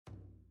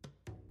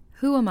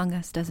Who among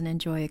us doesn't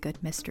enjoy a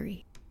good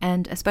mystery?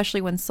 And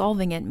especially when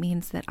solving it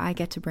means that I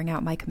get to bring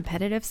out my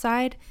competitive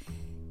side,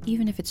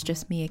 even if it's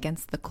just me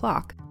against the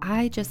clock.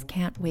 I just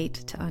can't wait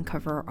to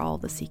uncover all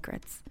the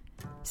secrets.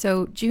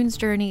 So June's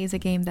Journey is a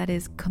game that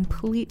is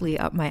completely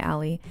up my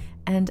alley,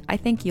 and I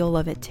think you'll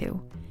love it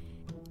too.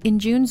 In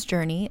June's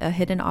Journey, a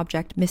hidden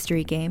object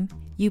mystery game,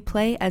 you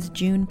play as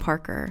June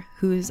Parker,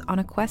 who's on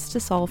a quest to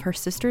solve her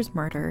sister's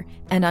murder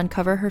and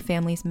uncover her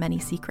family's many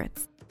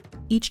secrets.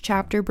 Each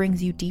chapter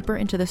brings you deeper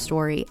into the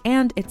story,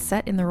 and it's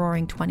set in the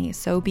Roaring '20s,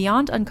 so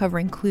beyond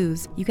uncovering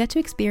clues, you get to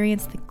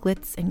experience the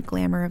glitz and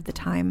glamour of the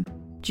time.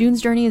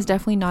 June's Journey is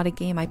definitely not a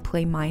game I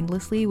play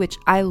mindlessly, which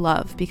I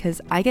love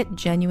because I get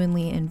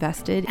genuinely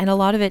invested, and a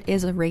lot of it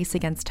is a race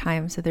against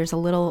time, so there's a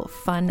little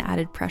fun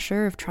added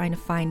pressure of trying to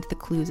find the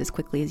clues as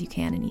quickly as you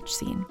can in each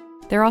scene.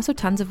 There are also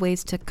tons of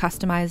ways to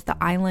customize the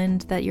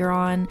island that you're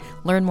on,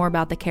 learn more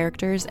about the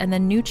characters, and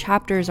then new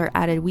chapters are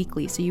added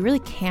weekly, so you really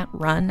can't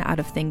run out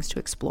of things to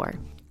explore.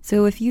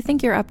 So if you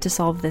think you're up to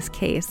solve this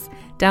case,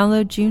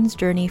 download June's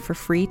Journey for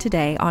free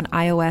today on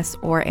iOS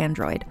or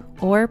Android,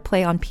 or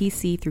play on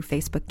PC through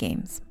Facebook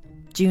Games.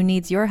 June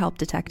needs your help,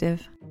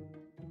 detective.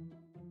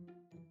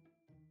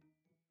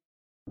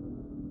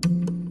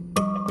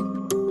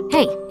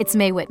 Hey, it's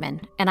Mae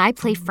Whitman, and I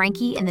play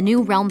Frankie in the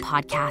new Realm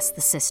podcast,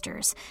 The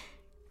Sisters.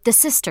 The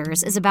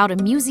Sisters is about a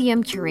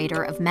museum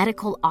curator of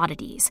medical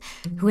oddities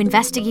who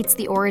investigates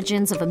the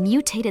origins of a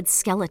mutated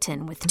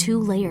skeleton with 2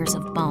 layers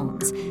of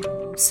bones.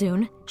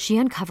 Soon, she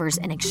uncovers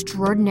an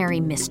extraordinary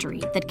mystery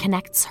that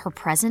connects her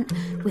present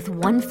with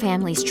one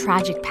family's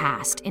tragic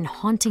past in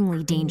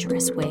hauntingly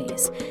dangerous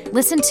ways.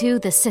 Listen to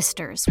The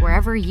Sisters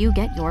wherever you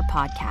get your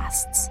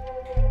podcasts.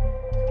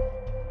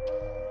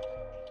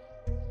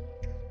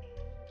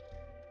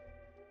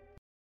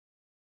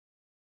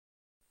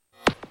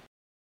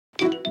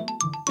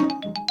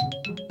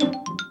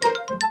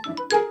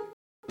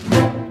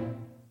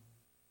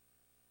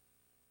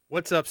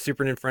 What's up,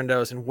 Super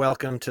Nintendos, and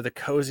welcome to the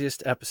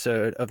coziest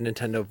episode of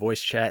Nintendo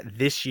Voice Chat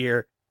this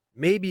year,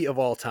 maybe of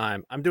all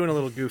time. I'm doing a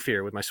little goof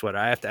here with my sweater.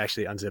 I have to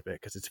actually unzip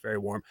it because it's very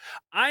warm.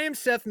 I am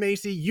Seth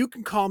Macy. You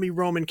can call me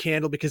Roman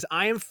Candle because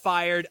I am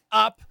fired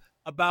up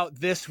about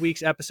this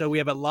week's episode. We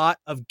have a lot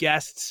of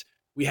guests.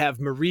 We have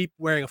Marie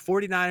wearing a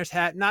 49ers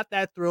hat. Not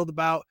that thrilled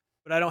about,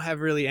 but I don't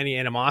have really any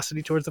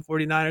animosity towards the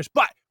 49ers.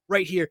 But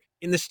right here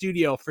in the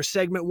studio for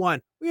segment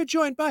 1, we are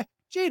joined by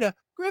Jada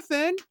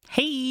Griffin.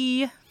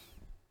 Hey!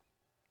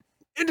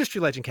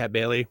 Industry legend Kat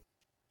Bailey.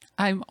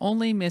 I'm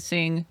only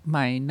missing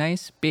my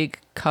nice big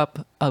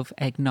cup of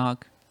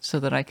eggnog so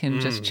that I can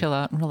just chill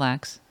out and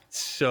relax.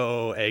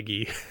 So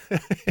eggy.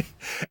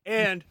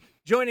 And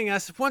joining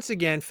us once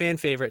again, fan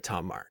favorite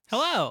Tom Marks.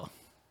 Hello.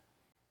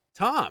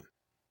 Tom.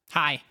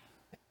 Hi.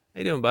 How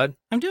you doing, bud?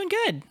 I'm doing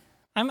good.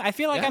 I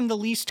feel like I'm the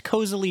least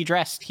cozily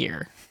dressed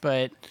here,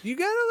 but You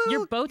got a little...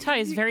 your bow tie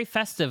is very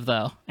festive,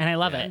 though, and I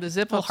love Yeah. it. The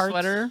zip-up Little hearts.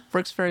 sweater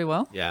works very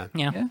well. Yeah.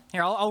 Yeah.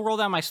 Here, I'll roll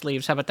down my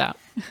sleeves. How about that?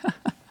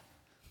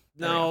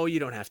 No, you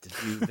don't have to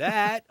do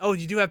that. Oh,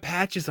 you do have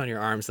patches on your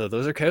arms, though.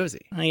 Those are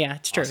cozy. Yeah,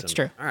 it's true. Awesome. It's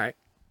true. All right.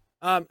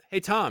 Hey,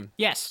 Tom.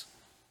 Yes,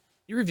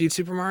 You reviewed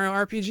Super Mario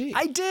RPG.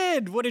 I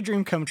did. What a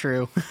dream come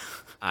true.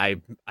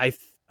 I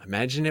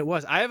imagine it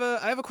was. I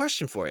have a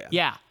question for you.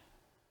 Yeah.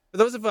 For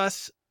those of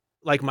us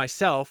like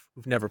myself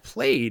who've never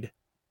played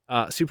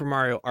Super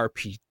Mario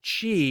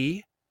RPG,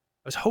 I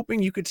was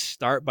hoping you could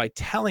start by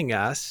telling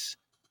us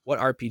what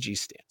RPG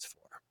stands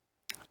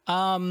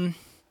for.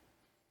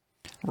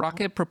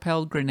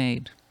 Rocket-propelled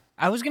grenade.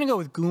 I was gonna go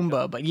with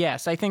Goomba, but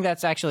yes, I think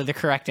that's actually the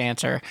correct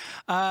answer.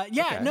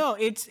 Okay. No,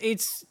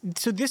 it's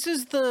so this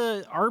is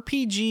the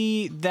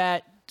RPG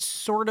that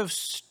sort of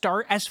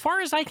as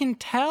far as I can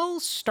tell,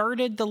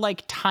 started the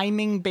like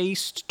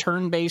timing-based,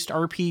 turn-based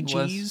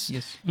RPGs.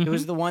 Yes. It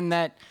was the one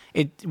that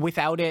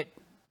without it,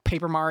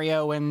 Paper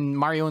Mario and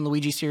Mario and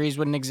Luigi series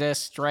wouldn't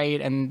exist,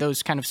 right? And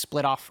those kind of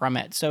split off from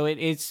it. So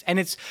it's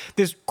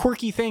this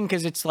quirky thing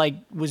because it's like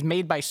was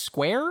made by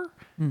Square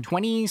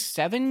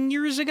 27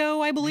 years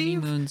ago, I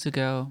believe. Moons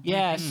ago.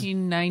 Yeah.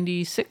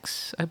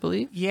 1996, I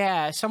believe.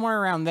 Yeah,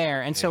 somewhere around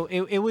there. And so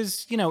it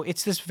was,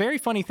 it's this very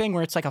funny thing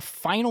where it's like a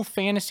Final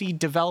Fantasy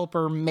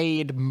developer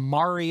made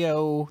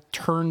Mario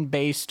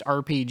turn-based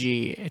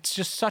RPG. It's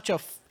just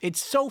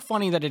it's so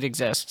funny that it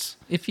exists.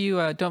 If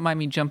you don't mind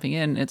me jumping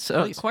in, it's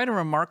quite a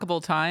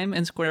remarkable time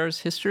in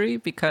Square's history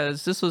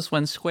because this was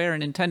when Square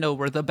and Nintendo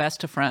were the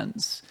best of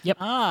friends. Yep.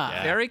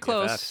 Very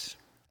close.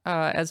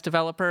 As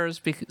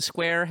developers,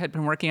 Square had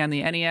been working on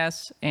the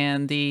NES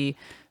and the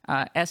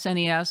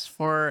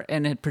SNES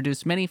and had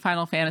produced many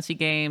Final Fantasy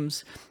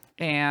games,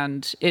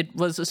 and it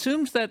was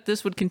assumed that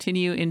this would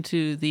continue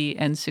into the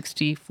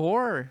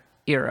N64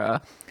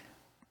 era,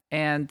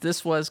 and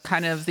this was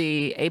kind of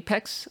the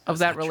apex of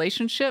that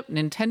relationship.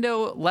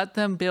 Nintendo let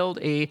them build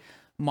a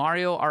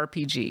Mario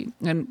RPG,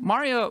 and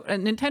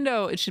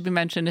Nintendo, it should be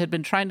mentioned, had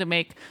been trying to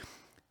make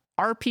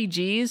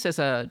RPGs as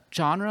a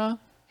genre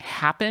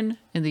happen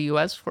in the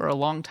US for a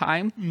long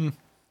time.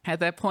 At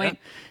that point,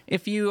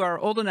 if you are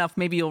old enough,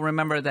 maybe you'll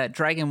remember that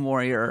Dragon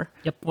Warrior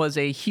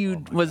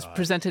was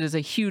presented as a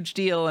huge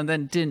deal and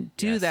then didn't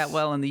do that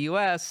well in the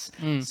US.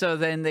 So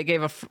then they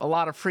gave a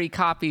lot of free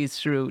copies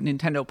through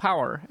Nintendo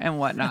Power and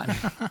whatnot.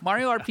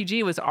 Mario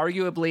RPG was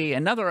arguably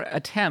another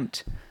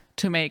attempt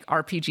to make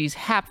RPGs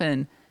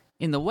happen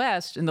in the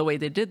West, and the way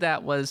they did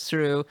that was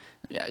through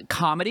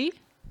comedy,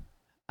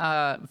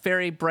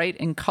 very bright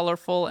and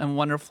colorful and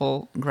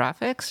wonderful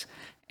graphics,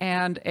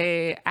 and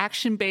a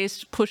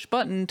action-based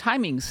push-button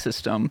timing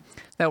system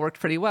that worked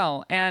pretty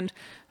well. And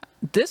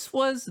this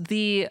was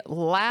the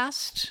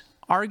last,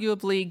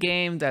 arguably,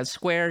 game that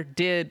Square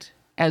did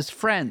as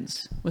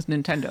friends with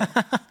Nintendo.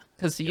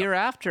 Because the year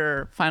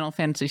after, Final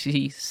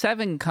Fantasy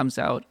VII comes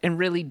out and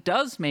really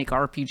does make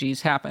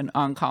RPGs happen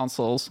on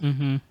consoles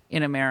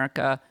in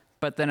America.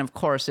 But then, of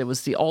course, it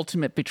was the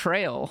ultimate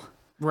betrayal.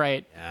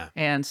 Right. Yeah.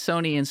 And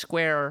Sony and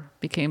Square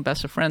became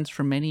best of friends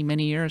for many,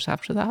 many years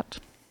after that.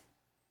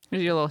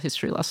 Here's your little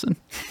history lesson.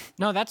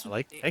 No, that's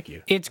thank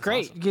you. It's that's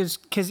great awesome.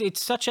 because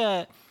it's such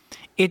a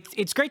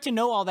it's great to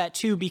know all that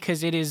too,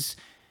 because it is,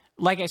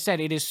 like I said,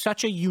 it is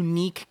such a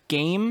unique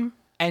game.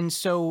 And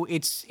so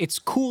it's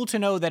cool to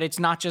know that it's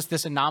not just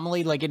this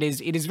anomaly. Like it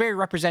is very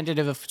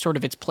representative of sort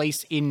of its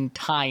place in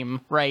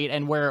time, right?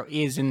 And where it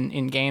is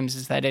in games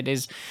is that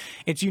it's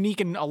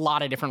unique in a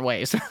lot of different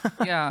ways.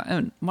 Yeah,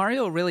 and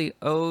Mario really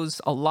owes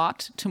a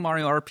lot to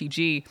Mario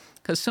RPG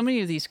because so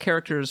many of these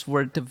characters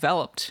were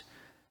developed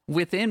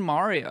within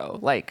Mario.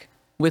 Like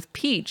with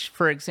Peach,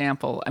 for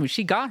example, I mean,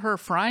 she got her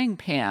frying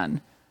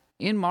pan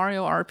in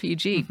Mario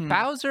RPG.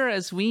 Bowser,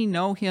 as we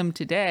know him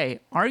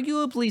today,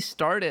 arguably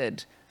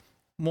started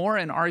more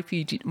in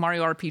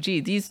Mario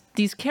RPG.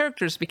 These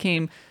characters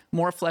became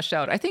more fleshed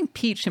out. I think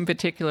Peach in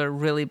particular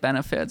really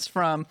benefits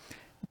from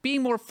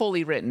being more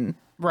fully written.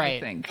 Right. I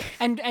think.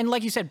 And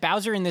like you said,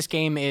 Bowser in this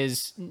game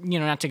is,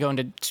 not to go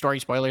into story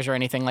spoilers or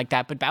anything like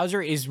that, but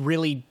Bowser is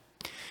really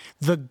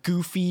the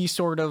goofy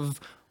sort of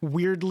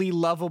weirdly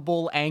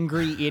lovable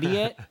angry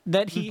idiot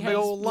that he has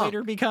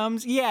later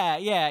becomes.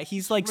 Yeah.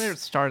 He's like where it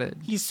started.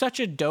 He's such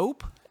a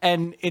dope.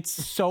 And it's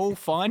so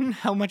fun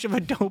how much of a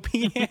dope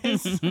he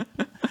is.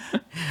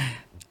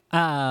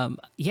 I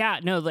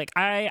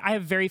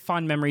have very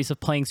fond memories of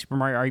playing Super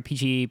Mario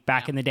RPG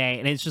back in the day,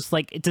 and it's just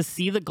like to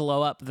see the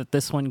glow up that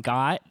this one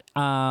got.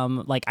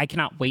 I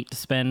cannot wait to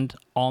spend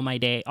all my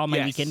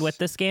weekend with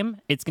this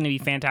game. It's going to be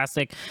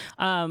fantastic.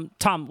 Tom,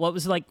 what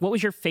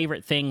was your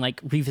favorite thing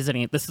like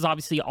revisiting it? This is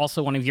obviously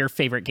also one of your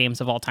favorite games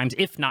of all time,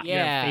 if not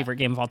your favorite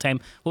game of all time.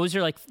 What was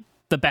your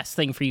the best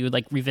thing for you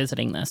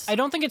revisiting this? I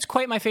don't think it's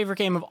quite my favorite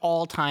game of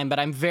all time, but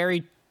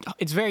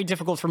it's very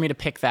difficult for me to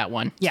pick that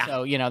one. Yeah.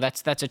 So,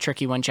 that's a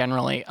tricky one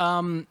generally.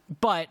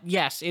 But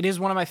yes, it is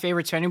one of my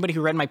favorites. For anybody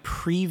who read my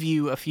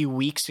preview a few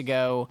weeks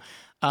ago,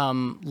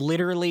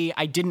 literally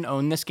I didn't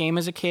own this game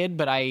as a kid,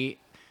 but I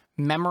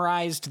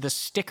memorized the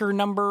sticker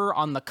number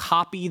on the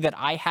copy that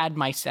I had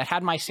my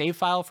save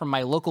file from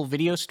my local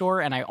video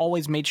store, and I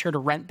always made sure to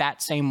rent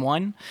that same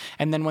one.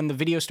 And then when the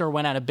video store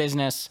went out of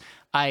business,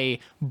 I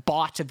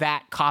bought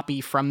that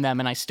copy from them,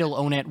 and I still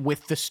own it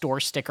with the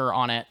store sticker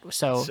on it.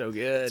 So good.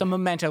 It's a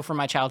memento from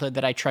my childhood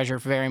that I treasure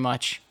very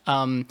much.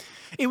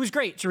 It was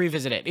great to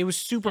revisit it. It was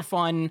super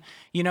fun.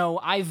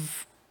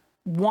 I've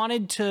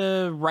wanted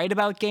to write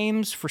about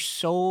games for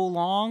so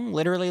long,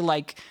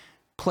 literally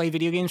play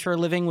video games for a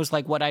living was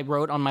what I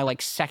wrote on my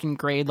second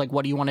grade,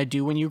 what do you want to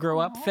do when you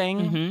grow up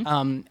thing.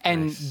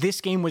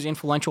 This game was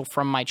influential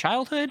from my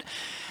childhood.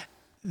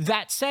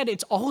 That said,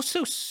 it's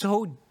also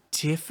so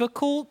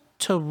difficult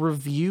to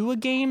review a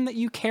game that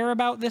you care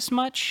about this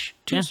much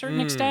to a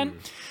certain extent,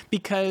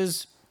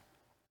 because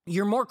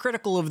you're more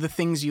critical of the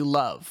things you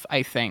love,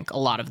 I think, a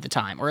lot of the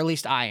time, or at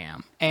least I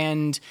am.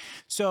 And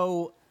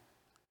so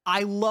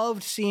I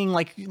loved seeing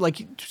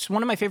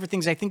one of my favorite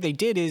things I think they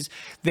did is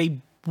they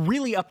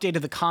really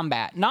updated the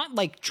combat, not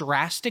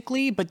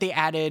drastically, but they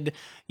added,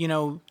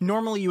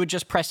 normally you would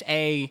just press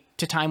A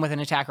to time with an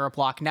attack or a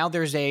block. Now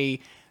there's a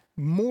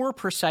more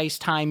precise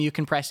time you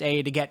can press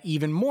A to get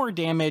even more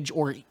damage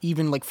or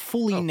even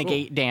fully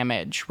negate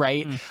damage,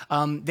 right?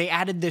 They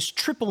added this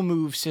triple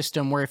move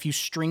system where if you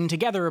string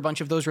together a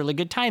bunch of those really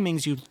good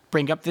timings, you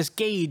bring up this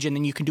gauge and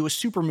then you can do a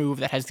super move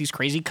that has these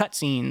crazy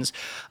cutscenes.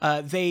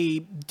 They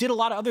did a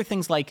lot of other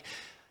things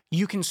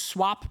you can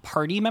swap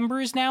party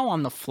members now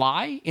on the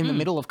fly in the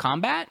middle of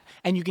combat,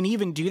 and you can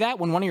even do that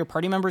when one of your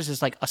party members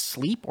is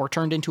asleep or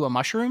turned into a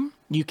mushroom.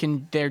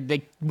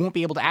 They won't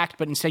be able to act,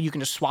 but instead you can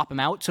just swap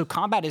them out. So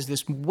combat is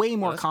this way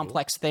more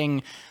complex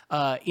thing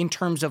in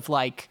terms of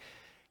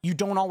you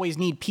don't always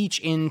need Peach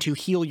in to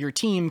heal your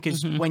team,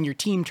 because when your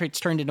team gets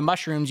turned into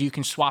mushrooms, you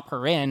can swap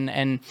her in,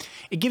 and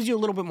it gives you a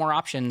little bit more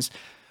options.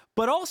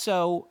 But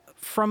also,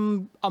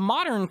 from a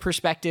modern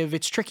perspective,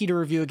 it's tricky to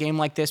review a game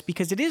like this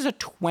because it is a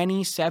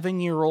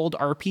 27-year-old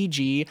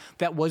RPG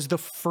that was the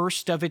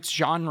first of its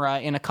genre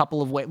in a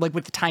couple of ways,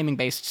 with the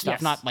timing-based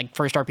stuff, not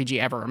first RPG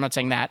ever. I'm not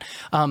saying that.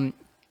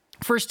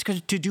 First,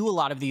 to do a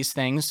lot of these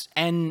things.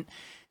 And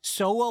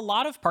so a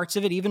lot of parts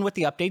of it, even with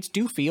the updates,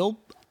 do feel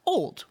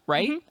old,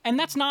 right? And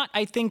that's not,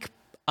 I think,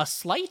 a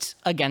slight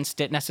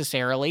against it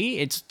necessarily.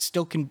 It's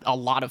still a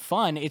lot of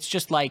fun. It's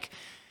just like,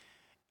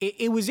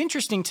 it was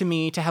interesting to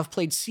me to have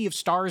played Sea of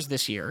Stars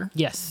this year.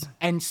 Yes.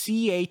 And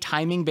see a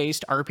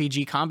timing-based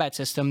RPG combat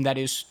system that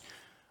is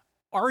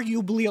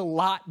arguably a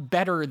lot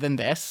better than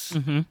this.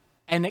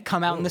 And it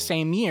come out in the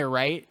same year,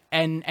 right?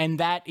 And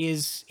that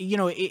is,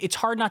 it's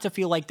hard not to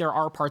feel like there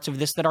are parts of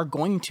this that are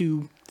going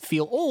to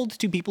feel old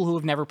to people who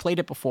have never played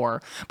it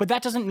before. But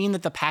that doesn't mean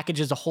that the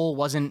package as a whole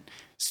wasn't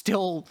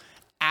still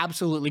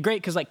absolutely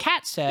great. Because like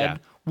Kat said,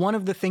 one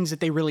of the things that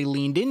they really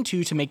leaned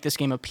into to make this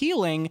game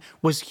appealing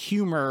was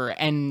humor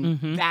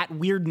and that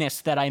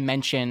weirdness that I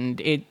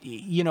mentioned. It,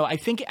 I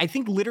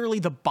think literally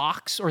the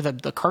box or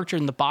the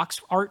cartridge in the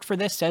box art for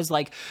this says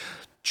like,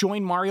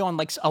 join Mario on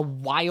like a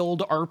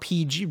wild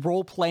RPG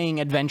role-playing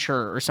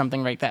adventure or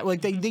something like that.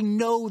 Like they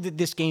know that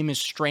this game is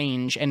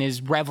strange and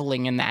is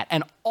reveling in that.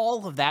 And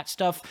all of that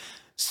stuff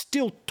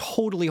still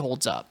totally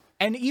holds up.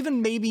 And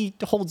even maybe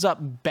holds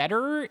up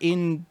better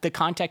in the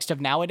context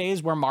of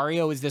nowadays where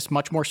Mario is this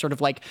much more sort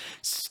of like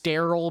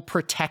sterile,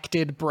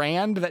 protected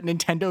brand that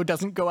Nintendo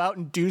doesn't go out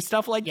and do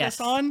stuff like this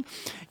on.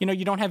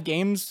 You don't have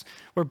games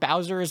where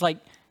Bowser is like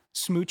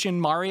smooching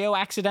Mario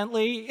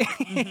accidentally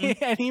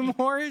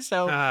anymore.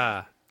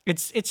 So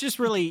it's just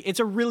really,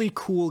 it's a really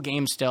cool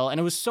game still. And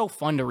it was so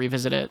fun to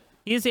revisit it.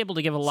 He is able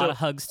to give a lot of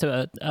hugs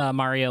to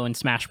Mario and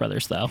Smash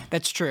Brothers, though.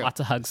 That's true. Lots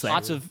of hugs there.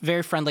 Lots of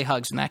very friendly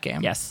hugs in that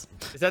game. Yes.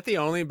 Is that the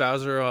only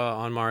Bowser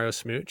on Mario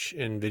smooch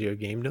in video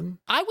gamedom?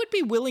 I would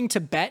be willing to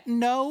bet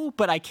no,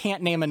 but I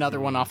can't name another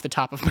one off the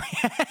top of my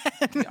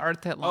head. The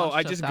art that launched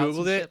I just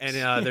Googled it,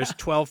 and there's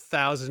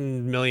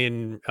 12,000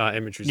 million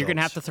image results. You're going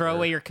to have to throw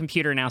away your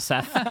computer now,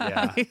 Seth.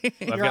 Yeah.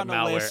 I've got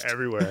malware list.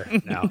 everywhere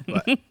now.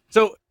 But.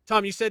 So,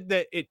 Tom, you said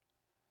that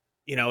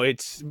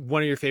it's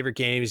one of your favorite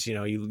games.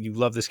 You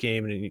love this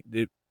game, and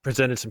it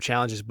presented some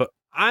challenges. But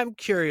I'm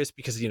curious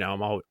because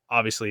I'm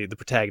obviously the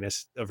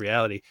protagonist of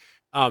reality.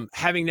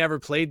 Having never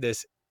played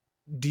this,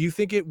 do you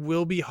think it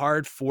will be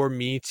hard for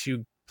me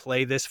to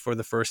play this for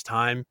the first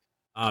time,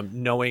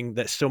 knowing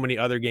that so many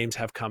other games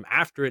have come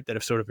after it that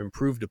have sort of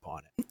improved upon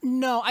it?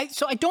 No,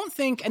 I don't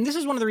think, and this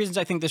is one of the reasons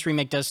I think this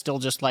remake does still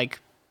just like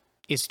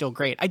is still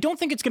great. I don't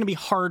think it's going to be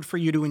hard for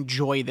you to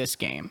enjoy this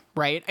game,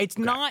 right? It's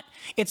not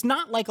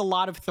like a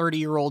lot of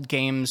 30-year-old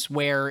games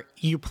where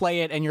you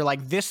play it and you're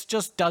like, this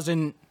just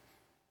doesn't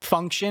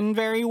function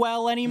very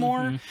well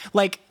anymore.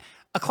 Like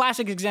a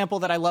classic example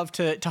that I love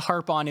to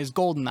harp on is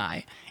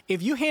GoldenEye.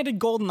 If you handed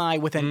GoldenEye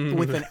with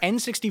an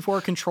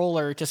N64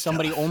 controller to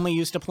somebody only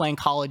used to playing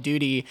Call of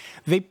Duty,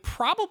 they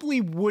probably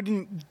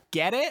wouldn't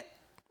get it,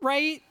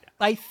 right?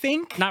 I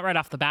think. Not right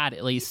off the bat,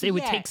 at least. It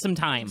would take some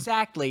time.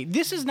 Exactly.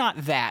 This is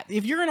not that.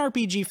 If you're an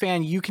RPG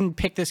fan, you can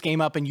pick this game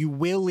up and you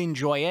will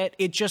enjoy it.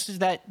 It just is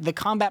that the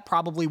combat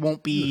probably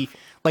won't be...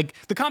 Like,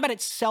 the combat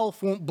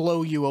itself won't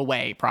blow you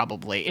away,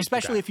 probably.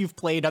 Especially if you've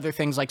played other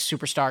things like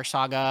Superstar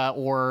Saga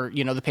or,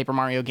 the Paper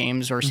Mario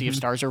games or Sea of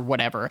Stars or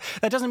whatever.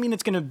 That doesn't mean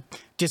it's going to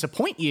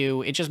disappoint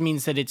you. It just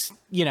means that it's,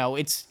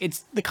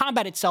 it's the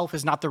combat itself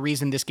is not the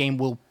reason this game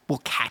will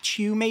catch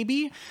you,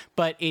 maybe.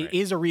 But it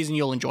is a reason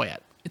you'll enjoy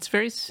it. It's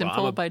very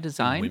simple by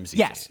design.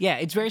 Yes,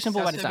 it's very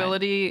simple by design.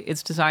 Accessibility,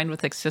 it's designed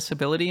with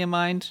accessibility in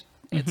mind.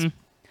 It's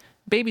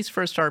baby's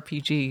first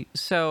RPG.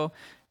 So,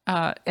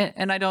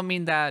 and I don't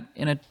mean that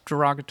in a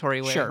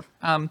derogatory way. Sure.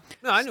 No,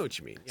 I know what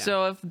you mean. Yeah.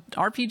 So if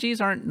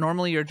RPGs aren't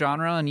normally your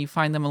genre and you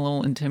find them a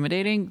little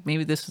intimidating,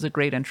 maybe this is a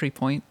great entry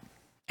point.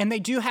 And they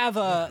do have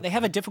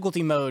a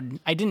difficulty mode.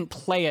 I didn't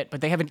play it,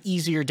 but they have an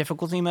easier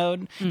difficulty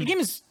mode. The game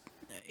is,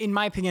 in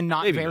my opinion,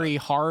 not very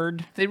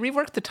hard. They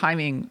reworked the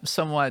timing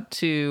somewhat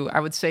to, I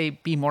would say,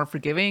 be more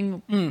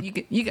forgiving.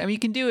 You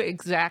can do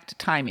exact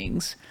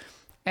timings,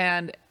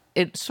 and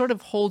it sort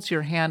of holds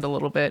your hand a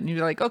little bit. And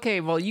you're like, okay,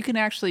 well, you can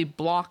actually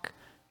block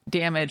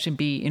damage and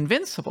be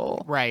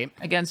invincible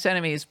against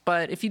enemies.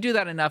 But if you do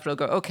that enough, it'll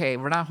go, okay,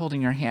 we're not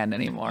holding your hand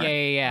anymore.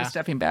 Yeah. We're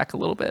stepping back a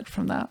little bit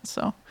from that.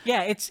 So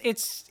yeah,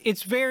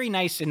 it's very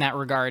nice in that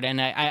regard,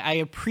 and I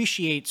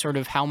appreciate sort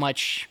of how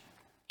much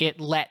it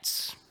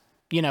lets.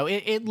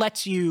 It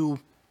lets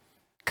you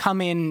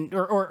come in,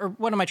 or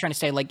what am I trying to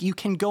say? Like, you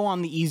can go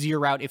on the easier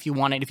route if you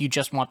want it, if you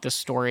just want this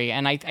story.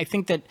 And I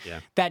think that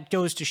that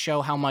goes to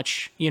show how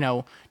much,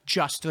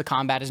 just the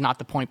combat is not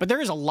the point. But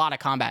there is a lot of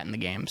combat in the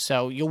game,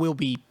 so you will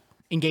be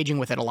engaging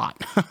with it a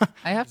lot.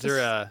 I have is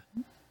there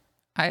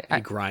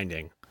a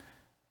grinding?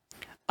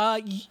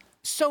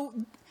 So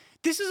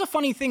this is a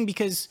funny thing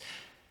because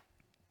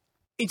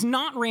it's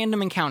not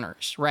random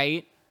encounters,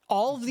 right?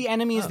 All of the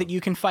enemies that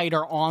you can fight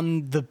are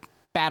on the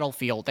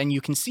battlefield, and you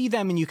can see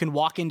them and you can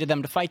walk into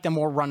them to fight them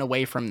or run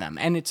away from them.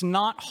 And it's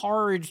not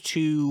hard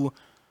to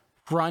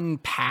run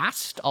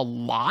past a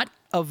lot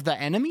of the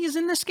enemies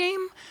in this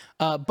game,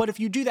 but if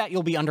you do that,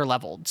 you'll be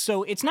underleveled.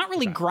 So it's not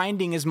really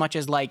grinding as much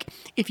as like,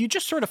 if you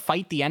just sort of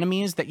fight the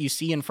enemies that you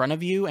see in front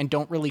of you and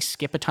don't really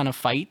skip a ton of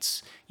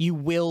fights, you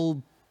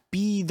will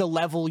be the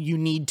level you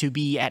need to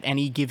be at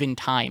any given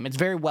time. It's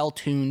very well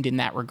tuned in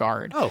that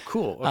regard. Oh,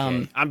 cool.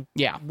 Okay. I'm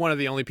yeah. one of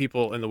the only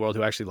people in the world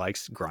who actually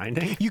likes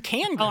grinding. You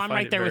can. Oh, I'm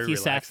right there with you,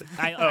 relaxing. Seth.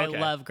 I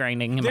love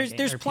grinding. In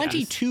There's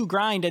plenty to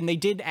grind, and they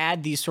did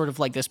add these sort of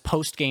like this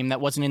post game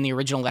that wasn't in the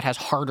original that has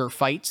harder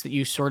fights that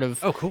you sort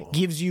of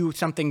gives you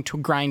something to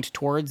grind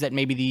towards that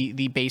maybe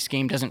the base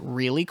game doesn't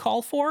really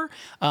call for.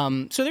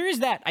 So there is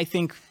that, I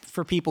think,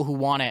 for people who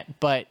want it,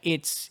 but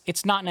it's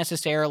not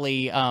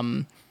necessarily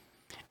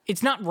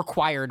it's not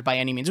required by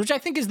any means, which I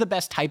think is the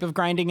best type of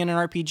grinding in an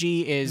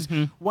RPG, is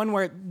one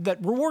where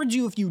that rewards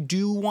you if you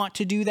do want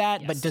to do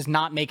that, but does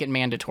not make it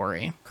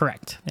mandatory.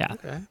 Correct. Yeah.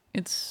 Okay.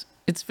 It's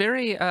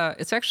very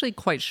it's actually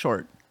quite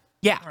short.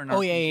 Yeah. for an Oh,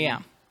 RPG. yeah.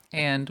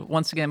 And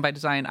once again, by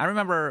design. I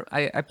remember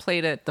I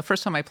played it the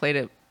first time I played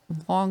it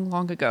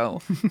long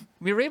ago.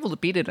 We were able to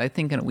beat it, I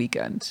think, in a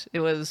weekend. It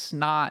was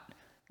not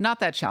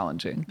that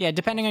challenging. Yeah,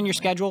 depending on your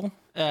schedule.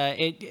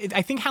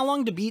 I think How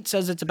Long to Beat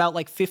says it's about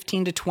like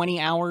 15 to 20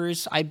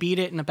 hours. I beat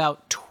it in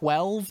about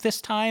 12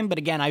 this time, but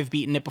again, I've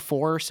beaten it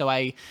before, so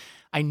I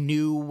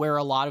knew where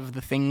a lot of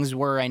the things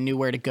were. I knew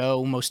where to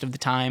go most of the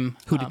time.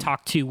 Who to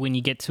talk to when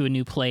you get to a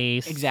new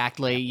place.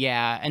 Exactly,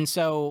 yeah. And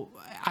so,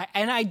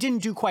 I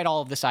didn't do quite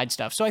all of the side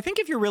stuff. So I think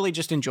if you're really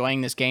just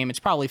enjoying this game, it's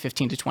probably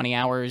 15 to 20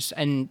 hours,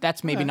 and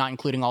that's maybe not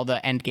including all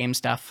the end game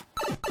stuff.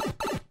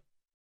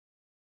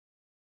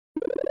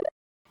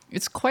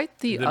 It's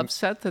quite the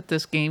upset that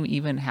this game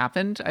even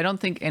happened. I don't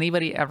think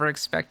anybody ever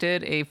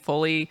expected a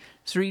fully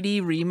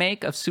 3D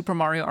remake of Super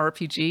Mario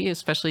RPG,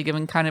 especially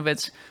given kind of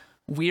its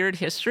weird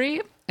history.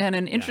 And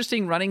an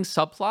interesting running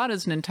subplot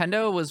is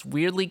Nintendo was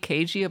weirdly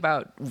cagey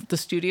about the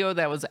studio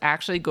that was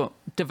actually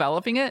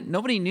developing it.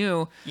 Nobody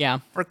knew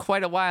for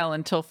quite a while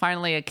until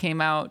finally it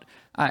came out,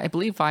 I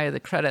believe via the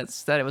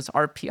credits, that it was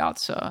Art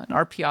Piazza. And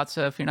Art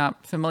Piazza, if you're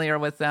not familiar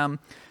with them,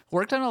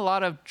 worked on a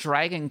lot of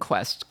Dragon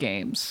Quest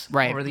games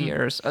over the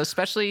years,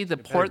 especially the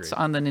ports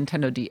on the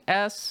Nintendo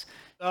DS.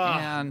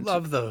 And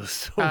love those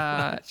so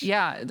much.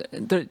 Yeah,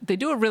 they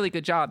do a really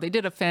good job. They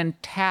did a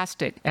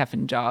fantastic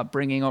effing job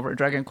bringing over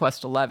Dragon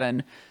Quest XI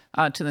to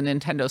the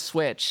Nintendo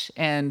Switch,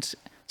 and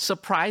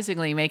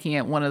surprisingly making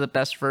it one of the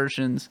best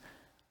versions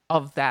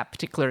of that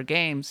particular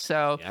game.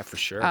 So yeah, for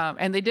sure.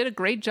 And they did a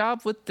great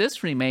job with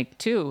this remake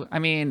too. I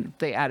mean,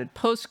 they added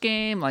post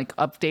game, like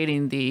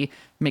updating the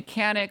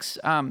mechanics.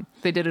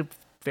 They did a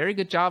very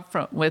good job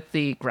with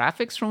the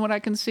graphics, from what I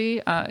can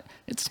see.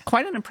 It's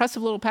quite an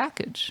impressive little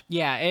package.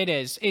 Yeah, it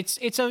is.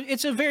 It's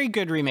a very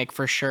good remake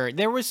for sure.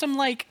 There was some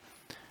like,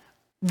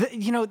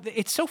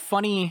 it's so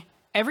funny.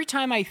 Every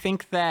time I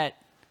think that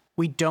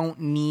we don't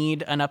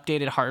need an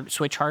updated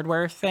Switch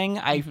hardware thing,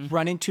 I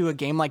run into a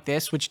game like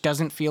this, which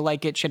doesn't feel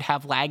like it should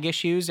have lag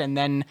issues, and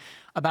then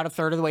about a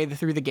third of the way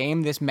through the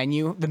game,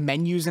 the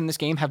menus in this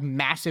game have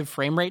massive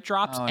frame rate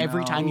drops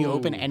every time you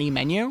open any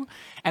menu,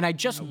 and I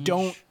just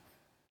don't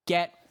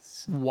get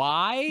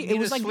why. It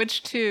was like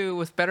Switch 2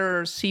 with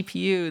better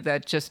CPU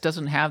that just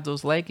doesn't have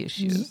those lag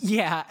issues.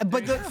 Yeah,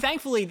 but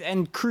thankfully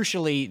and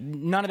crucially,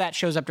 none of that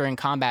shows up during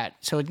combat,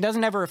 so it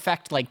doesn't ever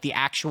affect like the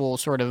actual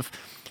sort of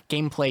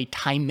gameplay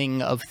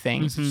timing of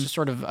things. It's just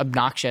sort of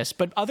obnoxious,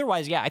 but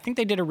otherwise, yeah, I think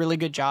they did a really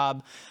good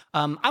job.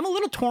 I'm a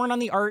little torn on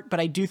the art,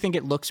 but I do think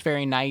it looks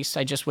very nice.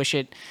 I just wish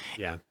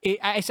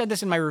I said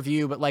this in my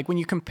review, but like when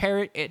you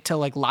compare it to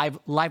like Live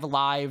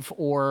Alive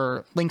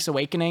or Link's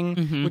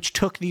Awakening, which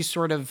took these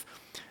sort of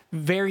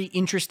very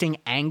interesting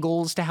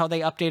angles to how they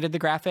updated the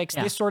graphics,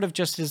 this sort of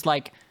just is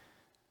like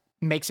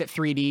makes it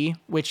 3D,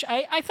 which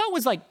I thought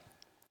was like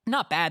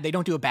not bad. They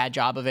don't do a bad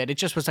job of it. It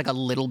just was like a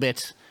little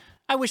bit.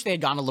 I wish they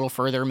had gone a little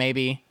further,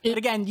 maybe. But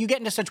again, you get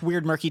into such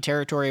weird, murky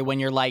territory when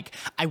you're like,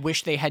 I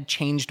wish they had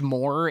changed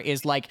more,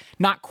 is like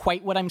not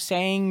quite what I'm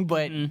saying,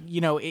 but,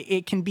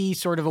 it can be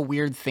sort of a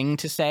weird thing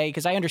to say,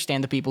 because I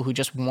understand the people who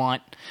just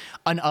want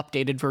an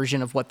updated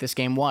version of what this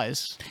game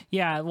was.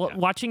 Yeah,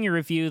 watching your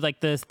review,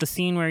 like the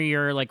scene where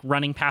you're like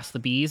running past the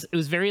bees, it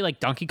was very like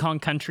Donkey Kong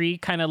Country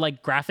kind of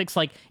like graphics.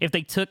 Like if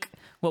they took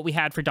what we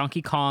had for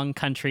Donkey Kong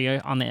Country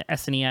on the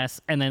SNES,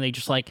 and then they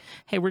just like,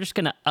 hey, we're just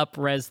gonna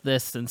up-res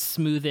this and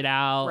smooth it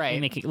out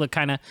and make it look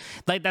kind of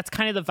like, that's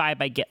kind of the vibe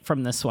I get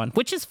from this one,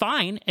 which is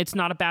fine. It's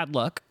not a bad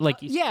look,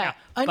 like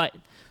but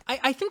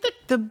I think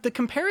that the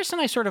comparison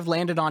I sort of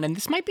landed on, and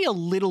this might be a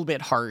little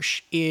bit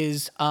harsh,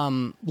 is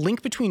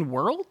Link Between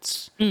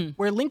Worlds,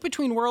 where Link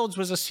Between Worlds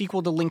was a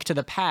sequel to Link to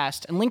the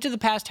Past, and Link to the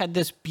Past had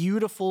this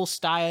beautiful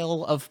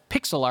style of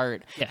pixel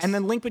art, and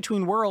then Link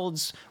Between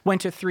Worlds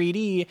went to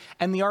 3D,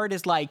 and the art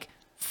is like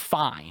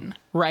fine,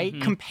 right?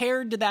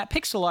 Compared to that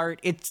pixel art,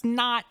 it's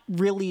not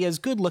really as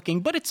good looking,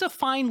 but it's a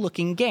fine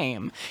looking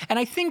game. And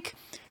I think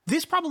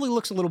this probably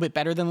looks a little bit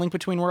better than Link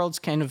Between Worlds,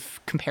 kind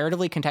of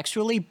comparatively,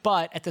 contextually,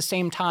 but at the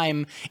same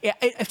time,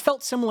 it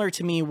felt similar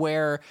to me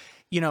where,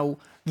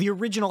 the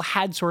original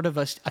had sort of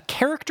a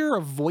character,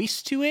 a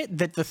voice to it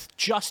that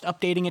just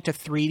updating it to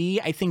 3D,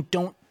 I think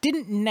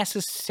didn't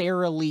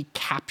necessarily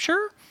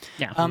capture.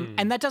 Yeah.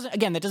 And that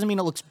doesn't mean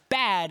it looks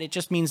bad. It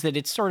just means that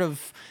it's sort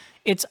of,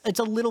 it's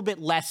a little bit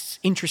less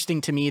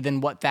interesting to me than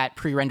what that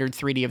pre-rendered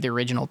 3D of the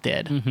original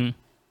did.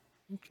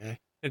 Okay.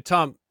 And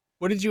Tom,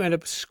 what did you end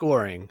up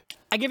scoring?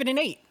 I give it an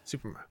 8.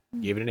 Super Mario.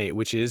 You gave it an 8,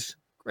 which is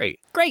great.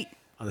 Great.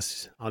 On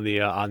the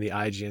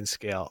IGN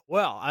scale.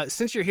 Well,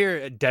 since you're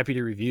here,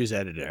 Deputy Reviews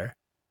Editor,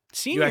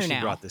 Senior you actually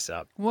now. brought this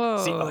up.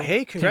 Whoa.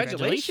 Hey,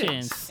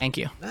 congratulations. Thank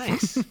you.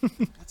 Nice.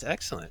 That's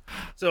excellent.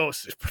 So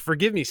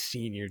forgive me,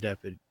 Senior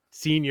Deputy.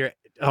 Senior.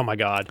 Oh my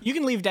God. You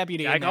can leave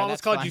Deputy. I in there, almost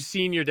that's called fine. you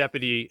Senior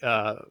Deputy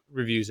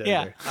Reviews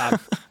Editor. Yeah.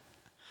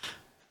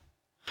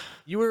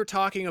 You were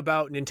talking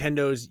about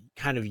Nintendo's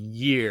kind of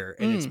year,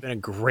 and it's been a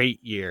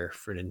great year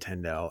for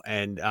Nintendo.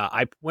 And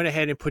I went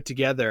ahead and put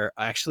together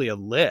actually a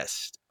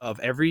list of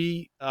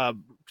every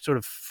sort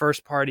of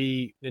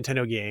first-party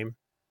Nintendo game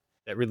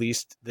that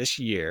released this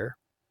year,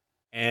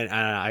 and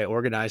I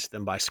organized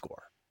them by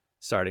score,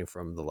 starting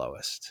from the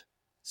lowest.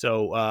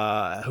 So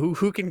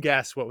who can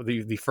guess what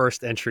the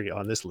first entry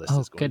on this list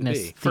is going to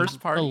be? First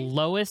party? The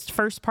lowest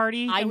first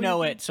party? I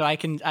know it, so I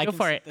can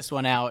for sit it. this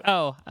one out.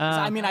 Oh.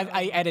 I mean,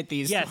 I edit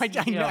these. Yes, so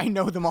I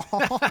know them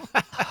all.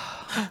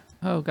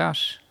 Oh,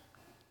 gosh.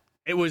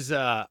 It was,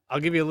 I'll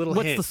give you a little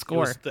What's hint. the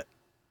score?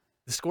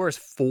 The score is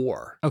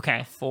 4.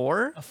 Okay.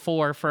 4? A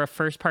 4 for a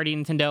first party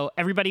Nintendo.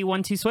 Everybody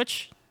 1-2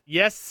 Switch?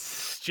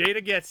 Yes,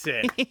 Jada gets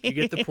it. You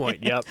get the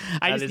point. Yep.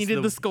 I That just is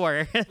needed the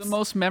score. The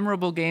most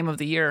memorable game of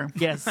the year.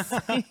 Yes.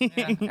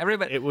 Yeah,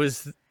 everybody. It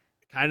was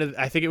kind of,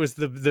 I think it was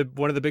the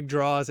one of the big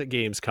draws at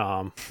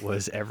Gamescom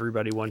was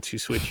everybody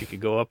 1-2 Switch. You could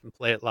go up and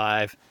play it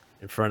live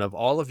in front of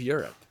all of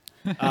Europe.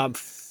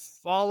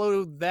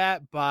 Follow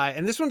that by,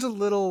 and this one's a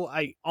little,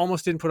 I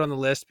almost didn't put on the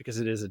list because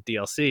it is a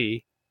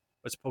DLC.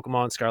 It's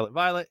Pokemon Scarlet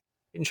Violet,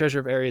 Hidden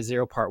Treasure of Area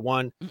 0 Part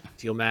 1,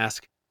 Teal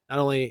Mask. Not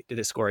only did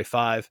it score a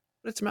 5,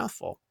 but it's a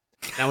mouthful.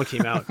 That one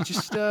came out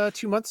just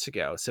 2 months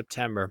ago,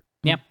 September.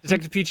 Yep.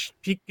 Detective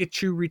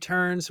Pikachu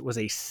Returns was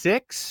a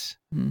 6.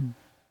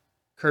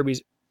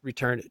 Kirby's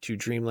Return to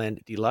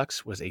Dreamland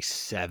Deluxe was a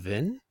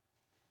 7.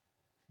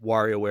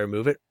 WarioWare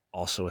Move It,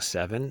 also a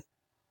 7.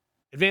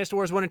 Advanced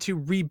Wars 1 and 2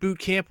 Reboot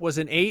Camp was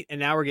an 8, and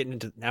now we're getting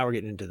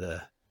into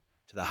the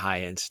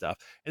high end stuff.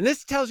 And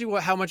this tells you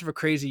how much of a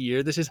crazy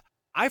year this is.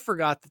 I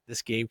forgot that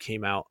this game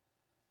came out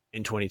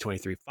in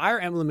 2023. Fire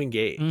Emblem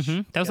Engage.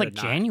 That was like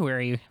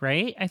January,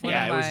 right? I think.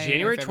 Yeah, it was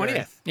January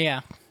 20th.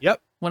 Yeah.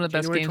 Yep. One of the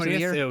best January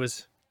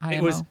games of the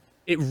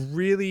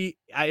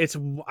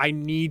year. I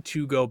need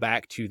to go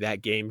back to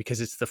that game because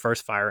it's the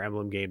first Fire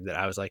Emblem game that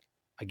I was like,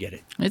 I get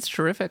it. It's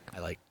terrific.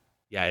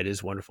 It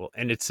is wonderful.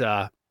 And it's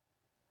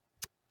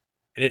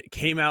and it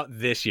came out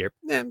this year,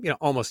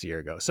 almost a year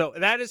ago. So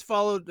that is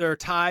followed or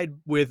tied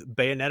with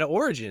Bayonetta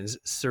Origins.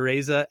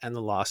 Cereza and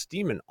the Lost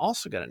Demon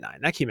also got a 9.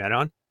 That came out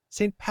on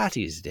St.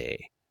 Patty's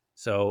Day.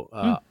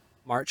 So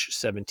March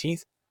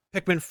 17th.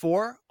 Pikmin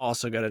 4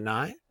 also got a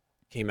 9.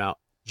 Came out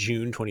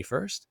June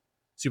 21st.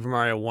 Super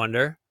Mario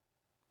Wonder,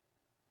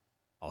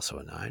 also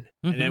a 9.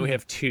 And then we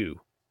have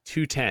two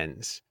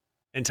 10s.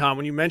 And Tom,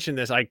 when you mentioned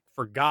this, I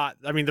forgot.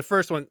 I mean, the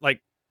first one,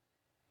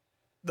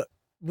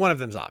 one of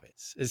them's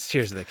obvious. It's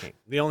Tears of the King.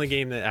 The only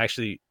game that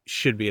actually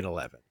should be an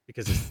 11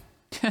 because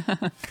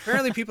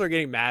apparently people are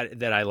getting mad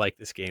that I like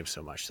this game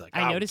so much. Like,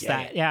 I noticed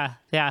that. Yeah.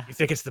 You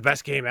think it's the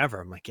best game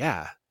ever? I'm like,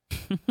 yeah,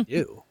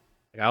 you.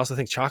 I also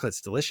think chocolate's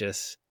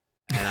delicious,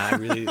 and I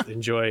really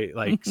enjoy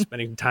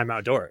spending time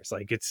outdoors.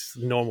 It's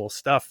normal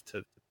stuff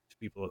to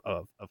people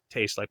of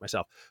taste like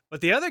myself.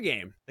 But the other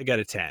game, they got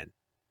a 10.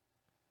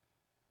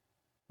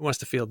 Who wants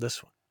to field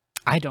this one?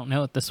 I don't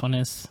know what this one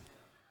is.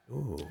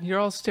 Ooh. You're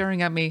all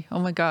staring at me. Oh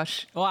my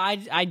gosh. Well, I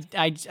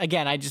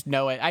just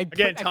know it. I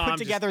put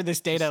together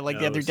this data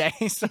the other day,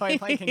 so I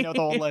can know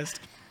the whole list.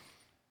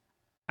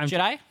 Should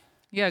I?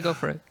 Yeah, go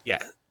for it. Yeah.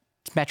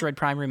 It's Metroid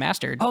Prime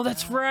Remastered. Oh,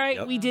 that's right.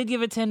 Yep. We did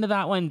give a 10 to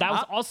that one. That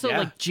was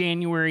also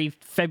January,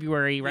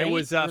 February, right? It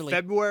was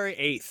February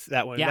 8th,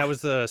 that one. Yeah. That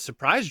was the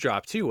surprise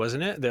drop too,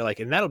 wasn't it? They're like,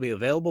 and that'll be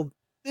available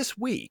this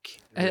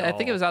week. I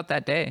think it was out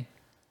that day.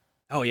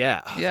 Oh,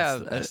 yeah.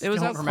 Yeah, it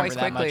was out quite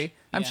quickly.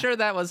 I'm sure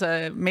that was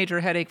a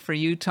major headache for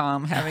you,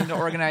 Tom, having to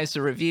organize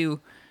the review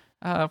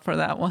for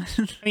that one.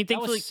 I mean,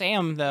 thankfully,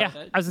 Sam, though. Yeah,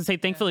 I was going to say,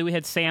 thankfully, we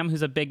had Sam,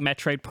 who's a big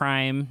Metroid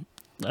Prime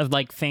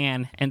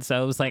fan, and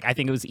so it was I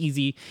think it was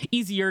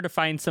easier to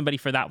find somebody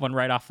for that one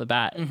right off the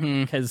bat,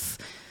 because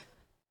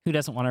who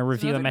doesn't want to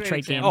review a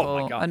Metroid game?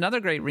 Oh, my God. Another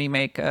great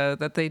remake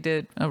that they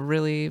did a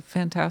really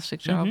fantastic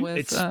job with.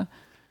 It's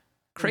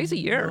crazy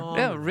year.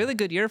 Yeah, really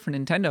good year for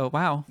Nintendo.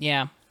 Wow.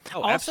 Yeah.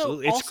 Oh,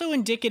 absolutely. Also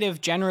indicative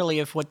generally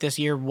of what this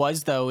year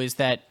was, though, is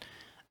that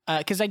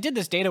because I did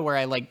this data where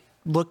I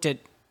looked at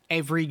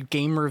every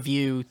game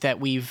review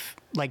that we've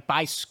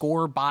by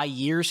score by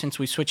year since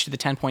we switched to the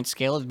 10-point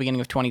scale at the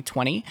beginning of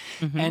 2020.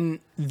 And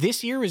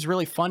this year is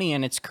really funny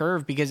in its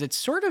curve because it's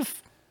sort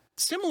of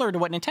similar to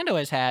what Nintendo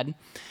has had,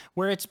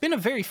 where it's been a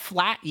very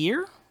flat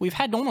year. We've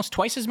had almost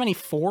twice as many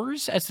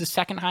 4s as the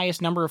second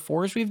highest number of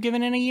 4s we've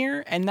given in a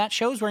year. And that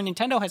shows where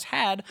Nintendo has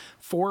had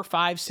 4,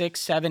 5, 6,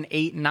 7,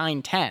 8,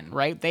 9, 10,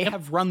 right? They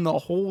have run the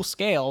whole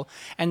scale,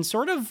 and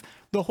sort of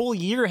the whole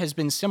year has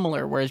been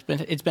similar, where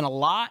it's been a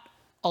lot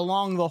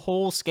along the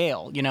whole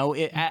scale.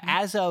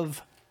 As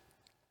of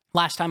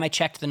last time I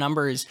checked the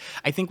numbers,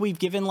 I think we've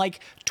given like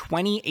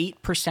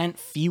 28%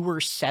 fewer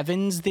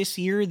 7s this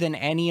year than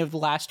any of the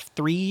last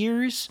 3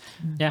 years.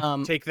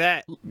 Yeah. Take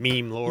that,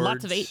 meme lords.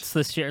 Lots of 8s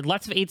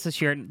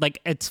this year. Like,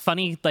 it's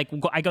funny. Like,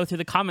 I go through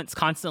the comments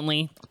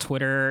constantly,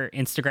 Twitter,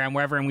 Instagram,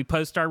 wherever, and we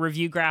post our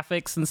review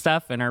graphics and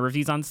stuff and our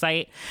reviews on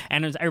site.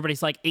 And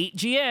everybody's like,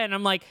 8GN.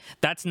 I'm like,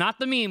 that's not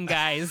the meme,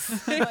 guys.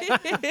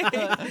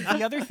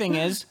 The other thing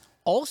is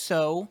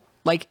also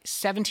like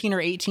 17 or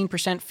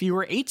 18%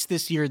 fewer 8s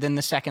this year than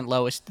the second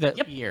lowest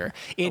year.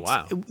 It's,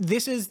 wow.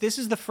 This is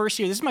the first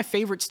year. This is my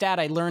favorite stat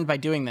I learned by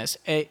doing this.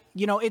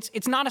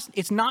 It's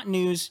not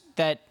news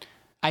that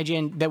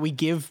IGN that we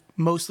give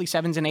mostly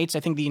 7s and 8s.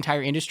 I think the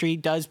entire industry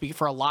does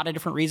for a lot of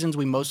different reasons.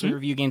 We mostly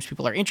review games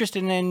people are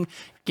interested in.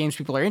 Games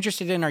people are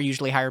interested in are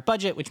usually higher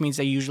budget, which means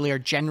they usually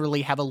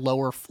generally have a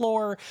lower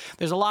floor.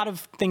 There's a lot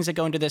of things that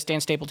go into this. Dan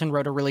Stapleton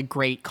wrote a really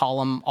great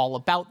column all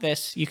about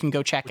this. You can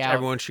go check out.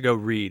 Everyone should go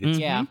read.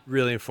 It's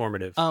really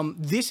informative.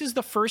 This is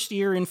the first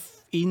year in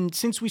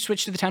since we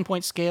switched to the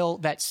 10-point scale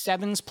that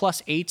 7s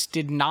plus 8s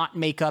did not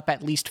make up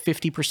at least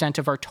 50%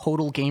 of our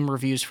total game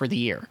reviews for the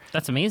year.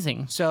 That's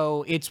amazing.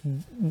 So it's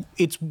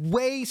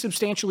way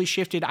substantially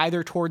shifted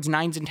either towards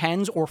 9s and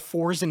 10s or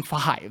 4s and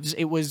 5s.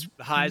 It was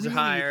The highs are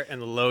higher and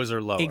the lows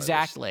are lower.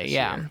 Exactly, this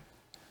yeah.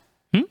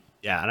 year.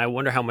 Yeah, and I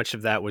wonder how much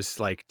of that was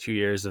like 2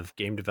 years of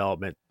game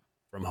development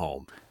from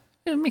home.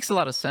 It makes a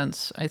lot of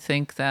sense. I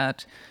think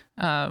that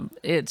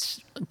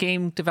it's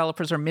game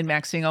developers are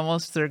min-maxing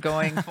almost. They're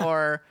going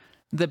for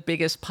the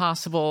biggest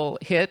possible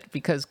hit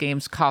because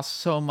games cost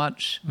so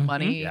much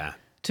money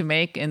to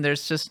make, and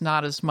there's just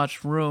not as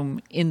much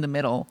room in the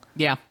middle.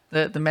 Yeah.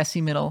 The messy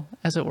middle,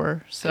 as it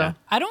were. So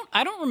I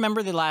don't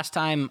remember the last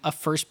time a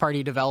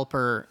first-party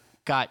developer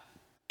got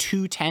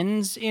 2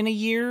 10s in a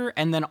year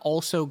and then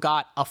also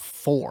got a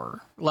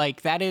 4.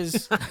 Like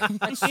that's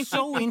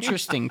so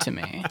interesting to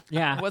me.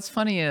 Yeah. what's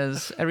funny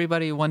is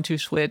everybody 1-2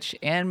 Switch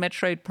and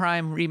Metroid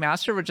Prime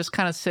Remaster were just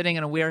kind of sitting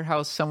in a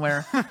warehouse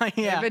somewhere.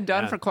 They've been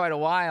done for quite a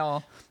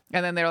while.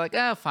 And then they're like,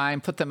 oh,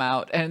 fine, put them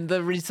out. And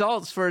the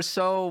results were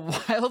so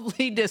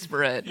wildly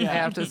disparate, I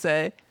have to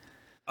say.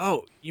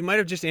 Oh, you might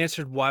have just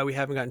answered why we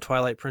haven't gotten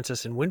Twilight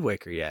Princess and Wind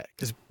Waker yet,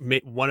 because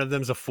one of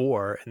them's a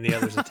 4 and the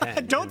other's a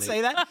 10. Don't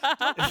say that.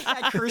 Don't put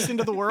that curse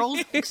into the world.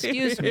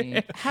 Excuse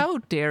me. How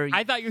dare you?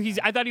 I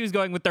thought he was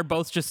going with they're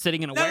both just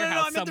sitting in a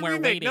warehouse somewhere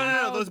waiting. No.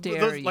 How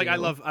dare Like I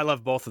you.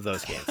 love both of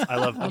those games. I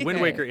love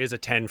Wind Waker is a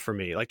 10 for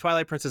me. Like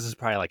Twilight Princess is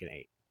probably like an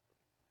 8.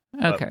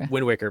 Okay. But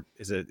Wind Waker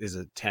is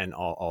a 10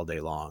 all day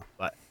long.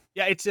 But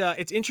yeah,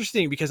 it's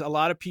interesting because a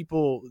lot of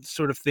people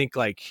sort of think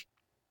like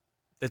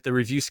that the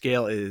review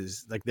scale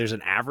is like there's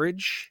an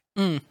average,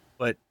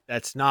 but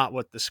that's not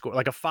what the score.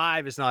 Like a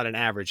 5 is not an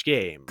average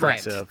game.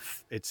 Right.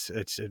 It's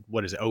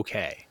what is it?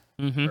 Okay.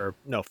 Mm-hmm. Or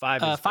no,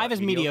 5 is 5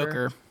 is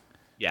mediocre.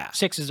 Yeah.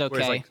 6 is okay.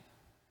 Whereas like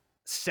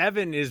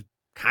 7 is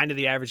kind of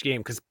the average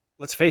game because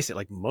let's face it,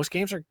 like most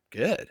games are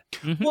good.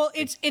 Well,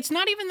 it's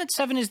not even that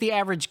 7 is the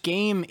average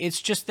game.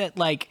 It's just that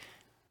like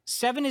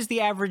 7 is the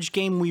average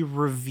game we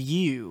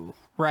review,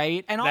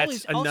 right? And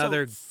That's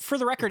another also, for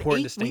the record, 8,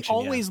 we distinction,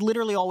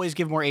 literally always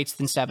give more 8s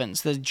than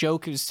 7s. The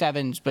joke is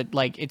 7s, but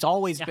like it's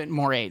always been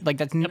more 8. Like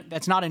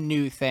that's not a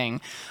new thing.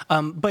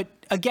 But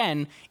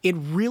again, it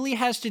really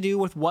has to do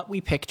with what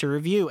we pick to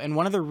review. And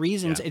one of the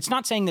reasons, it's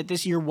not saying that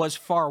this year was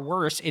far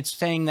worse. It's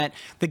saying that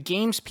the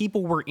games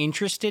people were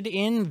interested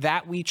in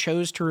that we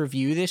chose to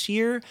review this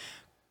year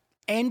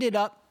ended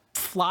up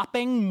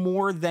flopping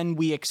more than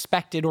we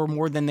expected or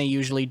more than they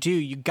usually do.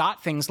 You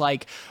got things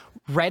like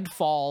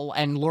Redfall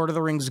and Lord of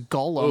the Rings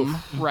Gollum,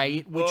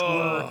 right? Which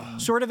were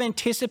sort of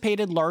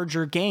anticipated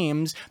larger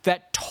games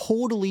that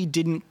totally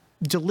didn't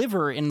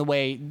deliver in the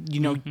way,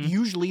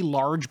 usually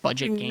large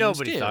budget games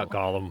Nobody do. thought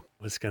Gollum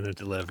was going to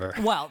deliver.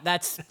 Well,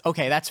 that's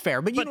okay. That's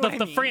fair. But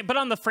But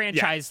on the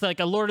franchise, like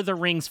a Lord of the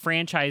Rings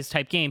franchise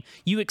type game,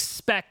 you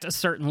expect a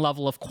certain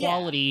level of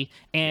quality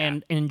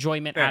and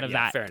enjoyment out of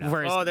that. Fair enough.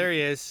 Whereas There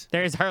he is.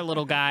 there's our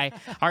little guy,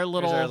 our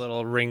There's our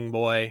little ring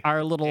boy.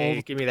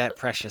 Hey, give me that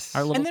precious.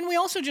 our little. And then we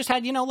also just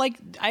had,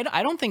 I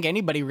don't think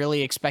anybody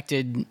really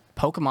expected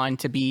Pokemon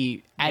to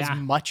be as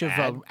much of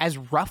as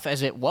rough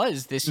as it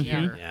was this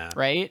year,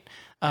 right?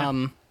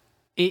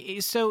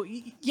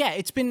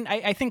 It's been.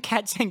 I think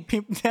Kat saying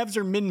devs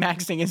are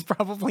min-maxing is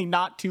probably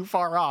not too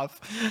far off.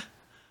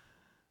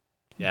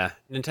 Yeah,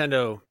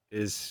 Nintendo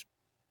this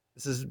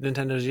is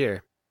Nintendo's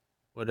year.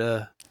 What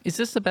Is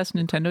this the best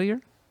Nintendo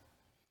year?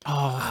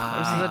 Oh,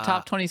 Is this the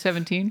top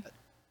 2017?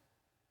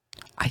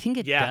 I think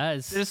it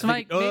does. There's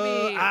like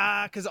maybe.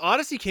 because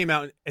Odyssey came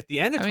out at the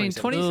end of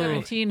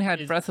 2017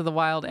 had Breath of the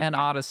Wild and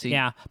Odyssey.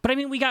 Yeah, but I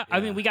mean, we got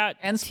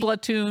and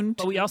Splatoon.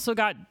 But we also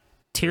got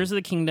Tears of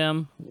the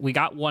Kingdom. We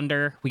got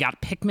Wonder. We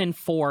got Pikmin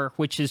 4,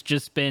 which has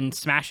just been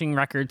smashing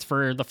records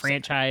for the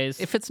franchise.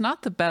 If it's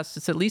not the best,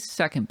 it's at least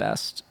second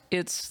best.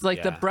 It's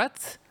like the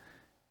breadth.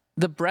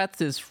 The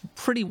breadth is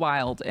pretty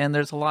wild, and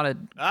there's a lot of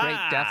great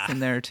depth in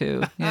there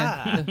too.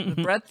 Yeah, the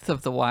breadth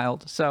of the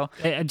wild. So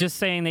just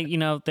saying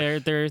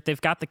that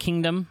they've got the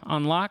kingdom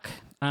on lock,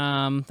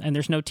 and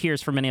there's no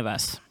tears for many of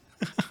us.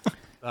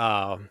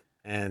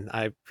 And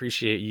I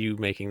appreciate you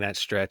making that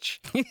stretch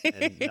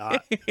and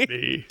not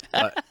me.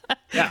 But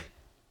yeah,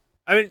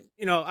 I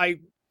mean,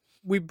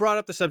 we brought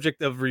up the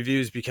subject of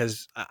reviews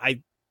because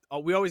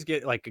we always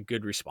get like a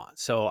good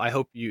response. So I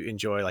hope you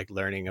enjoy like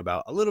learning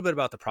about a little bit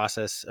about the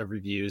process of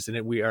reviews.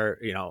 And we are,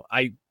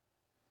 I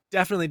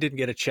definitely didn't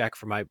get a check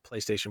for my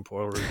PlayStation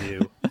Portal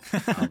review,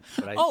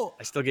 but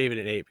I still gave it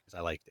an 8 because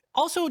I liked it.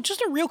 Also,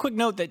 just a real quick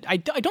note that I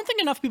don't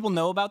think enough people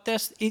know about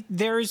this.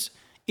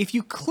 If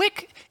you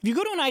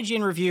go to an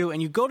IGN review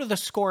and you go to the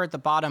score at the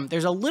bottom,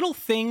 there's a little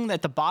thing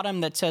at the bottom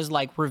that says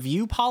like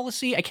review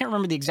policy. I can't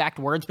remember the exact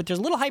words, but there's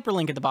a little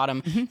hyperlink at the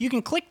bottom. Mm-hmm. You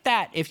can click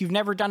that if you've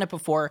never done it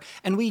before.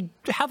 And we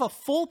have a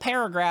full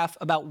paragraph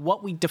about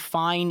what we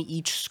define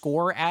each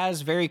score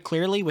as very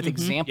clearly with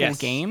example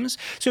games.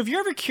 So if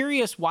you're ever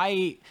curious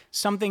why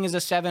something is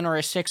a 7 or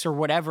a 6 or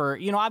whatever,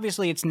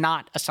 obviously it's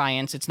not a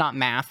science. It's not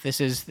math.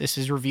 This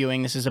is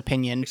reviewing. This is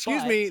opinion.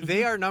 Excuse me.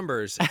 They are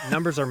numbers.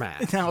 Numbers are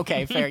math.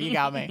 Okay, fair. You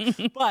got me.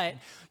 But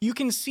you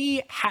can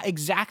see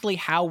exactly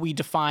how we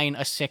define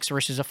a 6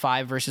 versus a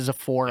 5 versus a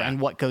 4 and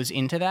what goes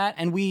into that.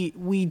 And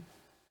we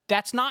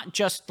that's not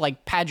just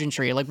like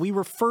pageantry. Like we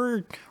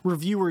refer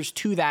reviewers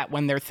to that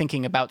when they're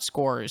thinking about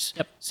scores.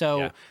 Yep.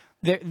 So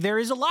there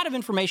is a lot of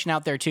information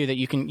out there too that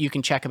you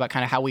can check about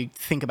kind of how we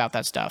think about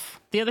that stuff.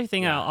 The other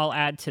thing I'll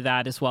add to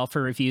that as well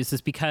for reviews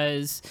is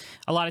because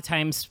a lot of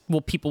times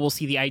people will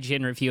see the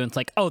IGN review and it's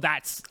like, oh,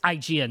 that's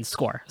IGN's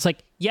score. It's like,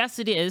 yes,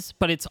 it is,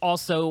 but it's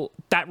also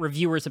that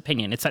reviewer's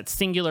opinion. It's that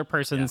singular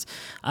person's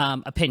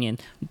opinion.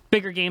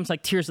 Bigger games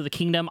like Tears of the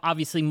Kingdom,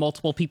 obviously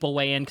multiple people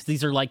weigh in because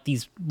these are like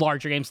these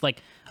larger games.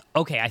 Like,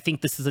 okay, I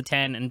think this is a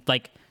 10, and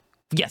like,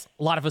 yes,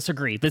 a lot of us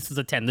agree. This is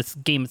a 10. This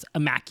game is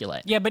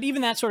immaculate. Yeah, but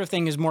even that sort of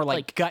thing is more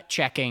like gut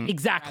checking.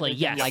 Exactly,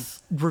 yes. Like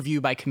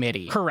review by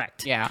committee.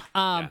 Correct. Yeah.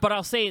 But what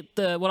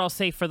I'll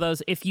say for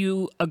those, if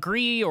you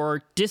agree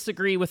or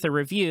disagree with a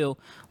review,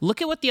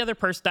 look at what the other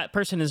that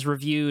person has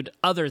reviewed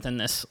other than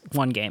this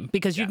one game,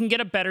 because you can get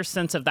a better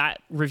sense of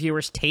that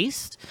reviewer's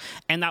taste,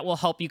 and that will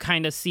help you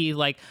kind of see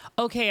like,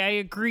 okay, I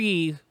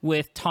agree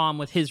with Tom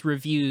with his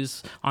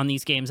reviews on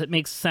these games. It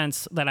makes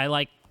sense that I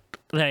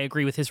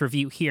agree with his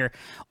review here.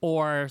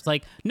 Or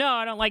like, no,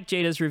 I don't like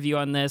Jada's review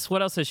on this.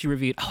 What else has she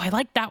reviewed? Oh, I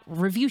like that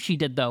review she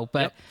did though.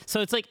 But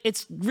so it's like,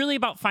 it's really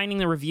about finding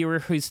the reviewer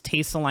whose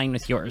tastes align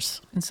with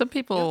yours. And some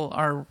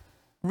people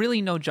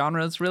really know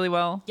genres really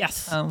well.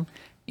 Yes.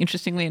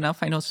 Interestingly enough,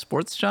 I know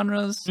sports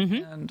genres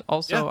and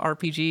also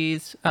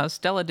RPGs.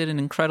 Stella did an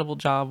incredible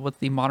job with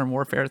the Modern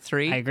Warfare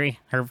 3. I agree.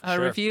 Her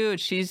review,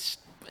 she's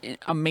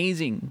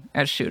amazing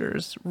at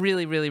shooters.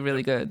 Really, really,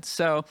 really good.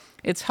 So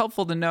it's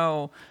helpful to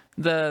know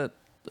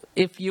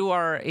if you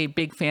are a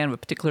big fan of a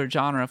particular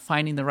genre,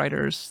 finding the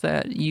writers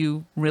that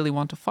you really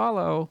want to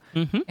follow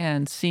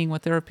and seeing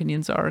what their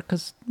opinions are,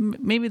 because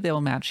maybe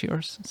they'll match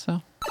yours.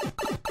 So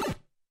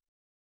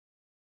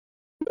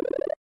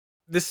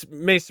this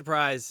may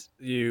surprise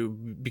you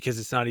because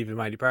it's not even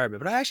my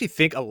department, but I actually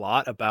think a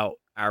lot about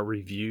our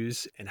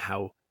reviews and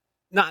how,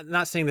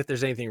 not saying that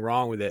there's anything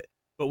wrong with it,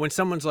 but when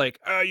someone's like,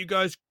 oh, you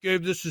guys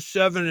gave this a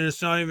 7 and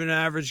it's not even an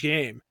average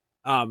game.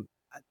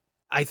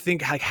 I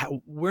think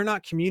we're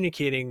not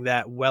communicating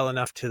that well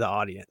enough to the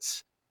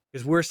audience,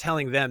 because we're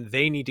telling them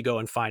they need to go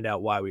and find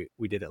out why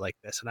we did it like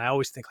this. And I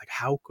always think like,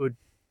 how could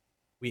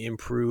we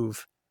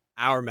improve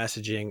our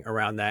messaging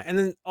around that? And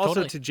then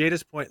also to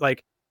Jada's point,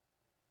 like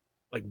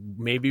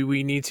maybe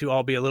we need to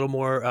all be a little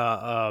more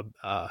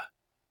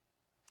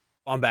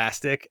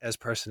bombastic as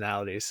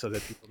personalities so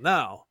that people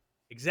know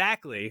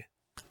exactly,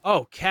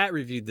 oh, Kat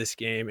reviewed this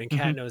game and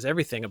Kat knows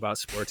everything about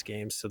sports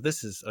games, so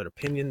this is an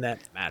opinion that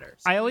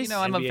matters. I always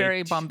I'm a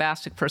very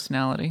bombastic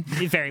personality.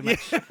 Very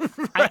much.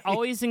 Right. I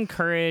always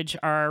encourage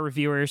our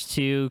reviewers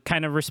to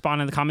kind of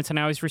respond in the comments, and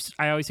I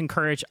always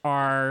encourage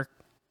our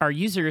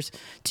users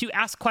to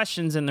ask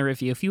questions in the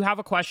review. If you have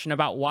a question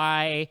about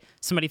why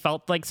somebody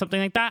felt like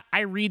something like that,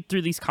 I read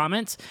through these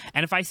comments,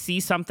 and if I see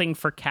something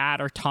for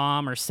Kat or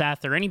Tom or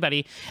Seth or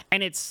anybody,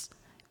 and it's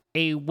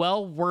a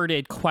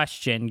well-worded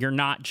question, you're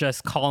not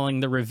just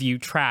calling the review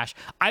trash,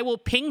 I will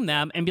ping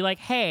them and be like,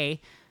 hey,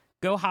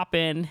 go hop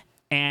in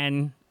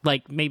and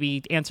like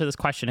maybe answer this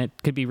question. It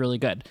could be really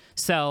good.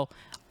 So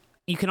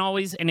you can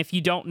always, and if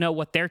you don't know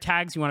what their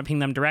tags, you want to ping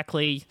them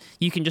directly,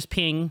 you can just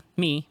ping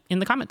me in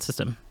the comment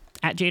system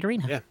at Jade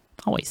Arena. Yeah.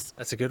 Always.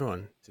 That's a good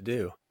one to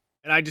do.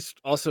 And I just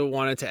also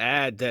wanted to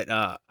add that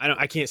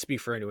I can't speak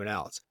for anyone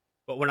else,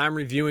 but when I'm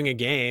reviewing a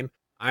game,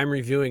 I'm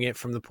reviewing it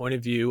from the point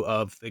of view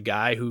of the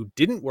guy who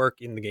didn't work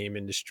in the game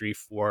industry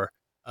for,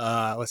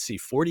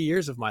 40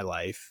 years of my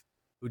life,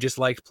 who just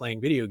liked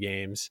playing video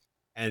games.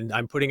 And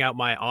I'm putting out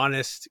my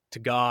honest to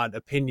God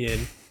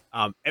opinion.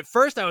 At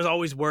first, I was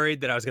always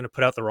worried that I was going to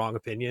put out the wrong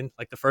opinion.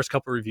 Like the first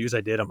couple of reviews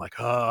I did, I'm like,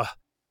 what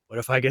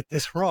if I get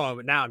this wrong?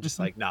 But now I'm just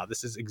like, no,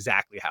 this is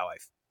exactly how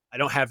I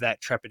don't have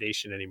that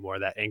trepidation anymore,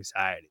 that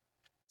anxiety.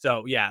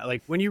 So yeah,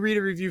 like when you read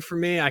a review from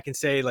me, I can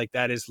say like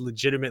that is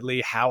legitimately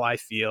how I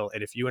feel.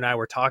 And if you and I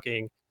were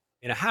talking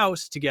in a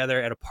house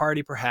together at a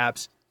party,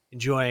 perhaps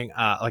enjoying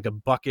like a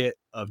bucket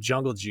of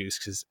jungle juice,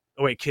 because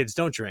kids,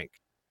 don't drink.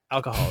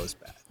 alcohol is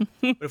bad.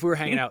 But if we were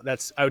hanging out,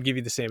 I would give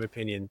you the same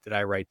opinion that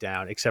I write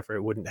down, except for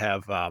it wouldn't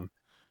have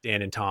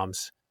Dan and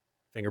Tom's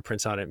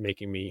fingerprints on it,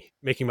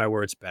 making my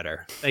words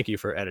better. Thank you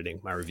for editing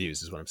my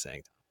reviews, is what I'm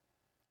saying.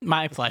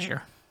 My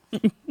pleasure.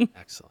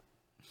 Excellent.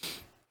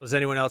 Does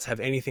anyone else have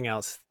anything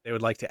else they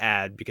would like to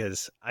add?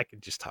 Because I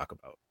could just talk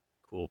about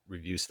cool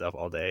review stuff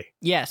all day.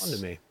 Yes. Fun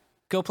to me.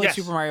 Go play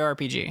Super Mario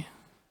RPG.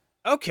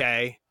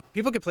 Okay.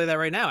 People could play that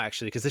right now,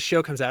 actually, because this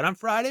show comes out on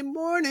Friday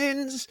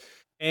mornings.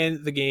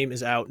 And the game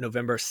is out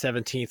November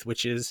 17th,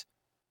 which is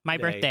my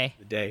birthday.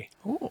 The day.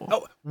 Ooh.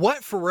 Oh,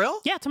 what? For real?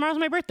 Yeah, tomorrow's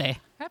my birthday.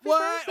 Happy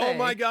What? birthday. Oh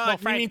my God! Well,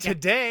 You Friday, mean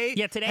today?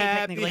 Yeah, today,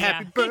 Happy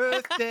technically,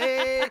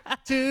 birthday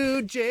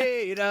to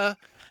Jada.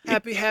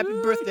 Happy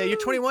birthday! You're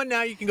 21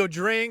 now. You can go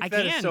drink.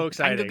 That is so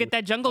exciting. I can go get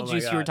that jungle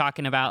juice you were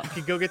talking about. You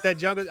can go get that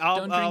jungle.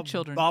 Don't drink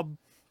children.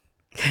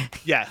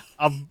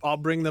 I'll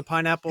bring the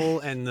pineapple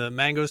and the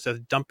mangoes to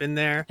dump in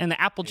there, And the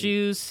apple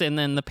juice, and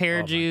then the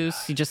pear juice.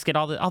 God. You just get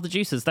all the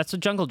juices. That's what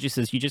jungle juice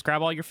is. You just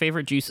grab all your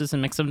favorite juices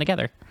and mix them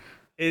together.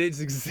 It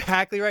is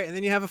exactly right. And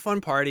then you have a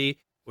fun party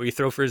where you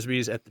throw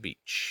frisbees at the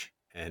beach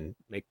and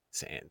make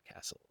sand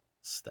castles.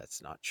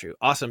 That's not true.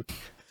 Awesome.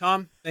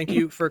 Tom, thank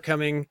you for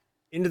coming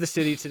into the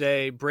city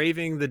today,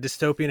 braving the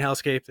dystopian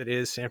hellscape that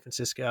is San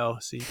Francisco,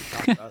 so you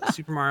can talk about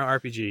Super Mario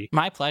RPG.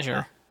 My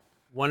pleasure.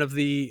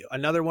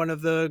 Another one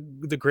of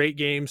the great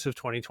games of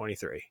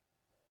 2023.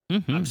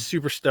 Mm-hmm. I'm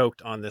super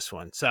stoked on this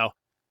one. So,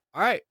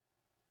 all right,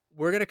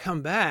 we're gonna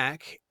come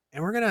back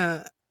and we're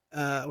gonna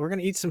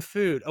eat some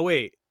food. Oh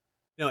wait,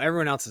 no,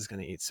 everyone else is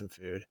gonna eat some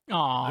food.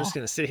 Aw. I'm just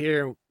gonna sit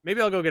here.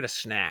 Maybe I'll go get a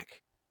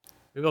snack.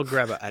 Maybe I'll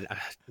grab a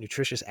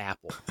nutritious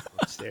apple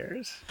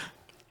upstairs.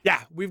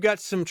 Yeah, we've got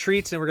some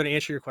treats, and we're going to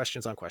answer your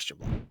questions on Question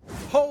Block.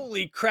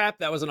 Holy crap,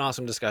 that was an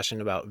awesome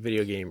discussion about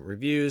video game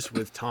reviews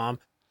with Tom,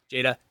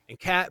 Jada, and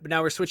Kat. But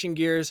now we're switching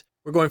gears.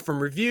 We're going from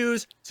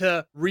reviews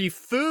to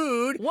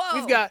refood. Whoa.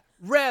 We've got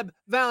Reb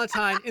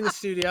Valentine in the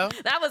studio.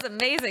 That was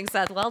amazing,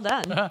 Seth. Well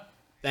done.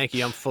 Thank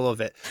you. I'm full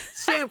of it.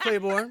 Sam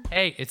Claiborne.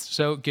 Hey, it's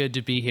so good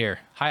to be here.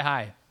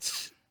 Hi.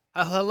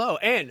 Hello.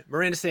 And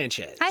Miranda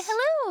Sanchez. Hi,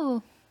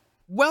 hello.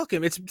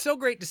 Welcome. It's so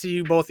great to see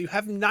you both.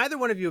 Neither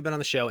one of you have been on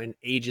the show in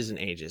ages and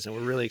ages, and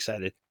we're really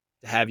excited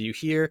to have you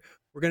here.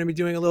 We're going to be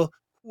doing a little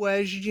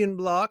question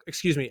block.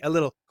 Excuse me, a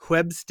little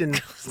Quebston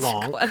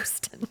Blanc.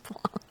 Quebston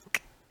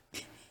Blanc.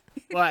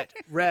 But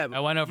Reb, I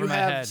went over my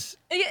head.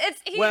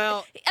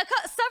 Several.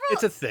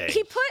 It's a thing.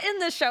 He put in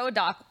the show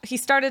doc. He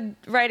started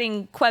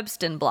writing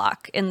Quebston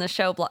block in the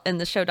show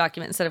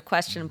document instead of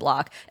question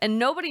block, and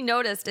nobody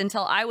noticed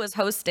until I was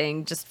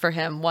hosting just for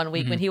him one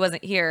week when he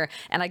wasn't here,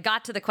 and I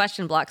got to the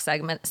question block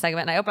segment,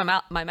 and I opened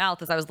my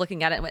mouth as I was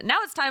looking at it and went, "Now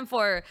it's time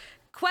for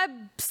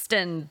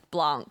Quebston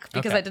Blanc,"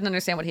 because Okay. I didn't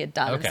understand what he had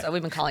done. Okay. So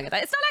we've been calling it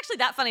that. It's not actually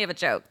that funny of a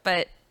joke,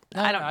 but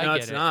I don't know. No, get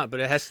it's it. not, but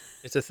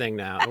it's a thing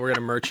now, and we're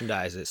gonna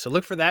merchandise it. So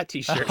look for that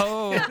T-shirt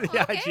Oh, in the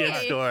IGN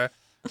okay. store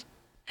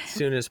as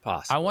soon as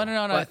possible. I want it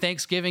on a But-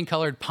 Thanksgiving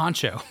colored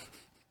poncho.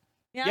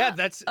 Yeah,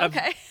 that's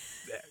okay.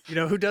 You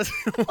know who does?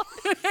 What?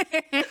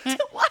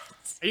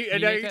 Are you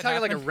make that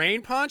talking like a happen?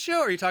 rain poncho,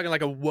 or are you talking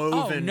like a Oh,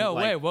 woven? no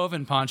like- way.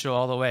 Woven poncho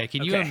all the way.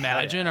 Can you Okay, hell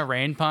imagine yeah. a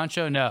rain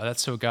poncho? No,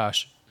 that's so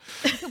gosh.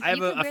 I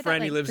have a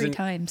friend. He lives in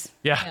times.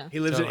 Yeah. He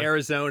lives totally. in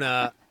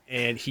Arizona,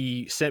 and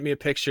he sent me a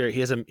picture.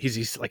 He's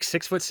like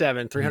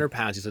 6'7", 300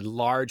 pounds. He's a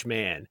large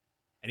man,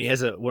 and he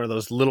has one of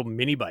those little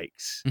mini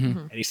bikes.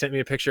 Mhm. And he sent me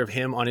a picture of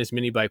him on his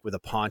mini bike with a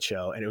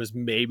poncho, and it was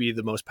maybe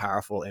the most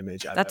powerful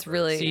image I've That's ever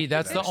really- See,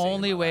 that's ever the seen in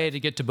only my way life. to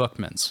get to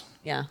Bookman's.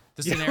 Yeah.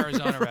 This is an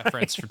Arizona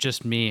reference for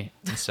just me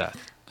and Seth.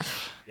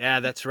 Yeah,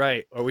 that's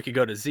right. Or we could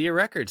go to Zia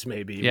Records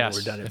maybe Yes,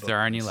 when we're done. if there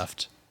are any Bookman's.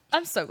 left.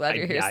 I'm so glad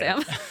you're here,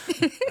 Sam.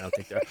 I don't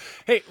think there are.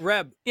 Hey,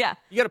 Reb. Yeah.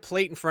 You got a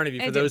plate in front of you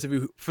I for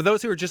do.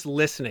 those who are just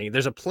listening.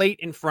 There's a plate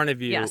in front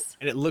of you, Yes.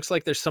 and it looks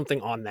like there's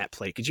something on that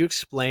plate. Could you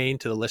explain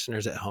to the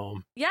listeners at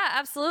home? Yeah,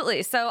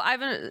 absolutely. So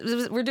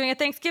we're doing a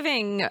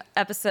Thanksgiving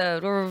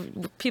episode where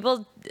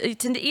people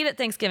tend to eat at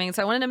Thanksgiving.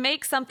 So I wanted to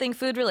make something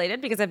food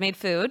related because I've made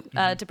food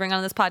to bring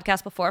on this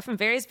podcast before from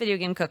various video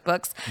game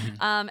cookbooks.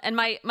 And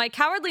my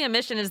cowardly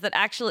admission is that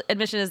actually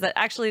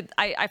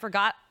I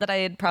forgot that I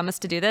had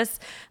promised to do this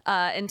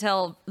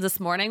until this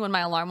morning when my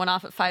alarm went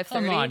off at 5:30.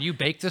 Come on, you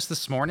baked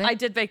this morning? I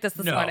did bake this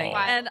No. morning.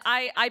 And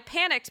I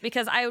panicked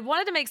because I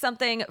wanted to make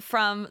something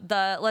from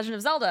the Legend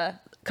of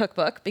Zelda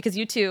cookbook because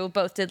you two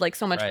both did like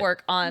so much Right.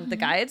 work on the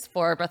guides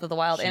for Breath of the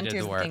Wild She and did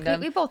Tears the of work. the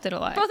Kingdom. We both did a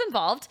lot. Both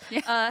involved,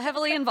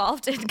 heavily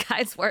involved in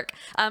guides work.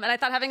 And I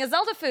thought having a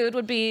Zelda food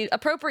would be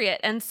appropriate.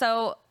 And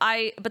so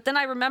but then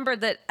I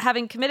remembered that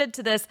having committed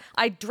to this,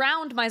 I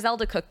drowned my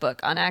Zelda cookbook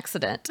on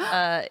accident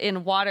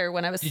in water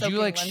when I was Did soaking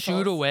you like lentils.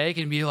 shoot awake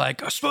and be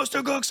like, I'm supposed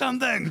to cook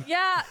something?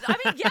 Yeah, I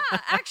mean, yeah,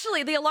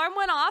 actually, the alarm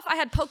went off. I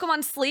had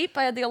Pokemon Sleep.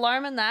 I had the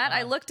alarm in that.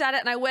 I looked at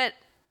it and I went,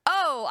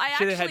 oh, I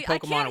Should've actually had I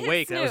Pokemon can't hit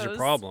Awake. That was your snooze.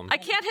 problem. I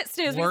can't hit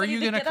snooze. Were because I you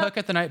need to going to get cook up.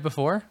 it the night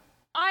before?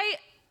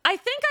 I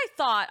think I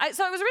thought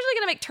so. I was originally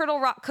going to make Turtle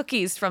Rock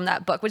cookies from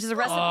that book, which is a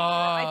recipe that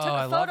I took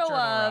a photo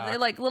of,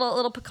 like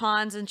little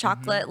pecans and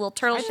chocolate, little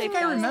turtle shaped. I think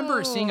I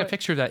remember seeing a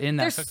picture of that in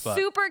that They're cookbook.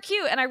 super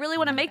cute, and I really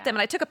want to make them.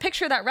 And I took a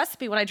picture of that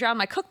recipe when I drowned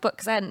my cookbook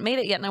because I hadn't made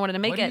it yet, and I wanted to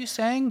make it. What are you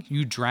saying?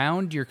 You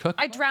drowned your cookbook?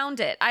 I drowned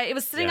it. It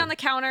was sitting on the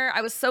counter.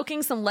 I was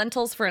soaking some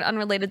lentils for an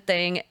unrelated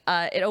thing.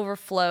 It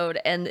overflowed,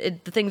 and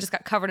the thing just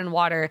got covered in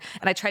water.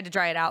 And I tried to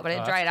dry it out, but I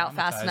didn't dry it out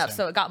fast enough,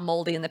 so it got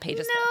moldy and the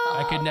pages.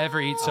 I could never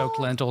eat soaked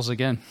lentils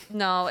again.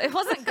 No, it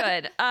wasn't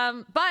good.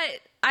 But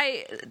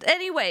I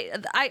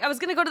was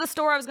going to go to the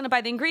store. I was going to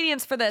buy the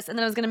ingredients for this, and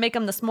then I was going to make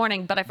them this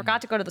morning, but I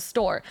forgot to go to the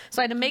store.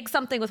 So I had to make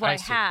something with what I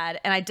had,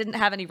 and I didn't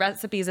have any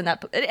recipes in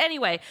that.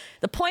 Anyway,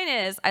 the point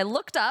is, I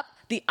looked up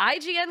the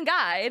IGN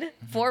guide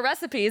for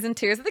recipes in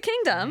Tears of the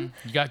Kingdom.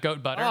 You got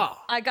goat butter? Oh.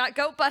 I got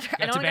goat butter.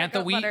 I don't got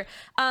goat butter.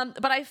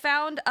 But I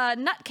found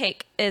nut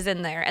cake is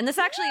in there. And this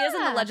actually is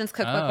in the Legends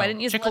cookbook, but I didn't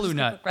use the Legends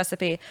cookbook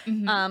recipe.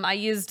 I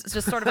used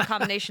just sort of a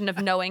combination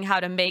of knowing how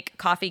to make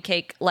coffee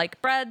cake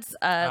like breads,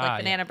 like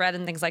banana bread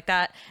and things like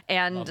that,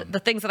 and the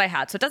things that I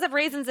had. So it does have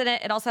raisins in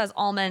it. It also has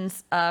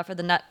almonds for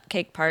the nut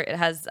cake part. It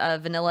has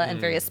vanilla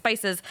and various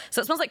spices.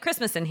 So it smells like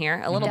Christmas in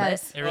here a little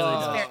bit. It really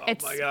does.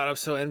 Oh my God, I'm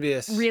so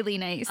envious. Really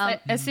nice.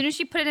 As soon as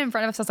she put it in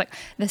front of us, I was like,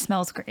 this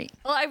smells great.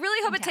 Well, I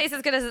really hope it tastes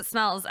as good as it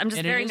smells. I'm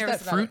just very nervous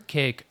that about it.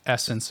 fruitcake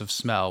essence of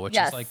smell, which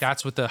is like,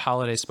 that's what the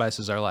holiday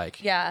spices are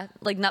like. Yeah,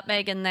 like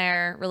nutmeg in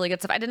there, really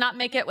good stuff. I did not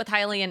make it with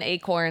Hylian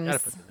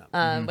acorns,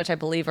 which I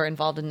believe are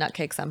involved in nut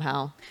cake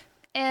somehow.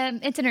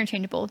 It's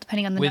interchangeable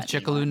depending on the with nut.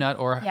 Chickaloo nut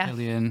or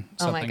Hylian.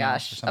 Oh my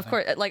gosh! Of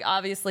course, like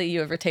obviously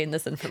you have retained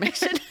this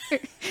information.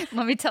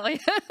 Let me tell you.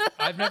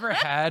 I've never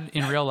had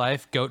in real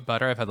life goat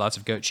butter. I've had lots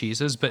of goat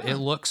cheeses, but it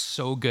looks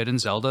so good in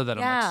Zelda that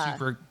I'm like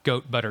super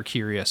goat butter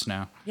curious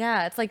now.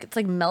 Yeah, it's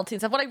like melting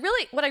stuff. What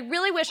I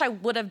really wish I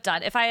would have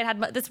done if I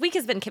had this week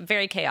has been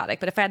very chaotic,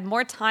 but if I had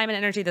more time and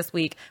energy this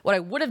week, what I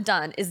would have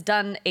done is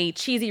done a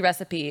cheesy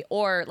recipe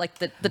or like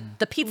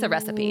the pizza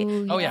recipe.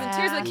 Oh yeah, in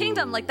Tears of the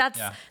Kingdom, like that's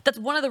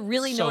one of the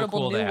really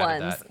notable new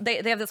ones.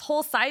 They have this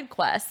whole side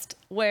quest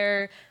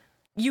where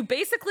you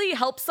basically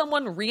help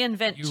someone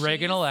reinvent You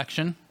rig an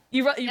election.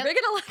 You rig an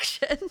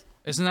election.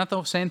 Isn't that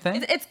the same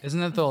thing? Isn't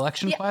that the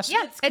election quest?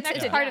 Yeah,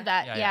 it's part of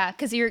that. Yeah,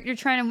 because you're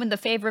trying to win the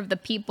favor of the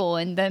people,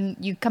 and then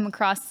you come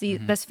across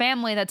this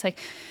family that's like,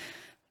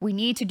 we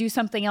need to do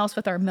something else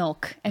with our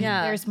milk. And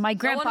there's my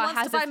grandpa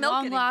has this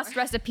long lost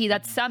recipe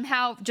that's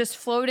somehow just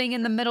floating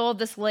in the middle of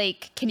this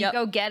lake. Can you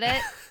go get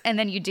it? And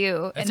then you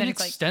do. It's and an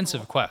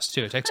extensive quest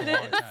too. It takes a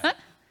long time.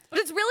 But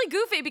it's really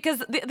goofy because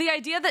the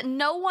idea that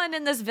no one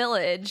in this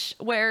village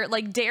where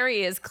like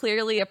dairy is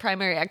clearly a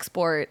primary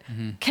export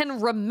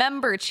can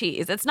remember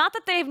cheese. It's not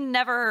that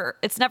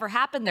it's never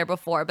happened there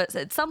before, but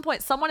at some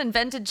point someone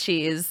invented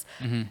cheese.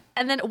 And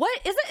then isn't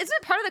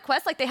it part of the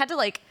quest? Like they had to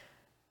like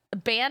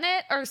ban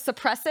it or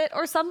suppress it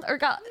or something or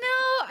got.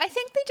 No, I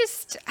think they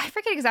I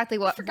forget exactly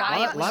what. A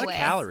lot of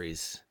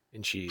calories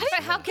in cheese.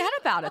 How forget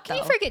about it though?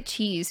 You forget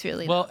cheese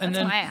really. Well, that's and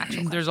then my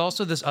actual there's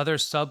also this other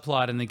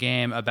subplot in the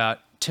game about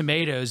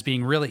tomatoes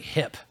being really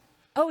hip.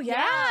 Oh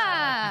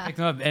yeah. Pick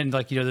them up and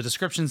like, the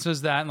description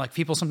says that, and like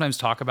people sometimes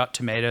talk about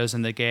tomatoes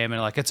in the game and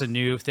like it's a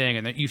new thing,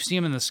 and you see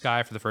them in the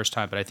sky for the first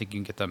time, but I think you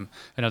can get them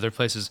in other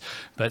places.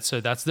 But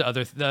so that's the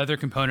other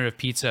component of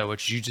pizza,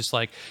 which you just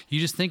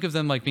think of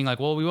them like being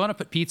like, well, we want to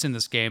put pizza in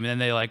this game, and then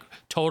they like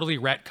totally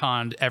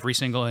retconned every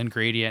single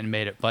ingredient and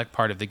made it like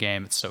part of the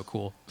game. It's so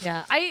cool.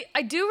 Yeah,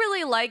 I do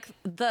really like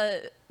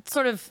the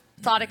sort of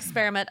thought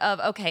experiment of,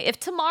 okay, if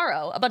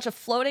tomorrow a bunch of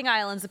floating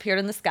islands appeared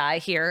in the sky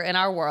here in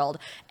our world,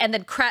 and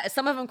then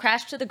some of them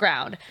crashed to the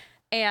ground,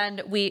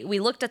 and we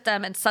looked at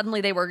them, and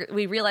suddenly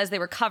we realized they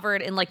were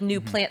covered in like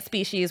new plant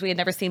species we had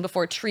never seen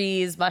before,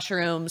 trees,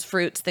 mushrooms,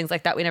 fruits, things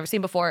like that we never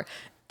seen before.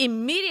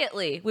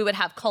 Immediately, we would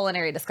have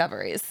culinary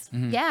discoveries.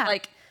 Yeah,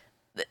 like.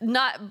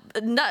 Not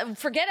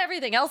forget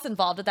everything else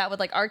involved with that, with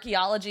like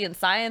archaeology and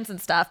science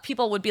and stuff.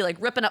 People would be like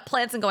ripping up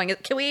plants and going,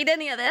 can we eat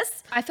any of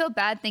this? I feel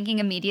bad thinking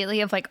immediately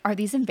of like, are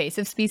these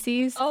invasive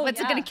species? What's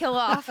it gonna kill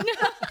off?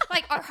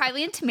 Like, are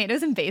Hylian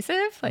tomatoes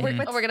invasive? Like,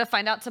 we're gonna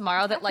find out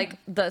tomorrow that like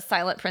the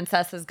silent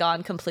princess has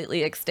gone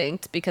completely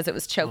extinct because it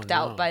was choked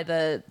out by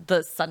the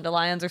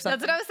Sundelions or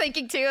something. That's what I was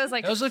thinking too. I was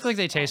like, Those look like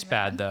they taste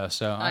bad though,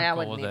 so I'm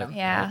cool with it.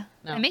 Yeah,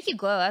 No. they make you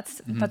glow.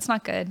 That's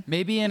not good.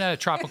 Maybe in a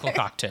tropical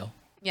cocktail.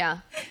 Yeah.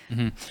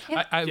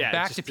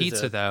 Back to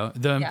pizza though.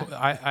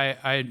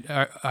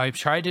 I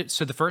tried it.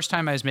 So the first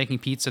time I was making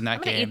pizza in that I'm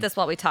gonna game, eat this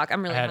while we talk.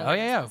 I'm really hungry.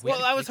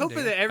 Well, I was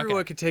hoping that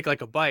everyone could take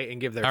like a bite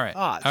and give their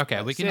thoughts.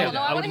 Okay, we can do that.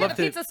 No, I want to hear the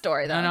pizza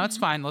story though. No, it's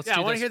fine. Let's do this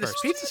I want to hear first.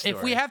 this pizza story.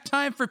 If we have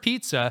time for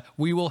pizza,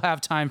 we will have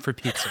time for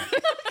pizza.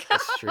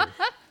 That's true.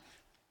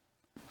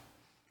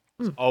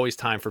 There's always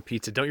time for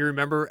pizza. Don't you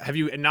remember? Have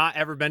you not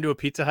ever been to a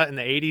Pizza Hut in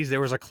the 80s? There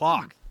was a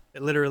clock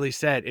that literally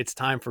said it's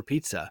time for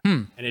pizza,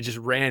 and it just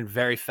ran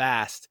very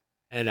fast.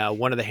 And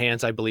one of the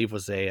hands, I believe,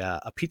 was a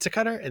pizza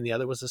cutter, and the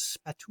other was a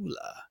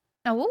spatula.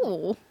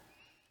 Oh,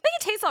 I think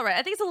it tastes all right.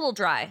 I think it's a little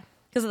dry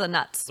because of the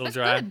nuts. A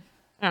little dry. I don't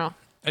know.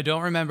 I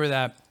don't remember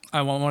that.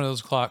 I want one of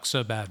those clocks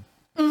so bad.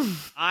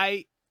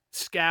 I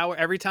scour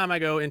every time I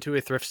go into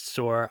a thrift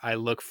store. I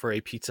look for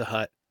a Pizza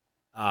Hut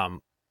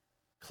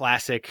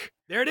classic.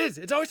 There it is.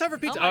 It's always time for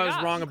pizza. I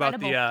was wrong about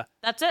the.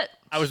 That's it.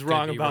 I was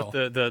wrong about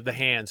the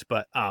hands,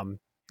 but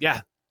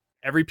yeah,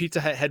 every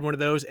Pizza Hut had one of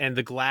those, and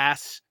the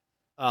glass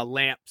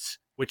lamps,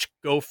 which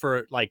go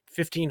for like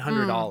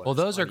 $1,500. Well,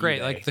 those are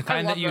great. eBay. Like the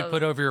kind that you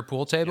put over your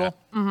pool table.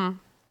 Yeah. Mm-hmm.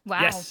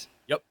 Wow. Yes.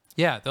 Yep.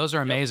 Yeah, those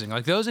are amazing.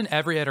 Like those in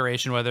every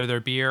iteration, whether they're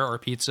beer or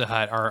Pizza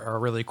Hut, are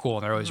really cool,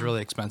 and they're always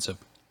really expensive.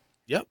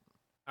 Yep.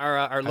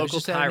 Our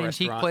local Thai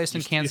antique restaurant place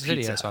in Kansas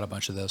City. Pizza. I saw a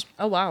bunch of those.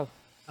 Oh wow.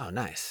 Oh,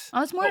 nice.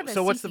 I was more of a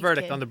so what's the Cece's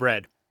verdict kid. on the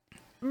bread?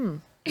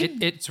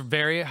 It's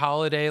very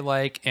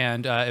holiday-like,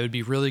 and it would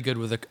be really good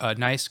with a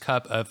nice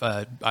cup of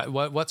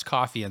what's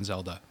coffee in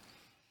Zelda?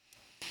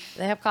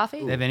 They have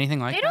coffee? They have anything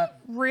like They that?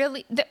 don't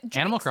really. The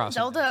Animal drinks in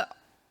Crossing Zelda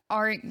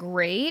aren't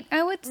great,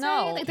 I would say.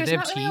 No. Like, Do there's they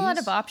not have really a lot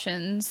teas? of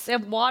options. They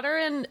have water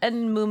and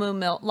moo moo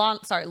milk. Lon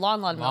milk.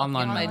 Lon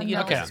My milk.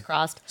 universe Okay. is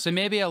crossed. So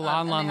maybe a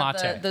Lon And they have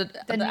latte.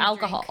 The new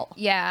alcohol. drink.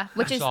 Yeah,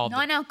 which is Solved it.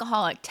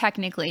 non-alcoholic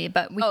technically,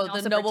 but we Oh, can the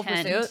also Noble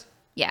pretend. Pursuit?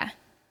 Yeah.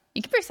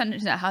 You can pretend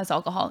that has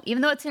alcohol,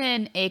 even though it's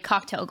in a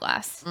cocktail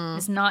glass.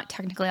 It's not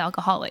technically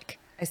alcoholic.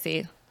 I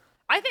see.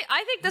 I think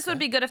this would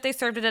be good if they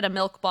served it at a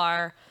milk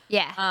bar.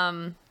 Yeah.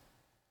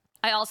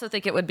 I also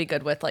think it would be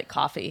good with like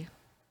coffee.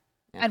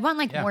 I'd want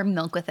like warm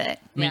milk with it.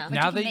 I mean, Yeah. Which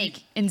now you that can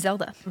make in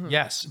Zelda.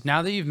 yes,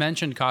 now that you've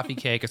mentioned coffee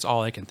cake, it's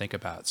all I can think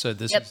about. So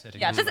this is hitting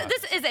Yeah, me.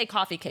 this is a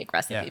coffee cake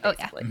recipe, Yeah. Oh,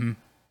 yeah. basically.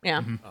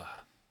 Yeah.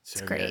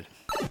 So great.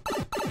 good.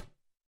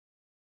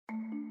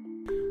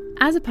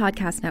 As a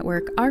podcast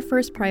network, our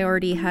first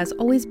priority has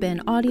always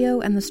been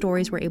audio and the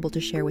stories we're able to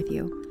share with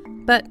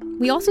you. But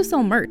we also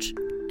sell merch,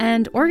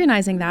 and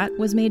organizing that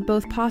was made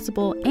both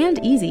possible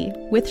and easy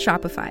with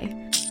Shopify.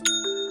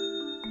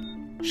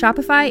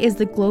 Shopify is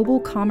the global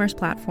commerce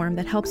platform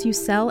that helps you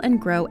sell and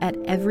grow at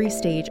every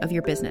stage of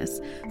your business,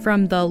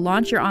 from the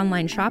launch your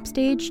online shop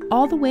stage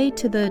all the way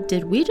to the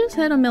did we just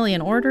hit 1 million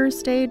orders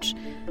stage.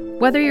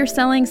 Whether you're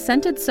selling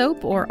scented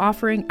soap or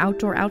offering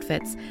outdoor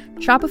outfits,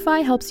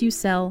 Shopify helps you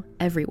sell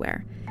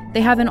everywhere. They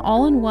have an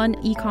all-in-one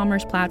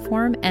e-commerce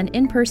platform and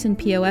in-person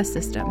POS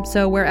system,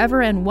 so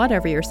wherever and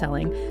whatever you're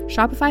selling,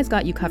 Shopify's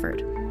got you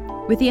covered.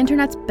 With the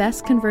internet's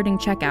best converting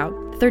checkout,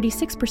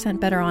 36%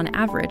 better on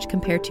average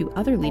compared to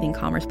other leading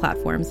commerce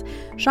platforms,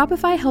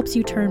 Shopify helps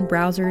you turn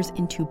browsers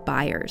into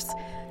buyers.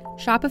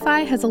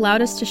 Shopify has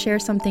allowed us to share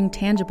something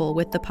tangible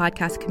with the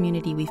podcast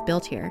community we've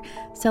built here,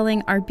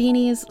 selling our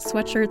beanies,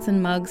 sweatshirts,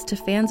 and mugs to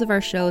fans of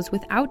our shows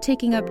without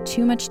taking up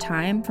too much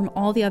time from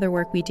all the other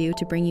work we do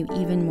to bring you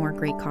even more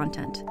great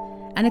content.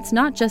 And it's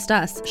not just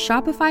us.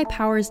 Shopify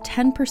powers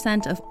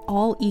 10% of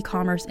all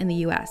e-commerce in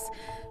the US.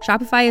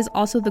 Shopify is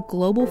also the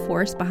global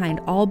force behind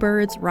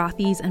Allbirds,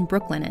 Rothy's, and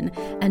Brooklinen,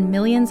 and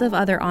millions of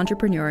other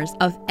entrepreneurs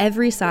of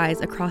every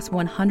size across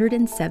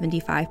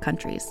 175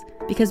 countries.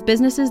 Because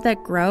businesses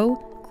that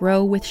grow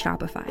with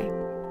Shopify.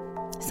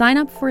 Sign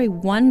up for a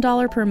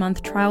 $1 per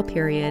month trial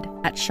period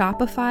at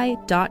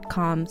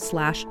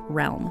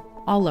shopify.com/realm,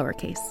 all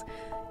lowercase.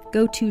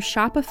 Go to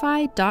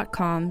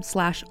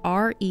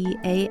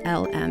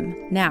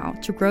shopify.com/REALM now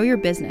to grow your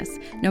business,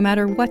 no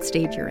matter what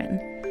stage you're in.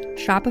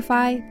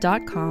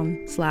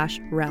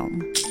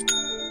 Shopify.com/realm.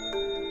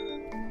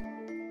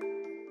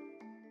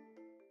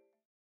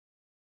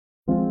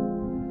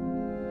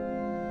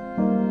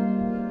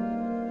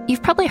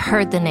 You've probably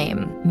heard the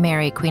name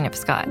Mary, Queen of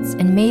Scots,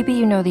 and maybe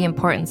you know the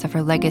importance of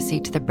her legacy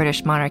to the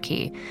British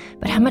monarchy.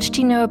 But how much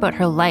do you know about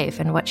her life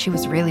and what she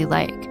was really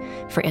like?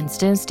 For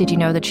instance, did you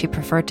know that she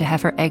preferred to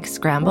have her eggs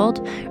scrambled,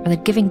 or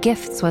that giving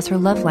gifts was her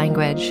love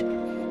language?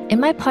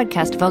 In my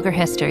podcast, Vulgar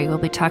History, we'll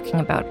be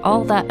talking about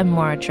all that and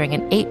more during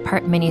an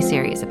 8-part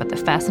mini-series about the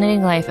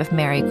fascinating life of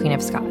Mary, Queen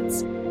of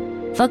Scots.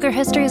 Vulgar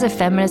History is a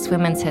feminist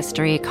women's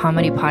history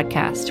comedy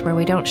podcast where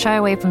we don't shy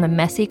away from the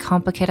messy,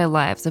 complicated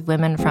lives of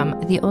women from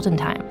the olden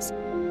times.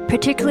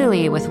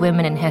 Particularly with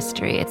women in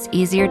history, it's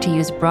easier to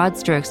use broad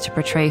strokes to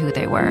portray who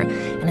they were,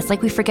 and it's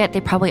like we forget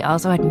they probably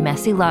also had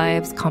messy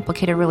lives,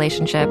 complicated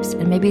relationships,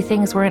 and maybe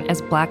things weren't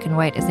as black and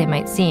white as they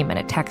might seem in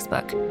a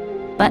textbook.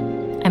 But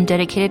I'm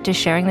dedicated to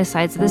sharing the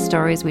sides of the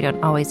stories we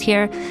don't always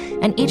hear,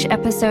 and each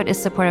episode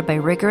is supported by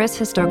rigorous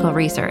historical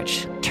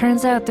research.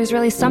 Turns out there's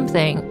really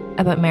something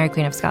about Mary,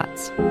 Queen of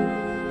Scots.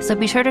 So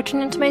be sure to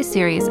tune into my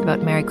series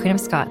about Mary, Queen of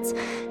Scots,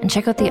 and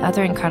check out the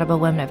other incredible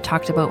women I've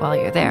talked about while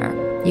you're there.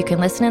 You can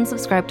listen and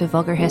subscribe to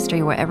Vulgar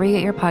History wherever you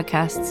get your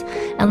podcasts,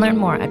 and learn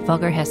more at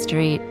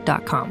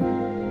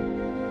vulgarhistory.com.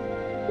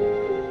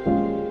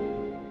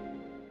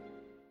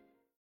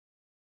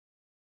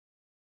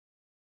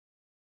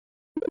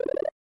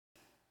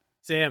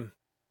 Sam,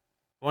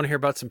 I want to hear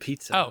about some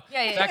pizza. Oh,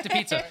 back to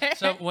pizza.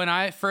 So when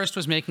I first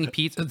was making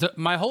pizza,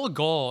 my whole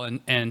goal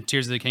in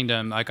Tears of the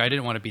Kingdom, like I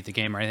didn't want to beat the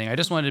game or anything. I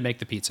just wanted to make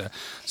the pizza.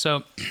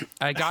 So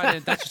I got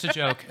it. That's just a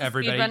joke,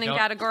 everybody. Speedrunning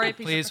category.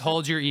 Please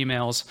hold your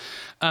emails.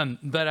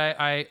 But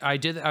I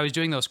was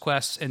doing those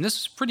quests, and this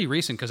is pretty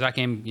recent because that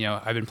game,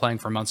 I've been playing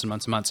for months and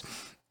months and months.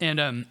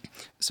 And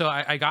so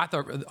I got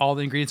all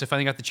the ingredients. I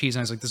finally got the cheese,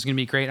 and I was like, this is going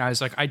to be great. And I was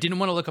like, I didn't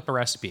want to look up a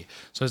recipe.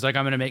 So I was like,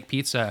 I'm going to make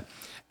pizza.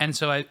 And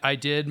so I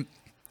did,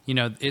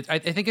 I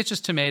think it's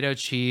just tomato,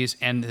 cheese,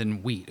 and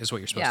then wheat is what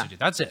you're supposed to do.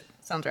 That's it.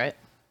 Sounds right.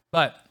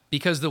 But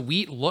because the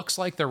wheat looks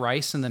like the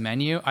rice in the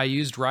menu, I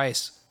used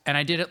rice. And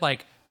I did it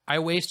I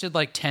wasted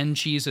 10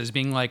 cheeses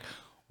being like,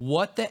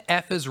 what the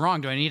F is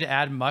wrong? Do I need to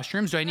add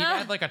mushrooms? Do I need to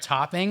add a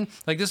topping?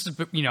 This is,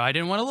 I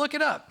didn't want to look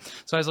it up.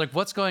 So I was like,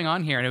 what's going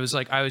on here? And it was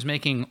I was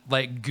making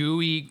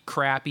gooey,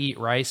 crappy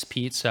rice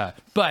pizza,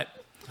 but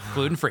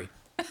gluten-free.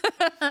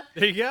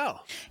 There you go.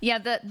 Yeah,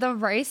 the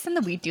rice and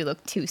the wheat do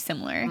look too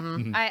similar.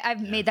 Mm-hmm.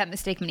 I've made that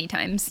mistake many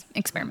times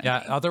experimenting.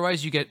 Yeah,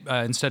 otherwise you get,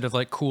 instead of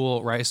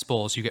cool rice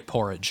bowls, you get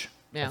porridge.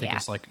 Yeah. I think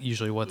it's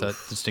usually what the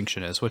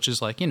distinction is, which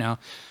is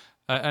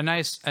a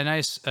nice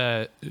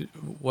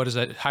what is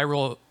it?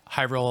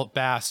 Hyrule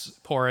Bass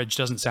porridge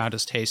doesn't sound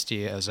as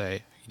tasty as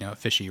a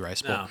fishy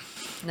rice bowl.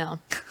 No.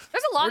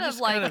 There's a lot of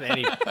kind of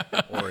any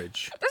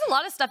porridge. There's a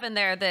lot of stuff in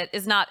there that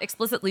is not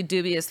explicitly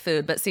dubious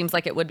food, but seems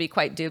like it would be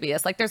quite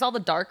dubious. There's all the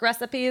dark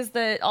recipes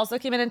that also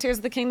came in Tears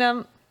of the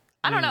Kingdom.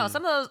 I don't know.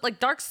 Some of those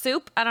dark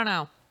soup. I don't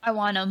know. I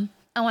want them.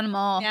 I want them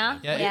all. Yeah.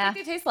 What do you think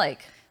they taste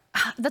like?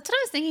 That's what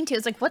I was thinking too.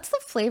 Is what's the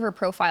flavor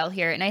profile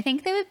here? And I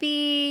think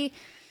they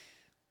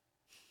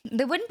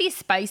wouldn't be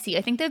spicy.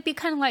 I think they'd be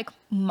kind of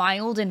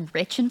mild and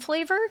rich in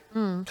flavor.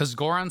 Because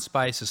Goron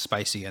spice is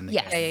spicy in the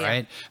Yes. game,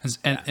 right?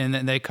 And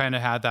then they kind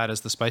of had that as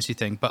the spicy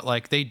thing. But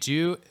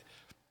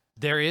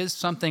there is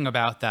something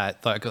about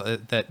that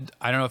that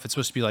I don't know if it's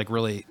supposed to be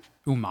really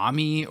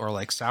umami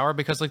or sour,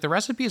 because the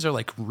recipes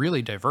are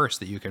really diverse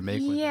that you can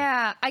make with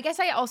Yeah, I guess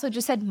I also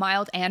just said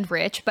mild and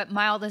rich, but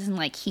mild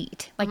isn't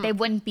heat. They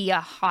wouldn't be a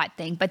hot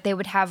thing, but they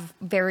would have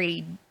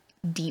very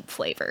deep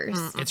flavors.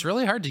 It's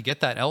really hard to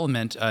get that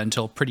element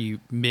until pretty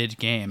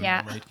mid-game,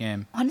 late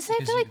game. Honestly,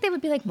 I feel they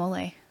would be like mole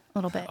a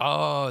little bit.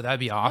 Oh,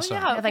 that'd be awesome.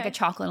 Oh, yeah, a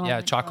chocolate element.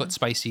 Yeah, chocolate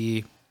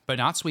spicy, but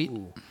not sweet.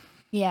 Ooh.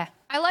 Yeah.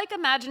 I like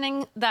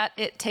imagining that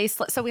it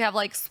tastes so we have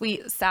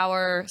sweet,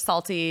 sour,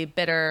 salty,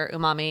 bitter,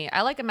 umami.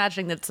 I like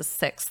imagining that it's a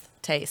sixth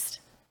taste.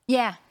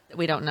 Yeah.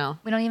 We don't know.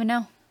 We don't even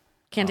know.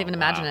 Can't even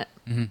imagine it.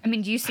 Mm-hmm. I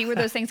mean, do you see where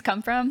those things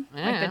come from?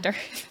 Yeah. The dirt.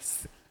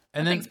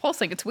 And then things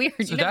pulsing. It's weird.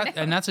 So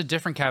that's a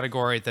different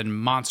category than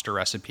monster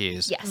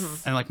recipes. Yes.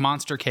 Mm-hmm. And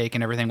monster cake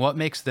and everything. What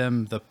makes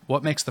the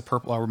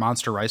purple or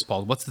monster rice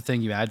ball? What's the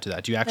thing you add to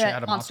that? Do you actually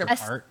add a monster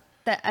part?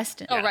 The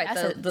estin. Oh,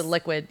 right. The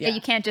liquid. Yeah.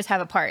 You can't just have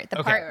a part.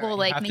 The part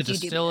will you have make to you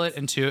do distill it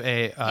into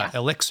a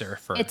elixir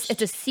first.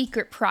 It's a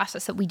secret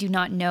process that we do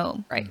not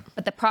know. Right.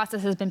 But the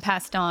process has been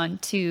passed on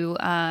to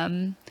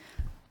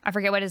I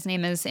forget what his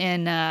name is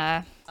in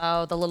the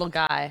little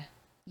guy.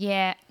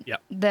 Yeah.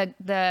 Yep.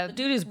 The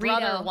dude whose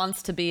brother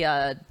wants to be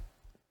a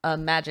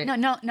magic.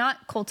 No,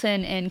 not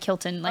Colton and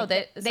Kilton.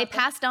 They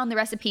passed on the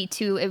recipe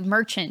to a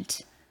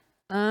merchant.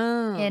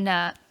 Oh.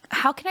 In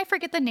how can I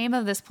forget the name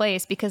of this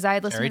place? Because I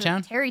listened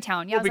Terrytown? to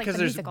Terrytown. Yeah, because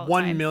there's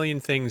 1 million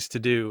things to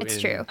do.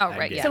 It's true. Oh,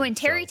 right. Yeah. So in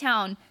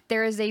Terrytown,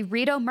 there is a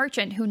Rito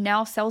merchant who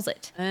now sells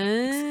it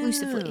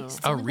exclusively.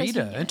 Oh,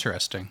 Rita.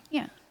 Interesting.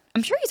 Yeah,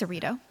 I'm sure he's a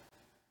Rito.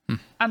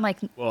 I'm I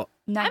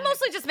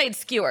mostly just made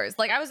skewers.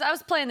 I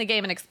was playing the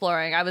game and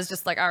exploring. I was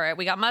just all right,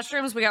 we got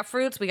mushrooms, we got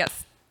fruits, we got.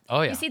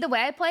 Oh yeah. You see, the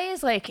way I play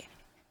is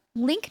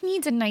Link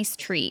needs a nice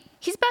treat.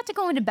 He's about to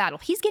go into battle.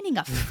 He's getting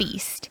a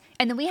feast,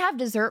 and then we have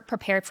dessert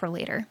prepared for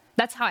later.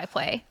 That's how I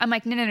play. I'm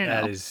no.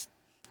 That is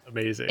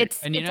amazing.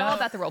 It's all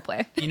about the role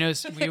play.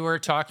 We were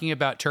talking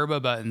about turbo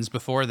buttons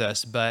before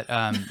this, but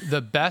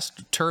the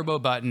best turbo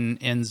button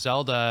in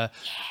Zelda,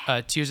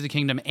 Tears of the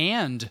Kingdom,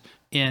 and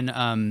in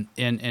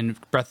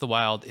Breath of the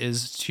Wild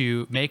is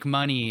to make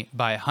money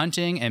by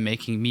hunting and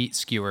making meat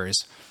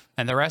skewers.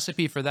 And the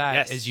recipe for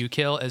that is you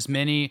kill as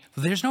many.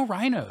 There's no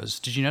rhinos.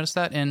 Did you notice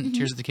that in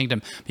Tears of the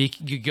Kingdom?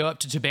 You go up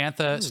to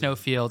Tabantha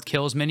Snowfield,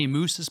 kill as many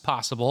moose as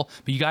possible,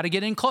 but you got to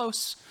get in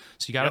close.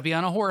 So you got to be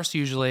on a horse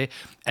usually,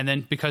 and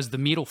then because the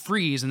meat will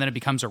freeze, and then it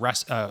becomes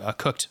a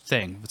cooked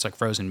thing. It's like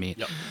frozen meat.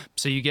 Yep.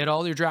 So you get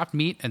all your dropped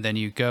meat, and then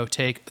you go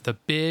take the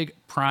big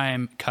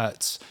prime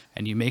cuts,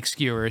 and you make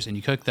skewers, and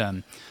you cook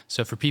them.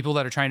 So for people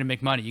that are trying to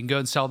make money, you can go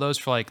and sell those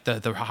for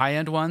the high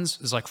end ones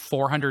is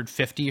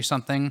 450 or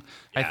something,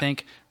 I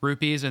think,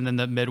 rupees, and then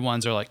the mid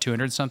ones are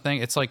 200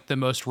 something. It's the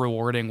most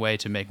rewarding way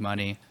to make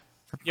money.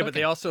 But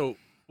they also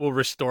will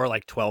restore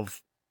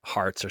 12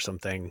 hearts or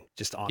something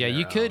just on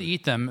you could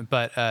eat them,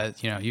 but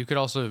you could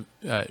also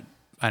I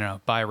don't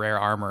know, buy rare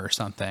armor or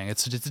something.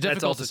 It's a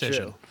difficult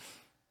decision.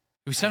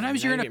 True.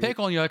 Sometimes you're in a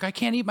pickle and you're I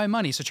can't eat my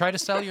money, so try to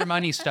sell your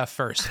money stuff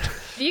first.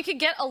 You could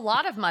get a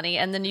lot of money,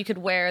 and then you could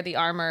wear the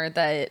armor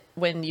that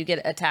when you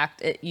get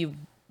attacked, you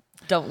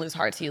don't lose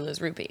hearts, you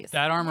lose rupees.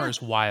 That armor is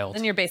wild.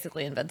 Then you're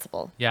basically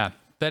invincible. Yeah,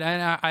 but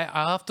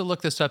I'll have to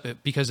look this up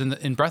because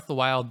in Breath of the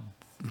Wild,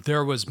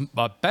 there was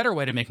a better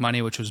way to make money,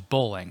 which was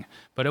bowling,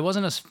 but it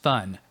wasn't as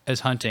fun as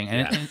hunting.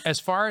 And as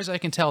far as I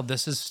can tell,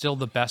 this is still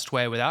the best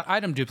way without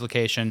item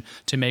duplication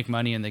to make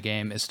money in the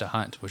game is to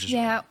hunt, which is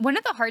really one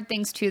of the hard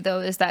things too, though,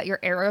 is that your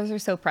arrows are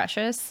so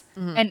precious.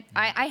 And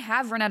I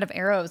have run out of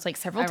arrows like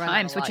several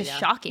times, which is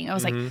shocking. I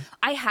was like,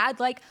 I had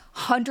like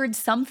 100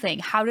 something.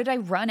 How did I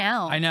run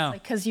out? I know.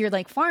 Because you're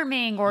like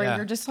farming or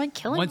you're just like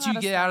killing. Once you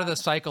get out of the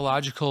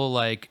psychological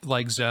like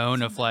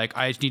zone of like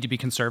I need to be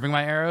conserving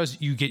my arrows,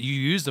 you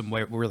use them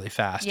really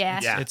fast.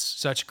 It's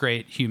such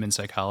great human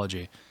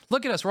psychology.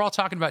 Look at us, we're all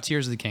talking about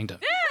Tears of the Kingdom.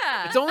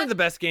 Yeah, it's only the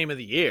best game of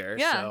the year.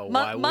 So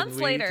why months wouldn't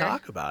we later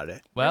talk about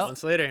it? Well,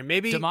 months later, and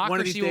maybe democracy one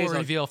of these days will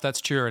reveal if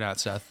that's true or not,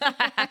 Seth.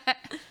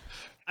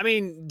 I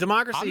mean,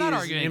 democracy I'm not is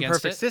arguing an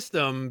against imperfect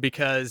system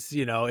because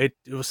it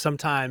will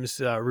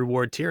sometimes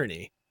reward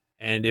tyranny.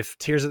 And if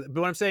but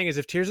what I'm saying is,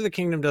 if Tears of the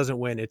Kingdom doesn't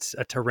win, it's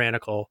a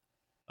tyrannical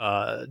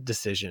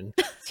decision.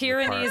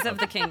 Tyrannies of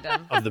the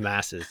kingdom of the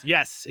masses.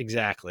 Yes,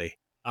 exactly.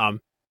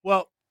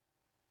 Well,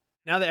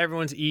 now that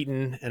everyone's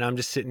eaten and I'm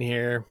just sitting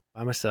here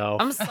by myself.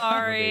 I'm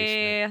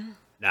sorry.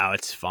 No,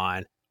 it's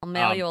fine. I'll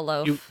mail you a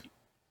loaf.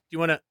 You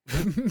want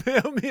to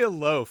mail me a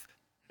loaf?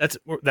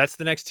 That's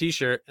the next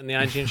T-shirt and the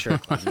IGN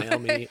shirt club. Mail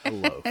me a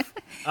loaf.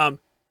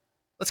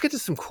 Let's get to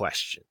some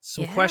questions.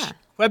 Questions.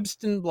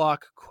 Webston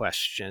Block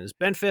questions.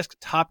 Ben Fisk,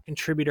 top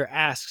contributor,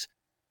 asks,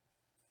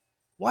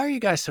 why are you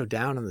guys so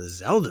down on the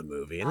Zelda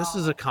movie? And this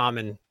is a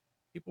common.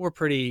 People were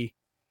pretty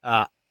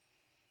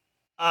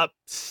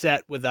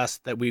upset with us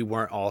that we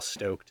weren't all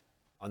stoked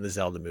on the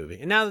Zelda movie.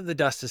 And now that the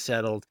dust has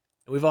settled,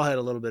 and we've all had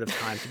a little bit of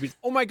time to be.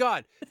 Oh my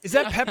God, is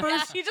that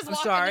Peppers? He just I'm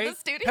walked sorry. into the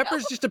studio.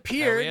 Peppers just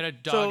appeared. We had a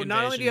dog so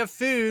not only invasion. do you have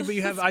food, but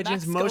you have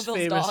IGN's most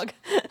famous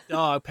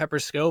dog, Pepper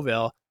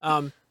Scoville.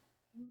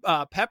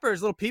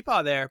 Pepper's little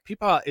Peepaw there.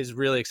 Peepaw is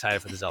really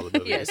excited for the Zelda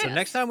movie. So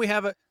next time we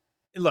have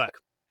look,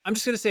 I'm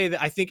just going to say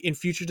that I think in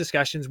future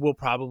discussions, we'll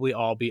probably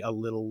all be a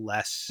little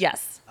less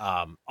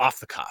off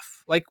the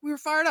cuff. Like, we were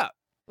fired up.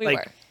 We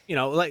were.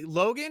 Like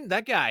Logan,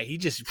 that guy, he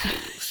just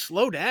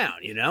slow down,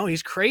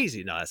 he's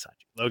crazy. No, that's not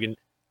true.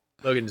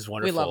 Logan is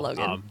wonderful. We love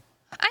Logan.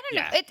 I don't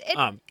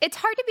know. It's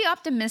hard to be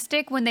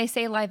optimistic when they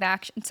say live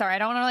action. Sorry, I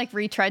don't want to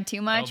retread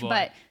too much,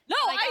 but no,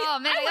 I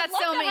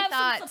got so many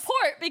thoughts. Some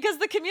support because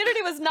the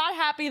community was not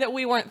happy that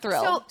we weren't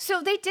thrilled.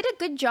 So they did a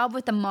good job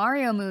with the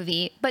Mario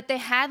movie, but they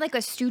had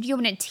a studio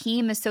and a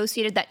team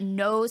associated that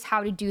knows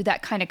how to do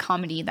that kind of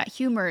comedy, that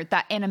humor,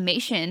 that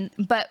animation.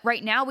 But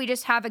right now we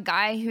just have a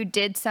guy who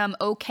did some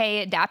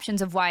okay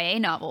adaptions of YA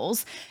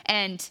novels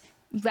and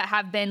that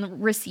have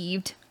been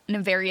received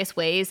in various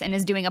ways and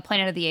is doing a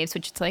Planet of the Apes,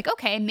 which it's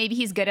okay, maybe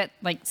he's good at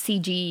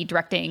CG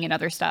directing and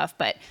other stuff,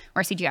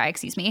 or CGI,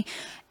 excuse me.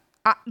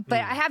 But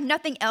I have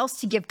nothing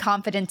else to give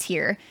confidence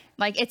here.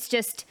 It's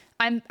just,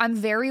 I'm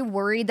very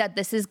worried that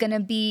this is going to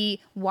be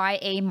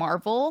YA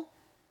Marvel,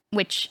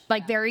 which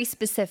very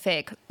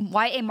specific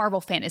YA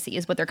Marvel fantasy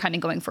is what they're kind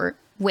of going for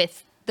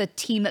with the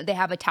team that they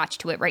have attached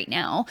to it right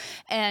now.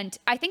 And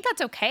I think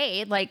that's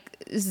okay.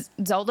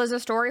 Zelda's a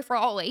story for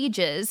all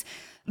ages.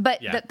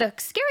 But the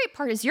scary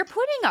part is you're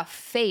putting a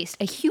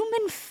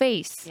human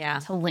face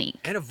to Link.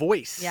 And a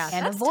voice. Yeah,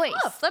 and that's a voice.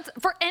 Tough. That's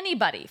for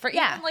anybody. For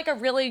even a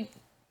really,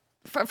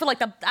 for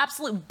the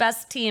absolute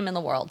best team in the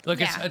world. Look,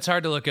 it's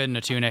hard to look good in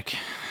a tunic.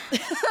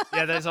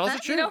 Yeah, that's also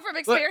true. From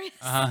experience.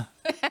 I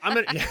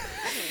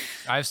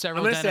have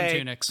several denim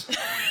tunics.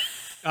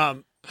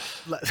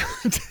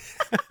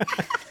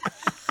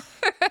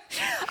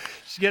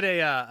 Should get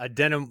a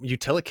denim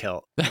utility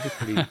kilt.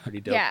 That'd be pretty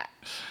dope. Yeah.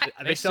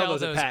 They sell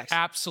those at PAX.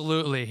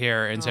 Absolutely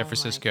here in San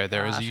Francisco.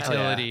 There is a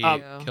utility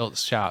kilt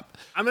shop.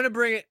 I'm going to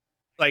bring it,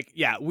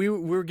 we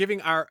were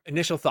giving our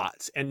initial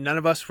thoughts, and none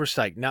of us were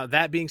psyched. Now,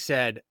 that being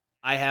said,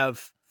 I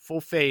have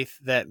full faith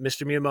that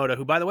Mr. Miyamoto,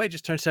 who, by the way,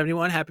 just turned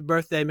 71, happy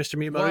birthday, Mr.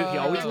 Miyamoto. Whoa. He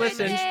always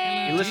listens.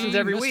 He listens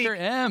every week. Mr.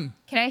 M.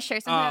 Can I share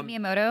something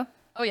about Miyamoto?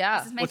 Oh, yeah.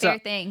 This is my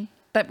favorite thing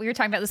that we were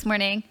talking about this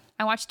morning.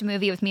 I watched a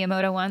movie with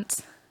Miyamoto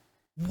once.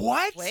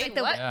 What? Wait,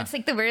 It's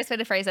the weirdest way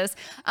to phrase this.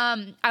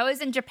 I was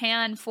in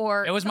Japan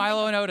for... It was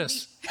Milo and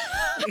Otis.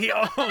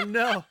 Oh,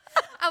 no.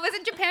 I was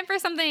in Japan for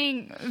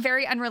something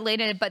very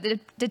unrelated, but the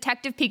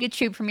Detective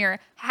Pikachu premiere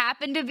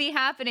happened to be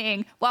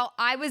happening while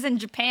I was in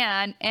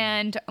Japan,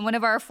 and one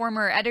of our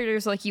former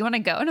editors was like, you want to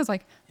go? And I was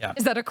like,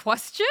 is that a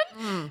question?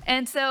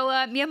 And so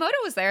Miyamoto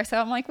was there, so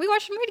I'm like, we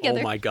watched a movie together.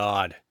 Oh, my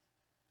God.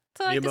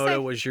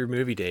 Miyamoto was your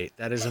movie date.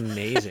 That is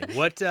amazing.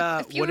 What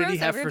did he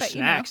have for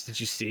snacks? Did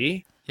you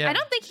see? Yeah. I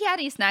don't think he had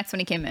any snacks when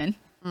he came in.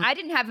 I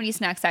didn't have any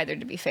snacks either,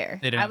 to be fair.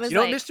 I was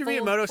Mr.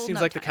 Miyamoto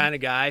seems like the kind of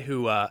guy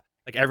who,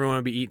 everyone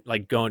would be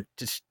eating, going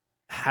to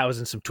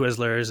housing some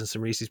Twizzlers and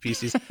some Reese's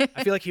Pieces.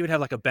 I feel like he would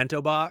have a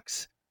bento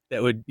box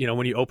that would,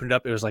 when you opened it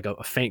up, it was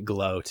a faint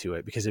glow to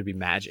it because it'd be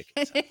magic.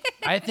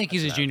 I think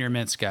he's a Junior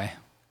Mints guy.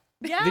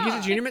 Yeah. I think he's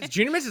a Junior Mints.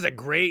 Junior Mints is a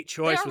great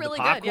choice with really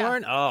the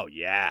popcorn. Good, Oh,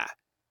 yeah.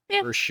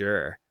 For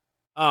sure.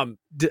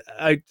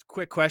 A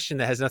quick question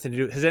that has nothing to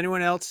do. Has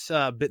anyone else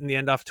bitten the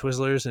end off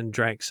Twizzlers and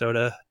drank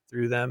soda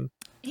through them?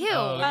 Ew.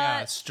 Oh,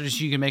 yeah.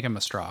 You can make him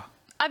a straw.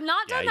 I've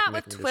not done that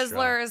with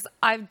Twizzlers.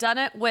 I've done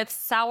it with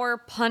Sour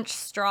Punch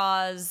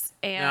straws.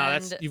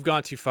 And no, you've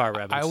gone too far,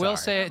 Reb. I will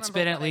say it's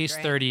been at least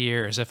 30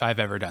 years if I've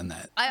ever done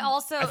that. I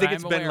think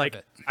it's been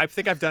like, I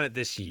think I've done it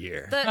this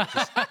year.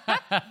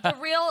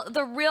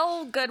 The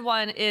real good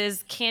one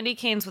is candy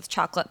canes with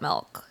chocolate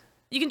milk.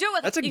 You can do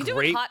it with do it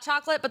with hot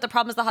chocolate, but the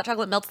problem is the hot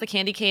chocolate melts the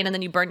candy cane and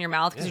then you burn your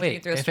mouth because you're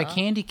drinking through a straw. If a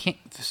candy cane,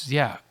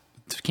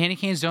 candy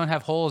canes don't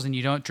have holes and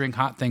you don't drink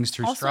hot things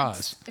through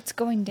straws. It's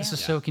going down. This is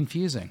so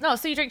confusing. No,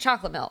 so you drink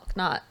chocolate milk,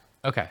 not.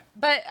 Okay.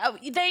 But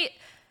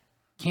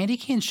candy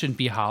canes shouldn't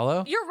be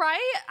hollow. You're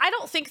right. I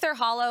don't think they're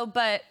hollow,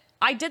 but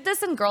I did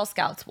this in Girl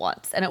Scouts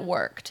once and it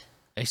worked.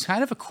 It's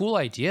kind of a cool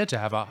idea to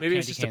have a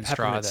candy cane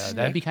straw, though.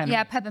 That'd be kind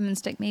of peppermint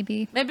stick,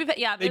 maybe. They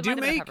do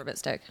make peppermint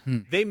stick.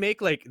 They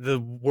make like the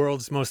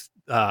world's most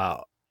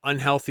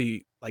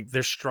unhealthy. Like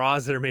there's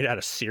straws that are made out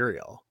of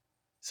cereal,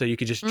 so you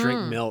could just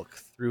drink milk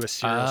through a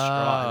cereal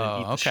straw and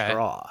then eat the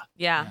straw.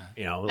 Yeah,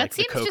 you know, like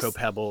the Cocoa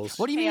Pebbles.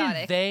 What do you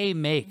mean they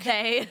make?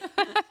 The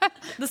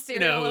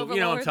cereal overlords.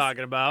 You know what I'm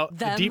talking about.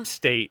 The deep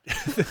state.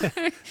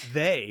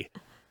 They.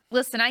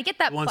 Listen, I get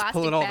that plastic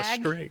pulling all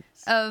bag the strings.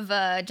 Of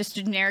just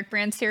generic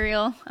brand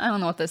cereal. I don't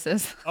know what this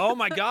is. Oh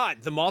my God,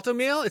 the Malto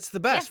meal, it's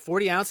the best.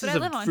 40 ounces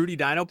of Fruity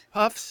Dino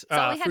Puffs,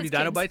 Fruity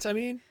Dino Bites, I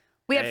mean.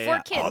 We have 4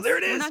 kids. Oh, there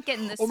it is. We're not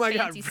getting this Oh my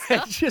God, fancy Brett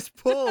stuff. just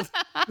pulled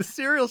the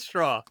cereal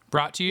straw.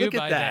 Brought to you Look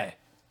by at that.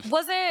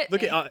 Was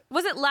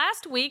it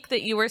last week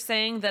that you were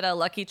saying that a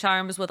Lucky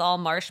Charms with all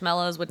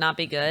marshmallows would not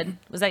be good?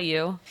 Was that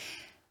you?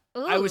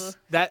 Ooh. I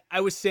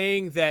was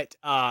saying that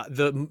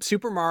the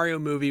Super Mario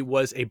movie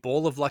was a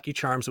bowl of Lucky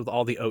Charms with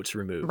all the oats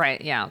removed. Right,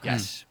 yeah. Okay.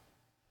 Yes.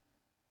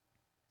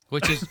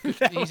 Which is,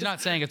 he's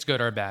not saying it's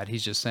good or bad.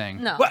 He's just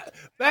saying. No. What?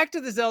 Back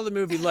to the Zelda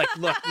movie. Look,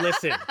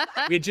 listen.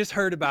 We had just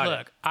heard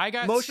about it.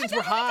 Emotions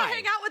were high.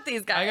 Hang out with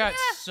these guys. I got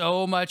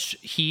so much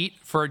heat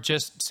for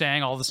just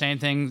saying all the same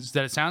things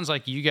that it sounds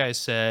like you guys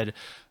said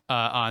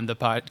on the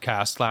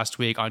podcast last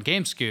week on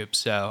Game Scoop.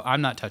 So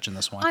I'm not touching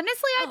this one.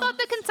 Honestly, I thought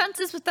the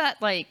consensus was that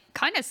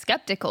kind of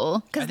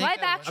skeptical because live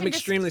action. I'm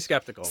extremely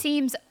skeptical.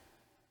 Seems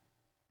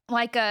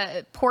like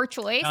a poor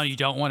choice. No, you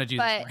don't want to do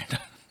this, Miranda.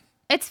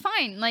 It's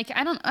fine.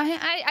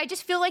 I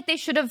just feel like they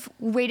should have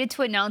waited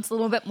to announce a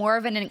little bit more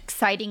of an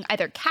exciting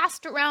either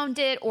cast around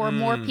it or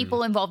more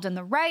people involved in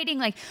the writing.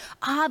 Like,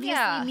 obviously,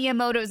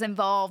 Miyamoto's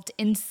involved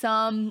in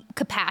some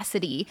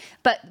capacity,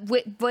 but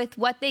with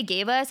what they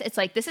gave us, it's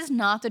like, this is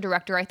not the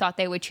director I thought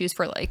they would choose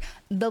for,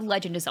 The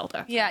Legend of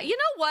Zelda. Yeah, you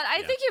know what?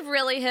 I think you've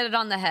really hit it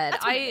on the head.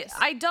 I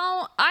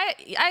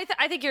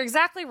think you're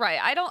exactly right.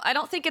 I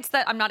don't think it's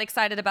that I'm not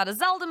excited about a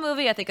Zelda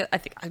movie. I think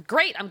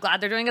great. I'm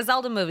glad they're doing a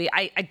Zelda movie.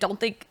 I don't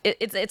think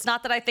it's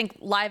not that I think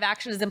live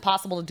action is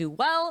impossible to do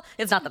well.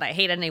 It's not that I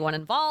hate anyone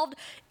involved.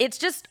 It's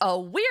just a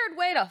weird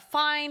way to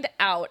find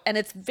out. And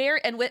it's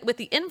with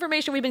the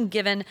information we've been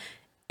given,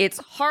 it's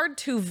hard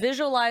to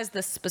visualize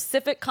the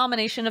specific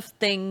combination of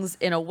things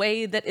in a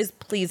way that is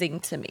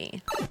pleasing to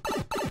me.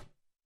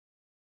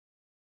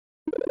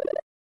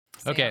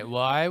 Okay,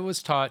 well, I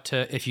was taught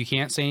to, if you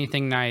can't say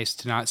anything nice,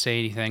 to not say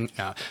anything.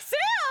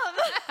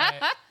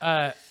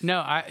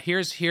 No.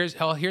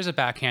 Here's a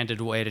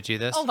backhanded way to do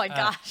this. Oh my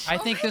gosh. I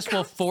think this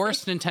will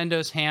force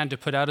Nintendo's hand to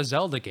put out a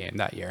Zelda game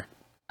that year.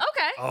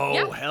 Okay.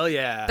 Oh, hell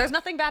yeah. There's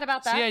nothing bad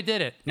about that. See, I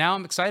did it. Now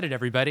I'm excited,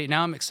 everybody.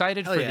 Now I'm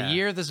excited for the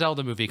year the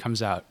Zelda movie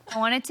comes out. I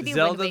want it to be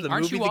Zelda, Wiggly. the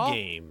movie, the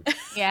game.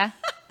 Yeah.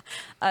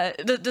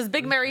 Does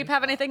Big Mary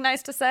have anything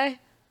nice to say?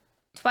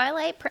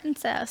 Twilight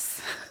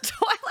Princess.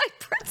 Twilight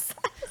Princess.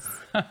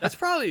 That's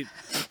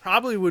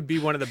probably would be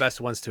one of the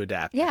best ones to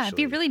adapt. Yeah, actually. it'd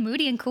be really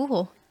moody and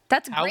cool.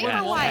 That's great for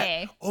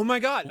YA. Oh my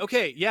God.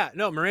 Okay. Yeah.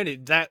 No, Miranda,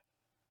 that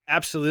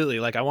absolutely.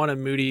 I want a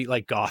moody,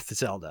 goth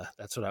Zelda.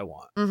 That's what I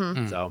want.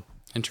 Mm-hmm. So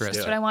interesting.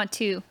 That's what I want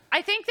too.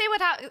 I think they would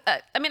have.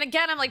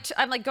 Again,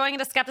 I'm going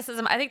into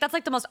skepticism. I think that's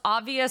the most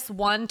obvious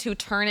one to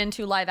turn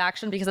into live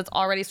action because it's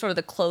already sort of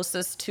the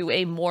closest to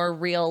a more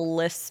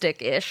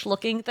realistic-ish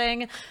looking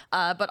thing.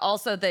 But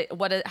also,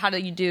 how do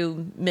you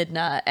do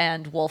Midna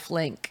and Wolf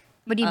Link?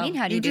 What do you mean?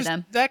 How do you do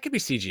them? That could be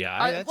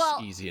CGI.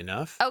 That's easy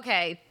enough.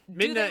 Okay.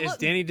 Midna is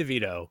Danny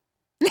DeVito.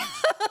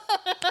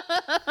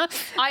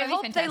 I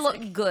hope they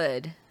look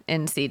good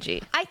in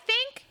CG. I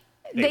think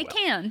they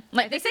can.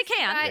 They say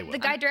can. The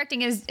guy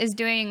directing is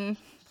doing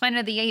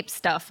Planet of the Apes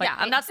stuff.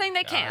 I'm not saying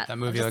they can't. That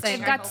movie looks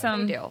they've got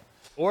some.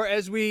 Or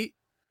as we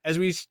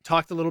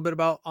talked a little bit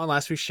about on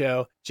last week's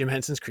show, Jim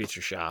Henson's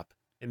Creature Shop,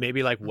 and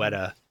maybe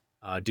Weta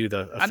do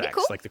the effects,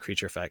 cool. the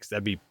creature effects.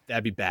 That'd be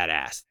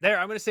badass. There,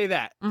 I'm gonna say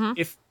that. Mm-hmm.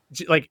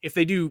 If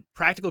they do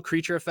practical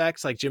creature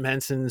effects like Jim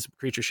Henson's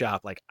Creature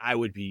Shop, I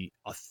would be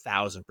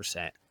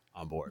 1,000%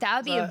 on board. That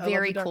would be a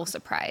very cool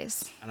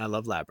surprise. And I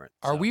love Labyrinth.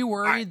 Are we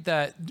worried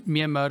that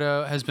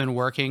Miyamoto has been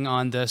working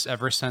on this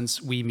ever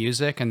since Wii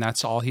Music, and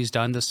that's all he's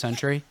done this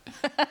century?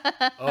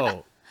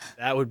 Oh,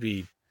 that would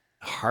be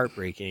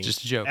heartbreaking.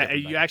 Just a joke.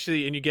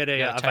 You get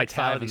a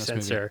vitality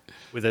sensor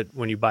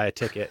when you buy a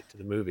ticket to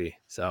the movie.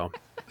 So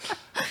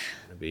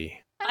it'd be.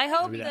 I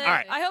hope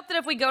that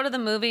if we go to the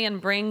movie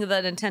and bring the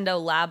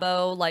Nintendo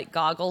Labo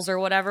goggles or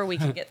whatever, we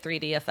can get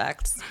 3D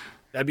effects.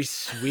 That'd be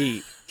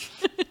sweet.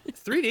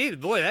 3D,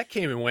 boy, that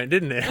came and went,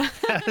 didn't it?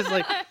 I was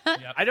like,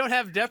 yep. I don't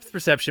have depth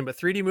perception, but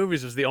 3D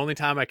movies was the only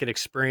time I could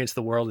experience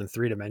the world in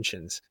 3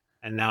 dimensions.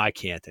 And now I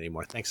can't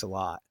anymore. Thanks a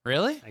lot.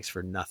 Really? Thanks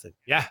for nothing.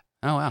 Yeah.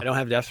 Oh, wow. I don't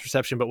have depth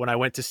perception, but when I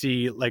went to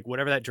see like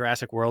whatever that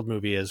Jurassic World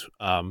movie is,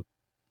 the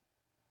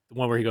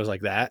one where he goes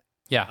like that.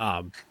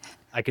 Yeah.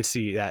 I could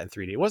see that in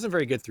 3D. It wasn't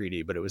very good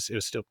 3D, but it was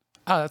still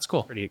that's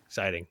cool. Pretty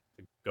exciting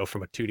to go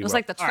from a 2D It was world.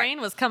 like the train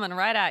was coming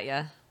right at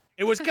you.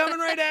 It was coming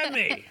right at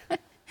me.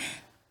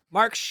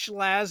 Mark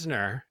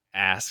Schlasner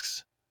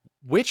asks,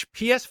 which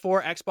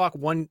PS4,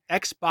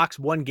 Xbox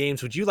One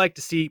games would you like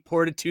to see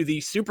ported to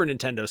the Super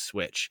Nintendo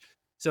Switch?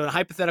 So in a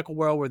hypothetical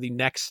world where the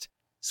next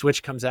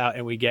Switch comes out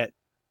and we get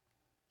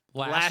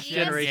last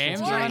generation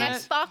games on it?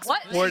 Xbox.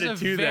 What?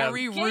 This is a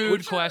very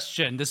rude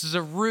question. This is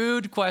a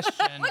rude question.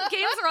 What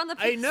games are on the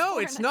PS4? I know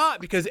it's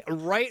not, because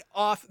right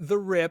off the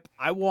rip,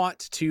 I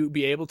want to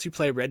be able to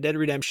play Red Dead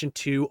Redemption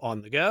 2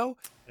 on the go,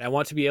 and I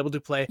want to be able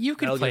to play You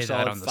could Metal Gear play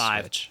Solid that on the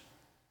 5. Switch.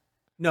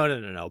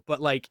 No.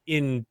 But like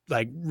in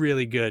like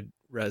really good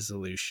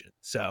resolution.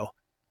 So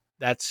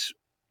that's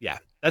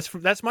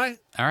my.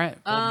 All right.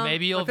 Well,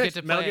 maybe you'll get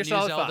to Metal play a Gear new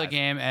Solid Zelda 5.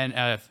 game and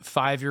a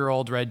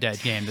 5-year-old Red Dead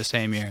game the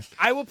same year.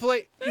 I will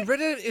play. Red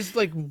Dead is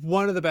like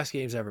one of the best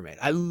games ever made.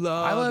 I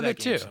love it that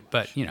game too. so much.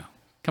 But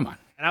come on.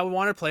 And I would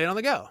want to play it on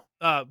the go.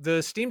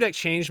 The Steam Deck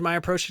changed my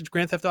approach to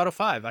Grand Theft Auto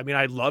 5. I mean,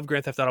 I love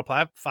Grand Theft Auto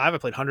 5. I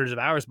played hundreds of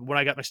hours, but when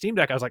I got my Steam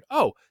Deck, I was like,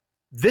 oh,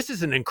 this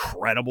is an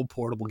incredible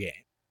portable game.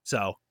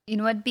 So You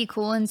know what'd be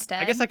cool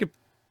instead? I guess I could.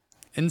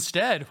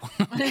 Instead,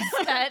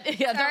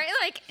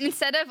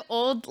 instead of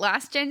old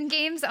last gen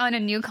games on a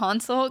new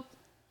console,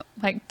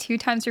 like 2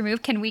 times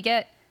removed, can we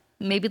get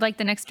maybe like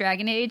the next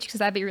Dragon Age? Because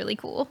that'd be really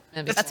cool.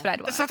 That's what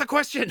I'd want. That's not the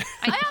question.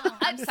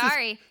 I'm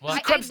sorry. Well,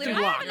 I have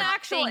an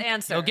actual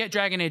answer. You'll get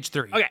Dragon Age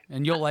 3. Okay.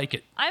 And you'll like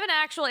it. I have an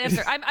actual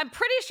answer. I'm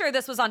pretty sure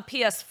this was on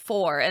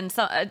PS4, and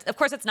so of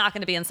course it's not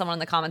going to be, and someone in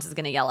the comments is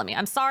going to yell at me.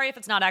 I'm sorry if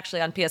it's not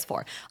actually on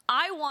PS4.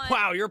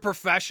 Wow, you're a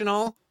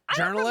professional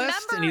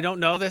journalist and you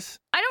don't know this?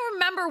 I don't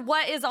remember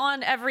what is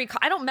on every.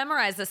 I don't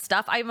memorize this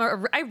stuff. I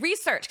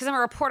research because I'm a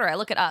reporter. I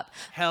look it up.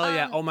 Hell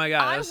yeah! Oh my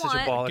god, that was such a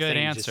baller Good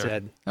thing answer. you just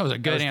said. That was a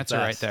good was the answer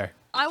right best. there.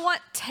 I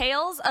want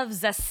Tales of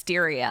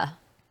Zestiria.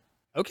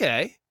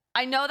 Okay.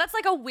 I know that's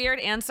like a weird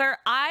answer.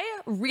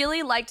 I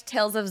really liked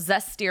Tales of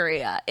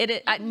Zestiria.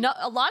 I know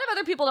a lot of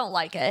other people don't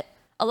like it.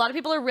 A lot of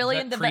people are really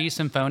into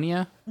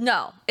pre-Symphonia.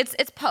 No, it's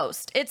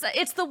post.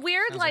 It's the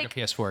weird Sounds like a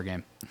PS4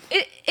 game.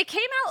 It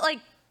came out like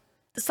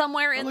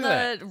somewhere in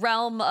the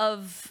realm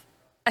of.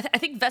 I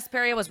think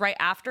Vesperia was right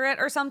after it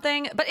or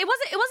something, but it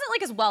wasn't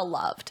like as well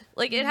loved.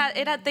 Like it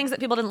had things that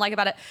people didn't like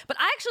about it, but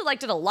I actually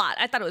liked it a lot.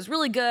 I thought it was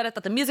really good. I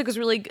thought the music was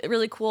really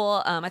really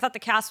cool. I thought the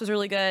cast was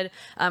really good.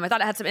 I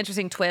thought it had some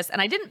interesting twists,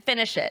 and I didn't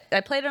finish it.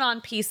 I played it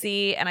on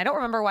PC, and I don't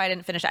remember why I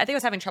didn't finish it. I think I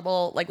was having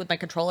trouble like with my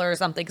controller or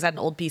something because I had an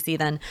old PC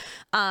then.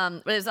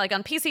 But it was like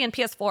on PC and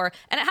PS4,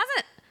 and it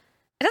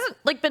hasn't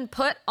like been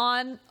put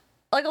on.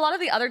 Like a lot of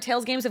the other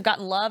Tales games have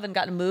gotten love and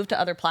gotten moved to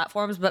other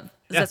platforms, but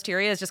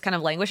Zestiria is just kind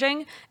of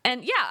languishing.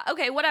 And yeah,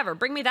 okay, whatever.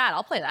 Bring me that.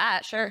 I'll play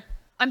that. Sure.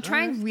 I'm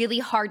trying really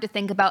hard to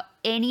think about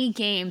any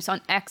games on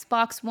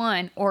Xbox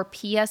One or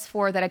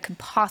PS4 that I could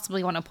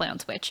possibly want to play on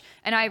Switch.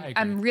 And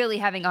I'm really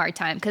having a hard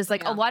time because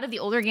like a lot of the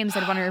older games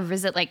that I want to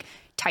revisit, like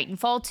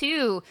Titanfall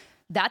 2,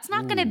 that's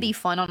not going to be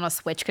fun on a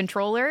Switch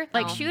controller.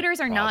 Like shooters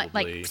are not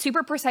like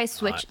super precise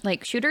Switch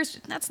like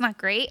shooters. That's not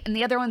great. And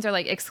the other ones are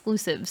like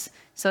exclusives.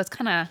 So it's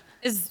kind of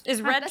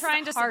is Red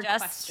trying to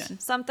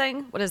suggest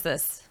something? What is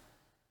this?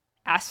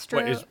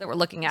 Astro that we're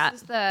looking at.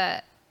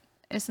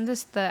 Isn't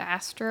this the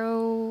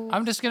Astro?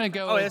 I'm just gonna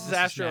go. Oh, this is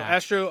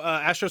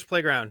Astro's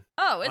Playground.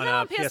 Oh, isn't it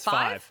on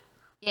PS5?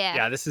 Yeah.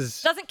 Yeah, this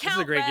is doesn't count. This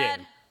is a great Red.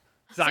 game.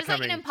 It's This is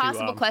like an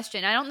impossible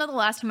question. I don't know the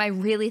last time I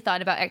really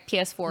thought about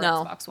PS4 or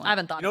Xbox One. I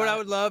haven't thought. You know what I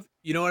would love?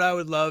 You know what I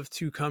would love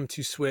to come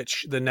to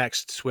Switch? The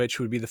next Switch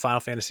would be the Final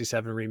Fantasy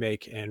VII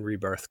Remake and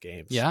Rebirth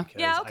games. Yeah?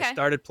 Yeah, okay. I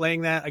started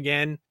playing that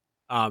again.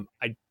 I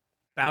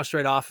bounced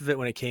right off of it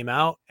when it came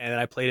out, and then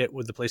I played it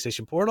with the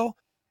PlayStation Portal,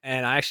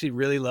 and I actually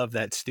really love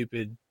that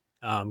stupid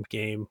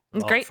game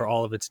for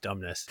all of its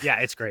dumbness. Yeah,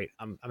 it's great.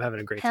 I'm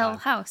having a great time.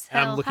 House.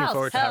 And I'm looking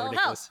forward to how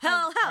ridiculous.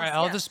 Hell House. All right,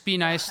 I'll just be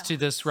nice to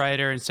this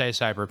writer and say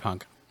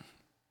Cyberpunk.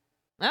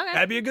 Okay.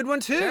 That'd be a good one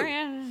too. Sure,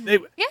 yeah.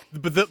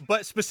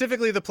 But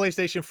specifically the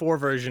PlayStation 4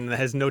 version that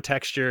has no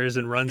textures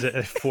and runs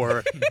at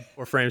 4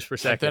 frames per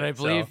second. That I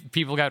believe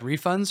people got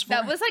refunds for.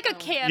 That was like a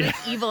chaotic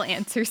evil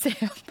answer, Sam.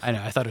 I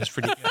know. I thought it was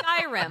pretty good.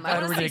 Skyrim. I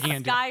want to see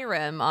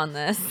Skyrim on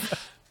this.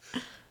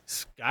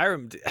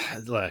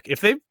 Skyrim. Look,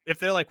 if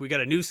they're like, we got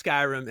a new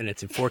Skyrim and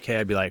it's in 4K,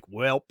 I'd be like,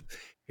 well,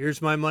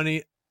 here's my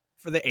money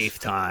for the 8th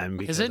time.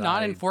 Is it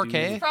not in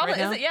 4K? Probably right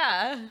now? is it?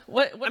 Yeah.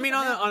 What I mean,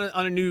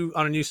 on a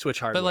new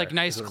Switch hardware. But like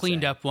nice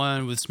cleaned up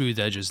one with smooth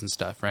edges and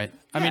stuff, right?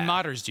 I mean,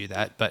 modders do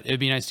that, but it'd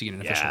be nice to get an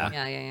official one.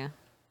 Yeah.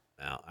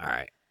 Well, all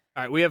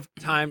right. We have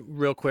time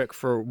real quick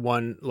for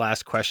one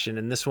last question,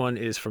 and this one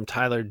is from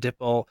Tyler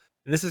Dipple,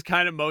 and this is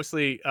kind of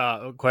mostly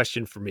a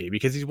question for me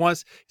because he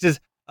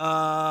says,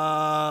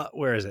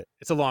 where is it?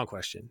 It's a long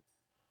question.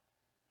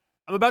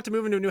 I'm about to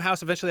move into a new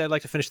house. Eventually, I'd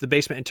like to finish the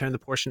basement and turn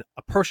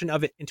a portion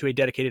of it into a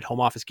dedicated home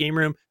office game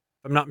room.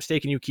 If I'm not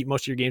mistaken, you keep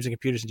most of your games and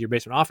computers into your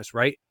basement office,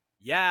 right?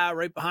 Yeah,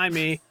 right behind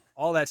me.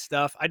 All that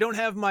stuff. I don't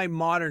have my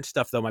modern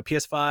stuff, though. My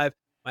PS5,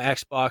 my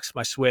Xbox,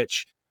 my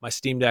Switch, my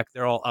Steam Deck,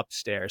 they're all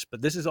upstairs.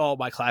 But this is all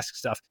my classic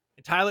stuff.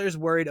 And Tyler is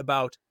worried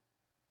about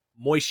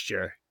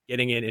moisture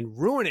getting in and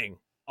ruining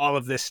all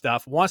of this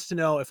stuff. Wants to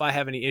know if I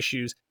have any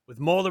issues with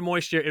mold or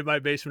moisture in my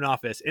basement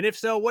office. And if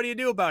so, what do you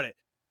do about it?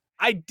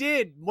 I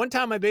did. One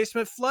time my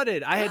basement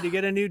flooded. I had to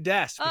get a new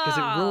desk because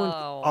it ruined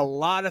a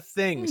lot of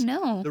things.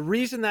 No. The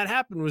reason that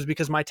happened was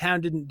because my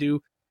town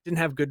didn't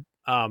have good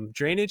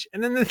drainage,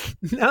 and then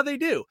now they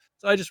do.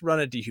 So I just run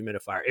a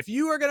dehumidifier. If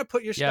you are going to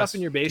put your stuff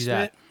in your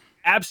basement,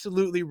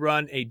 absolutely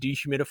run a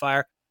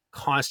dehumidifier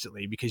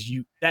constantly, because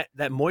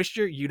that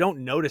moisture, you don't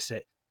notice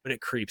it, but it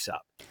creeps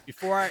up.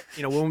 Before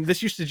when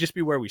this used to just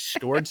be where we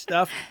stored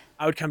stuff,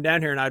 I would come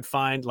down here and I'd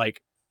find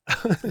like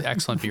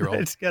excellent B-roll.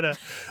 It's got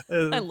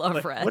I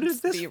love Red's what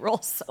is this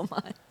B-roll so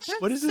much.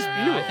 What is this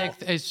B-roll? I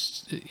think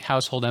it's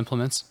household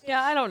implements.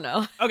 Yeah, I don't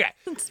know. Okay.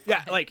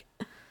 Yeah,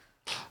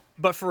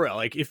 but for real,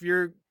 like if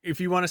you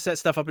want to set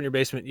stuff up in your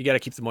basement, you got to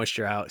keep the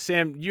moisture out.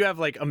 Sam, you have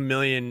like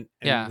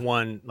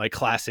 1,000,001 like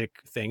classic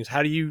things.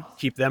 How do you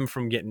keep them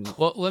from getting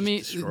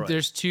destroyed?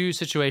 There's two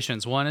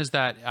situations. One is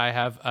that I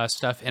have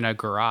stuff in a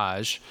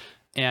garage,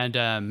 and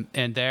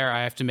there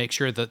I have to make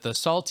sure that the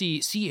salty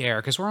sea air,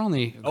 because we're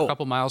only a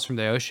couple miles from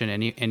the ocean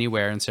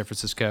anywhere in San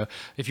Francisco.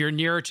 If you're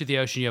nearer to the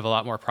ocean, you have a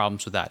lot more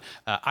problems with that.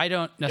 I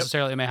don't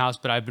necessarily in my house,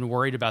 but I've been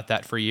worried about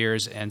that for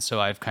years, and so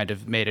I've kind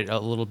of made it a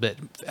little bit.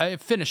 I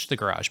finished the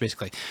garage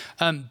basically,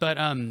 but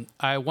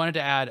I wanted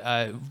to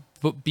add.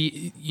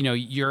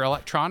 Your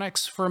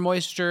electronics for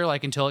moisture,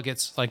 like until it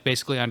gets like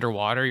basically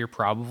underwater, you're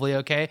probably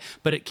okay.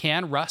 But it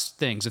can rust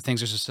things if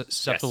things are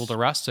susceptible to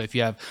rust. So if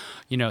you have,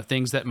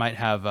 things that might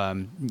have,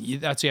 that's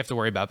what you have to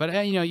worry about. But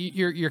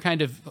your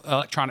kind of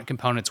electronic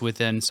components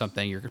within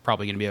something, you're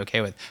probably going to be okay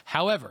with.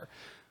 However,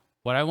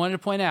 what I wanted to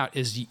point out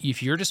is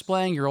if you're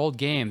displaying your old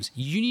games,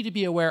 you need to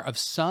be aware of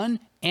sun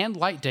and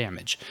light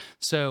damage.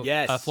 So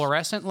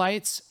fluorescent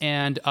lights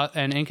and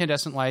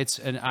incandescent lights,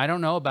 and I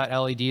don't know about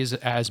LEDs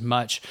as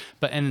much,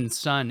 but in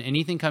sun,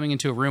 anything coming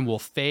into a room will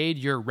fade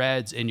your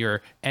reds in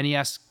your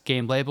NES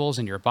game labels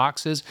and your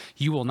boxes.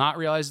 You will not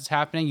realize it's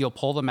happening. You'll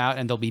pull them out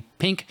and they'll be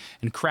pink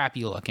and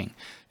crappy looking.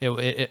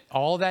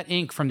 All that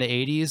ink from the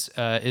 80s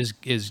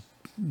is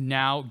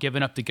now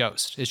given up the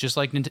ghost. It's just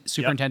like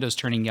Super Nintendo's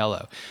turning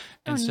yellow.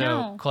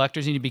 And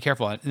collectors need to be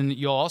careful. And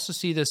you'll also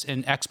see this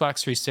in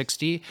Xbox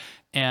 360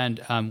 and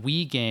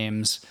Wii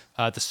games.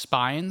 The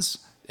spines,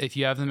 if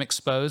you have them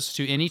exposed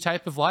to any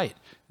type of light,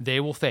 they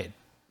will fade.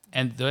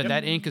 And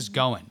that ink is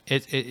going.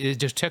 It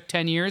just took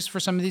 10 years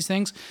for some of these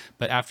things,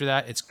 but after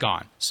that, it's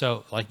gone.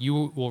 So like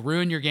you will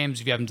ruin your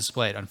games if you have them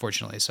displayed,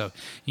 unfortunately. So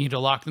you need to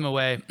lock them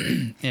away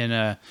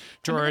in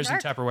drawers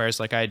and Tupperwares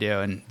like I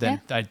do, and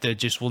then they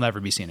just will never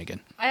be seen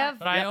again.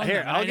 I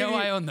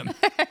own them.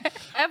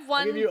 I have one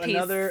I'll give you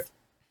piece.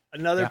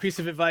 another piece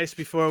of advice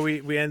before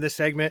we end this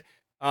segment.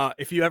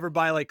 If you ever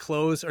buy like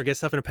clothes or get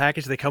stuff in a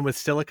package, they come with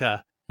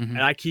silica,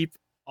 and I keep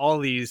all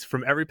these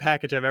from every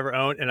package I've ever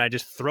owned, and I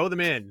just throw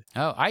them in.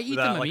 Oh, I eat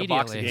them like immediately. A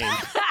box of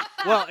games.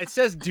 Well, it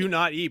says do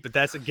not eat, but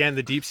that's again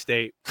the deep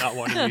state not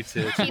wanting you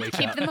to wake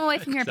keep up. them away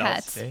from your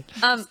pets. Keep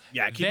them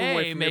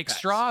away from make your pets.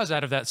 straws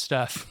out of that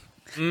stuff.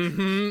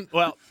 Mm-hmm.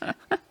 Well, do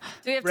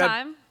we have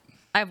time?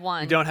 I have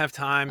one. We don't have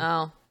time.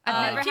 Oh,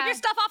 keep your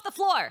stuff off the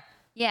floor.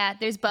 Yeah,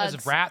 there's bugs.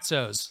 There's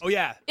ratsos. Oh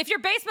yeah. If your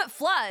basement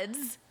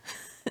floods,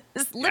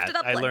 just lift it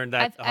up. I learned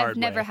that the hard I've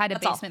never way. had a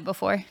basement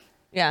before.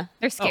 Yeah,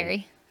 they're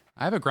scary.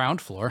 I have a ground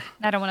floor.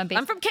 I don't want a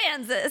basement. I'm from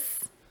Kansas.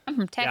 I'm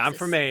from Texas. Yeah, I'm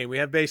from Maine. We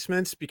have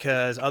basements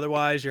because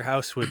otherwise your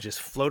house would just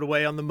float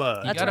away on the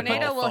mud. A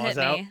tornado will hit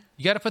me.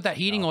 You got to put that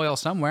heating oil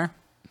somewhere.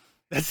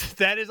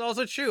 That is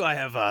also true. I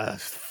have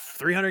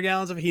 300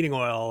 gallons of heating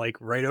oil like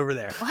right over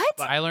there. What?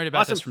 I learned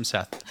about this from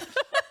Seth.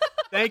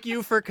 Thank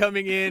you for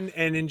coming in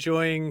and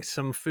enjoying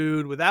some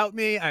food without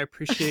me. I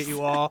appreciate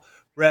you all.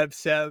 Reb,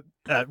 Sam,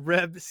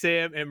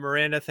 and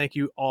Miranda, thank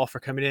you all for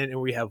coming in. And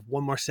we have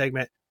one more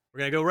segment we're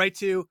going to go right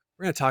to.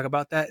 We're going to talk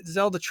about that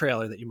Zelda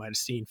trailer that you might have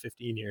seen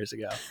 15 years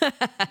ago.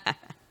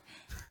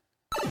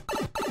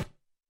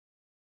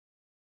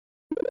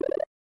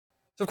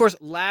 So, of course,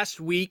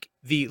 last week,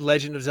 the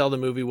Legend of Zelda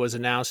movie was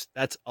announced.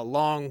 That's a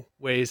long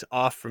ways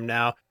off from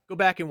now. Go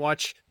back and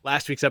watch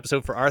last week's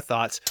episode for our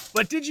thoughts.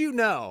 But did you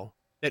know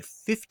that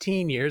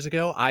 15 years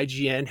ago,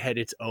 IGN had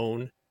its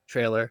own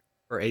trailer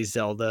for a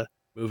Zelda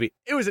movie?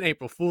 It was an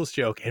April Fool's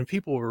joke, and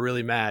people were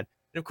really mad.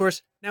 And, of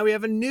course, now we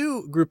have a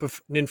new group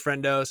of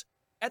Ninfrendos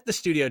at the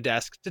studio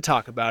desk to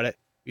talk about it.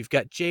 We've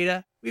got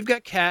Jada, we've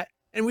got Kat,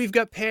 and we've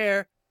got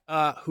Pear,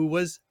 who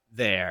was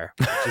there,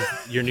 which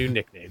is your new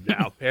nickname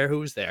now. Pear, who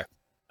was there.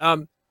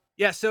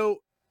 So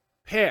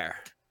Pear,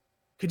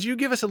 could you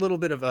give us a little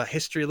bit of a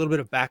history, a little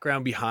bit of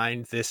background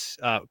behind this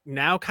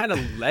now kind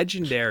of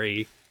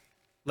legendary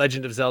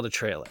Legend of Zelda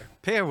trailer.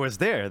 Pear was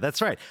there.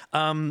 That's right.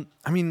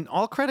 I mean,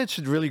 all credit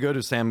should really go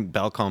to Sam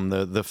Balcom,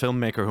 the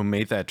filmmaker who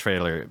made that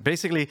trailer.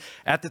 Basically,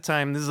 at the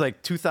time, this is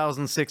like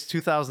 2006,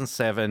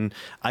 2007,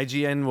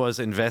 IGN was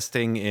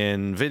investing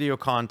in video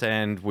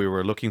content. We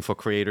were looking for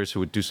creators who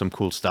would do some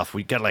cool stuff.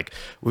 We've got like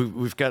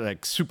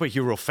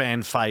superhero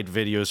fan fight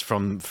videos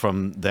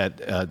from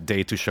that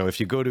day to show. If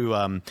you go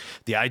to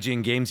the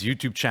IGN Games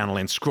YouTube channel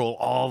and scroll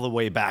all the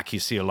way back, you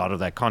see a lot of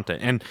that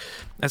content. And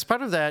as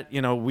part of that,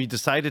 we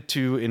decided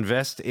to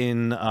invest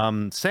in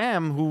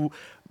Sam, who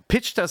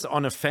pitched us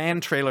on a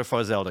fan trailer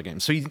for a Zelda game.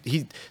 So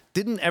he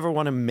didn't ever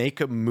want to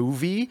make a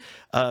movie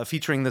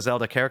featuring the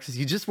Zelda characters.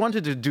 He just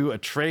wanted to do a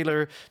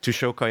trailer to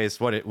showcase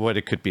what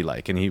it could be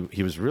like. And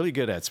he was really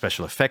good at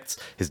special effects.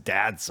 His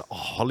dad's a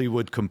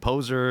Hollywood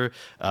composer.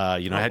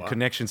 Had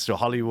connections to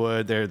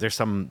Hollywood. There's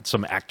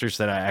some actors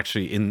that are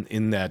actually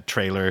in that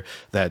trailer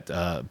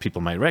that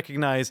people might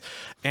recognize.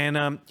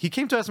 And he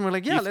came to us and we're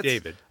like,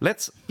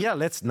 let's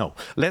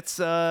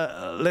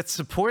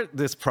support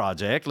this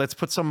project. Let's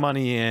put some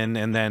money in,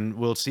 and then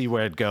we'll see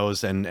where it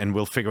goes, and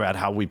we'll figure out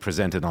how we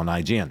present it on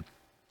IGN.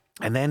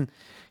 And then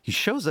he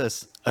shows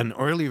us an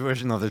early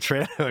version of the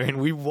trailer, and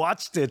we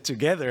watched it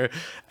together.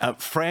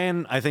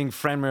 Fran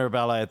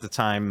Mirabella at the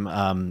time,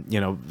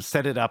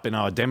 set it up in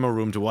our demo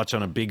room to watch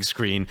on a big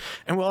screen.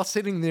 And we're all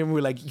sitting there and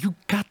we're like, you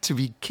got to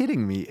be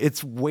kidding me.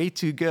 It's way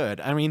too good.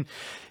 I mean,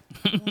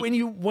 when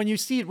you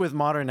see it with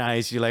modern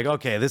eyes, you're like,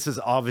 okay, this is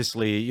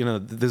obviously,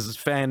 this is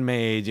fan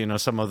made.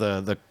 Some of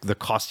the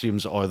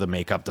costumes or the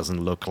makeup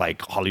doesn't look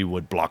like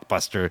Hollywood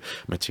blockbuster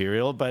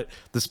material, but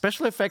the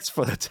special effects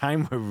for the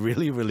time were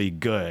really, really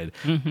good.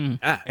 Mm-hmm.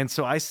 And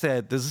so I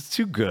said, this is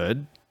too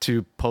good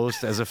to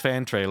post as a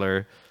fan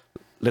trailer.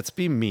 Let's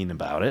be mean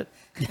about it,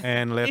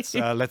 and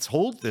let's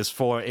hold this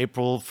for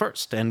April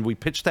 1st. And we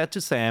pitched that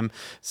to Sam.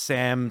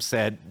 Sam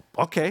said,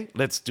 okay,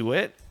 let's do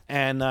it.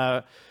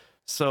 And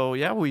so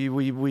yeah,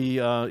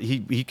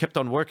 he kept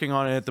on working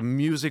on it. The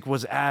music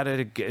was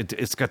added.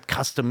 It's got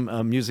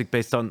custom music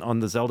based on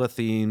the Zelda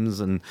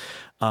themes, and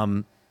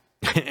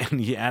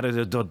he added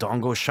a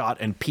Dodongo shot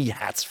and pea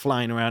hats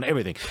flying around.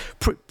 Everything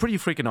pretty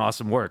freaking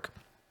awesome work.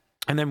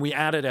 And then we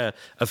added a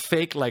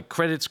fake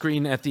credit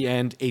screen at the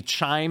end, a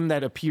chime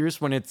that appears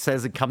when it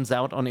says it comes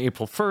out on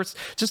April 1st,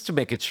 just to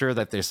make it sure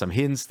that there's some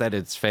hints that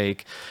it's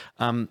fake.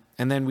 And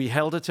then we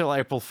held it till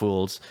April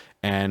Fool's,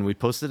 and we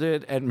posted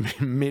it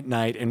at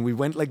midnight, and we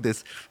went like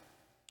this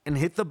and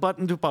hit the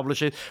button to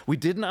publish it. We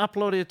didn't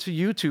upload it to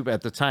YouTube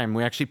at the time.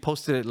 We actually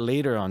posted it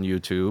later on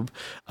YouTube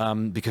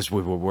because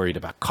we were worried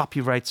about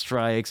copyright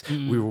strikes.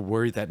 We were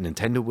worried that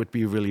Nintendo would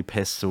be really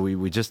pissed, so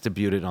we just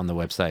debuted it on the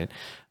website.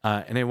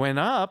 And it went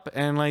up,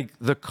 and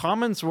the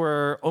comments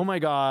were, "Oh my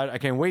God, I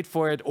can't wait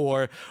for it,"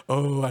 or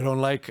 "Oh, I don't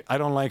like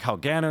how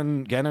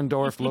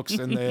Ganondorf looks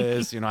in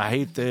this. I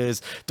hate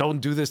this. Don't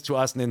do this to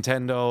us,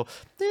 Nintendo."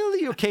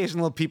 The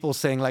occasional people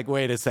saying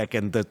 "Wait a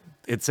second, that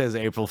it says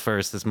April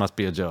 1st. This must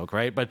be a joke,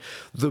 right?" But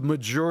the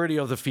majority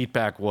of the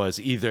feedback was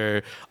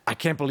either "I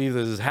can't believe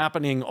this is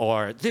happening,"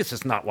 or "This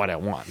is not what I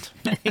want."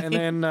 And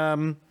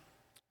then,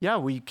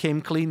 we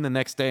came clean the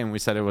next day and we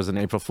said it was an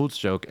April Fool's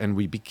joke, and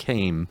we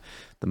became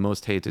the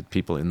most hated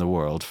people in the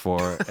world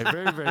for a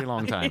very, very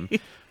long time.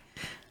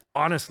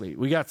 Honestly,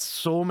 we got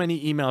so many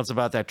emails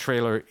about that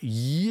trailer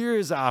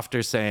years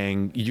after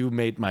saying, "You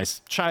made my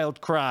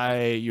child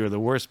cry. You're the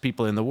worst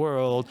people in the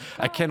world.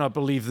 I cannot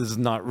believe this is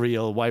not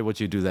real. Why would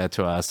you do that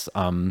to us?"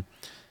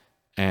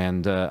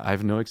 And I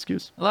have no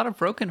excuse. A lot of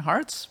broken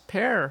hearts,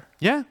 Pear.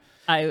 Yeah.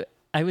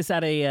 I was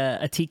at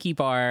a tiki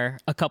bar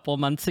a couple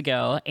months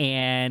ago,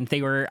 and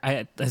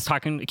I was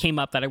talking. It came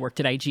up that I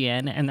worked at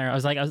IGN, and they're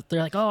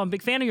like, "Oh, I'm a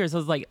big fan of yours." I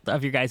was like,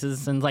 "Of your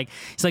guys's," and he's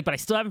like, "But I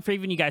still haven't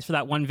forgiven you guys for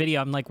that one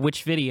video." I'm like,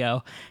 "Which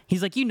video?"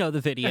 He's like, "You know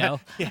the video,"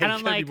 and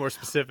I'm like, "Be more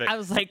specific." I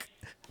was like,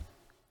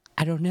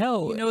 "I don't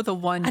know." You know the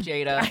one,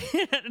 Jada.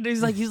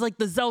 he's like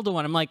the Zelda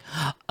one. I'm like,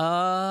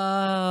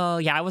 "Oh,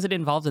 yeah, I wasn't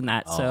involved in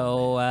that."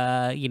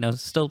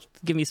 Still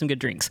give me some good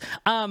drinks.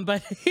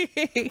 But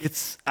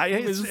it's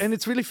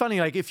really funny.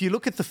 If you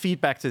look at the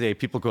feedback today,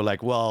 people go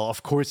 "Well,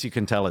 of course you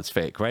can tell it's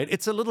fake, right?"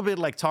 It's a little bit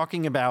like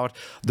talking about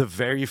the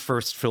very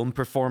first film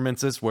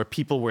performances where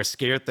people were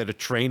scared that a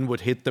train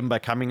would hit them by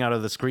coming out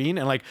of the screen.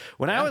 And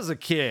when I was a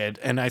kid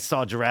and I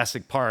saw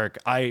Jurassic Park,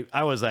 I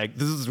was like,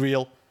 "This is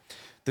real.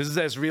 This is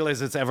as real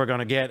as it's ever going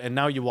to get." And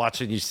now you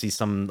watch it, you see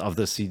some of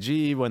the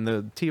CG when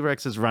the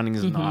T-Rex is running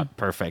is not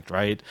perfect,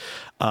 right?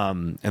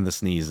 And the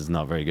sneeze is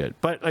not very good.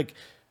 But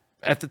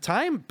at the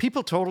time,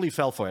 people totally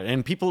fell for it.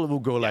 And people will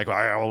go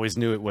 "I always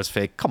knew it was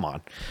fake." Come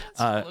on.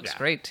 It looks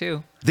great,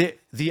 too.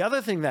 The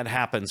other thing that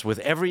happens with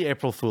every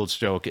April Fool's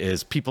joke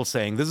is people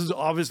saying, "This is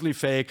obviously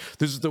fake.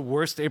 This is the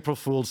worst April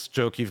Fool's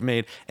joke you've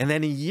made." And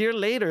then a year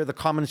later, the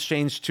comments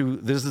change to,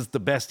 "This is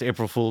the best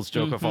April Fool's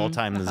joke of all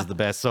time. This is the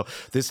best." So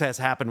this has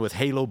happened with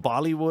Halo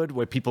Bollywood,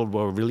 where people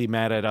were really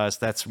mad at us.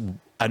 That's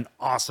an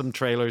awesome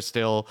trailer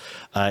still.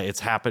 It's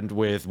happened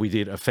we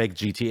did a fake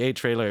GTA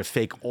trailer, a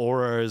fake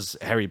Auras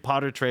Harry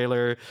Potter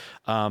trailer.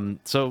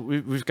 So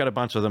we've got a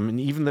bunch of them. And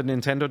even the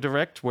Nintendo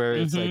Direct, where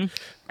it's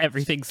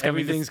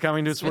everything's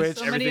coming to Nintendo Switch.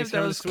 So many of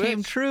those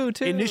came true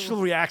too.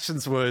 Initial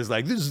reactions was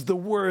like, "This is the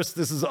worst.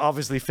 This is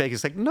obviously fake."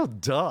 It's like, no,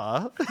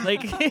 duh.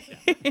 Like,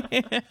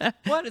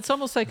 what? It's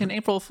almost like an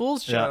April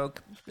Fool's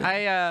joke.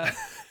 Yeah.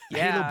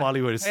 Halo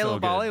Bollywood is Halo so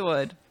good.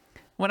 Bollywood.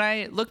 When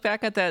I look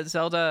back at that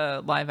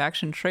Zelda live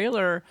action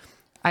trailer,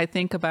 I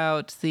think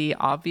about the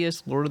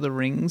obvious Lord of the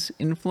Rings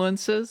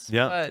influences.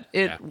 Yeah. But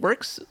it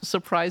works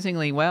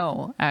surprisingly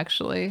well,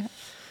 actually.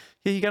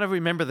 Yeah, you got to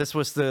remember this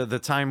was the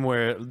time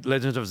where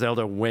Legend of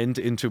Zelda went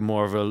into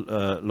more of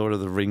a Lord of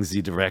the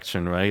Ringsy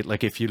direction, right?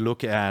 Like if you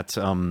look at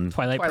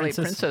Twilight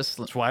Princess,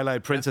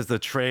 the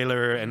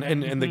trailer,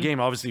 and the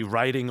game obviously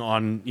riding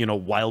on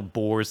wild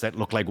boars that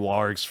look like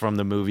wargs from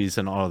the movies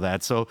and all of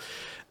that. So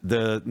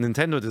the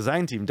Nintendo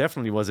design team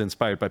definitely was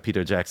inspired by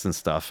Peter Jackson's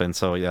stuff, and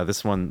so yeah,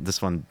 this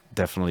one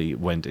definitely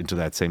went into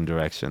that same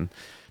direction.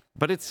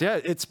 But it's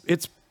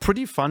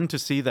pretty fun to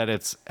see that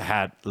it's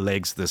had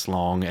legs this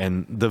long,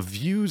 and the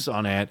views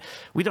on it,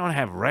 we don't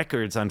have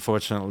records,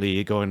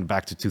 unfortunately, going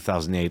back to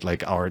 2008.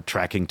 Like our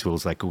tracking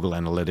tools like Google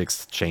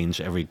Analytics change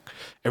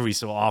every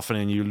so often,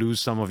 and you lose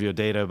some of your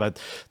data,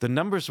 but the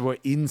numbers were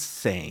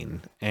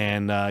insane.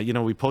 And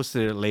we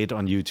posted it late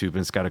on YouTube, and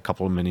it's got a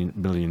couple of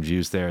million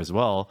views there as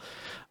well.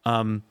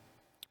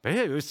 But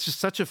yeah, it was just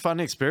such a fun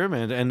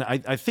experiment, and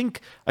I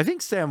think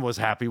Sam was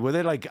happy with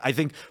it. Like, I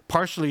think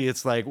partially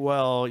it's like,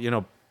 well,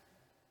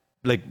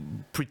 like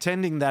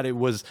pretending that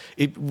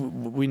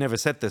we never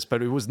said this,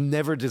 but it was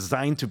never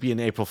designed to be an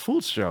April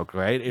Fool's joke,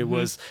 right? It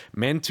was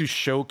meant to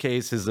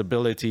showcase his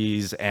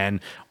abilities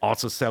and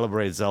also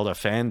celebrate Zelda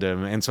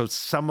fandom, and so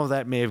some of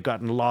that may have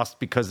gotten lost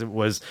because it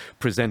was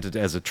presented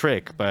as a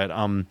trick, but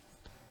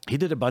he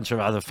did a bunch of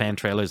other fan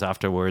trailers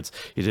afterwards.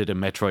 He did a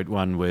Metroid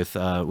one with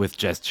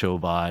Jess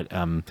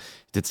Chobot.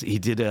 He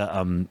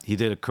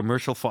did a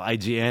commercial for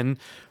IGN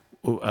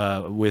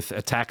with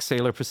Attack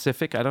Sailor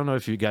Pacific. I don't know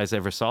if you guys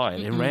ever saw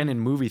it. It ran in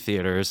movie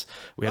theaters.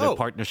 We had a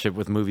partnership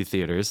with movie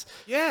theaters.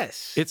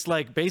 Yes. It's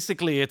like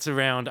basically it's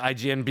around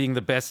IGN being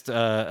the best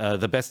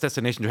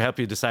destination to help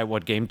you decide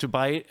what game to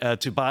buy.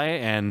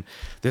 And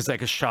there's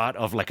like a shot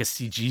of like a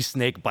CG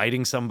snake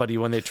biting somebody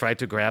when they try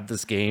to grab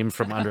this game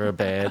from under a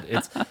bed.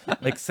 It's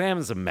like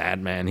Sam's a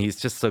madman.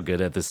 He's just so good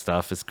at this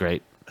stuff. It's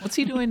great. What's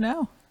he doing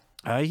now?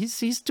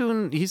 He's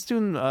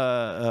doing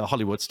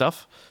Hollywood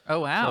stuff.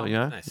 Oh wow! So,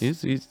 yeah,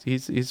 nice.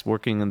 He's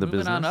working in the Moving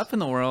business. on up in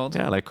the world.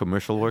 Yeah, like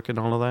commercial work and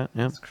all of that.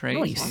 Yeah, that's crazy.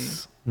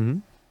 Nice. Mm-hmm.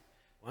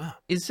 Wow.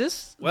 Is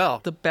this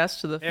the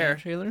best of the fan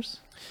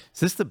trailers? Is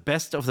this the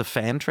best of the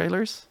fan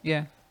trailers?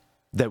 Yeah.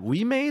 That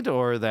we made,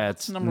 or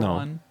that's number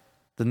one?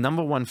 The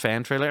number one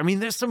fan trailer. I mean,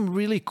 there's some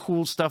really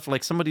cool stuff.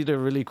 Like somebody did a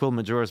really cool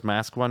Majora's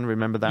Mask one.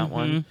 Remember that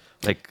one?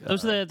 Like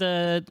those are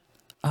the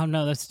oh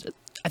no, that's.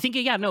 I think,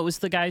 it was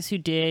the guys who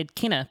did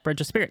Kena,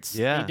 Bridge of Spirits.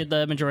 Yeah. They did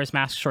the Majora's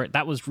Mask short.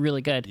 That was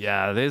really good.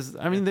 Yeah,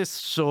 there's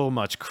so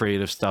much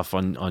creative stuff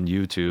on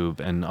YouTube,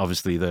 and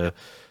obviously the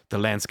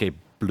landscape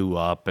blew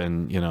up,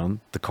 and,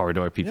 the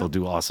corridor people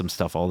do awesome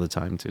stuff all the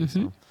time too.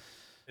 So.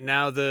 And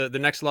now the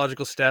next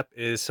logical step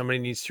is somebody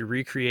needs to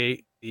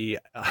recreate the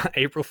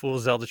April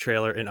Fool's Zelda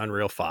trailer in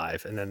Unreal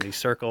 5, and then the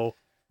circle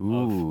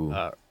Ooh.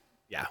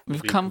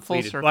 We've come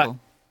full circle. But,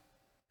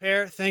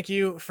 Pear, thank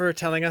you for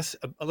telling us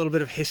a little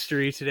bit of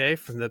history today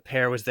from the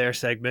Pear Was There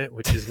segment,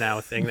 which is now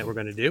a thing that we're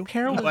going to do.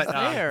 Pear was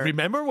there.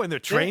 Remember when the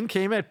train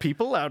came at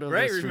people out of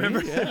the street?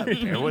 Remember? Yeah,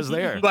 Pear was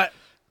there. But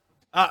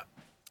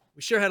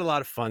we sure had a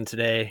lot of fun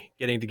today,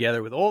 getting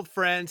together with old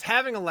friends,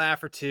 having a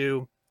laugh or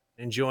two,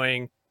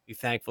 enjoying the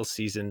thankful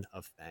season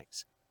of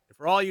thanks. And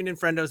for all you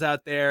Ninfrendos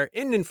out there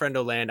in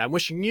Ninfrendo land, I'm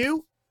wishing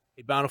you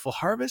a bountiful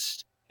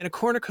harvest and a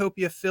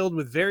cornucopia filled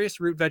with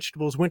various root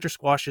vegetables, winter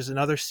squashes, and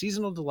other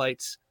seasonal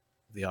delights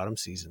the autumn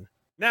season.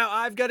 Now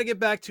I've got to get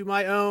back to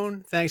my own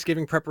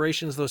Thanksgiving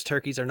preparations. Those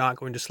turkeys are not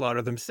going to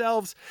slaughter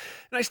themselves,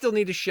 and I still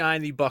need to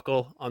shine the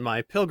buckle on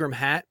my pilgrim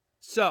hat.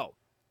 So,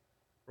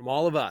 from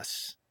all of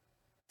us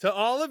to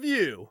all of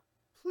you,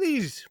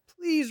 please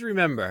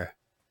remember,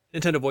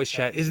 Nintendo Voice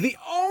Chat is the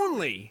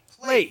only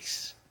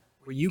place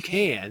where you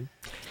can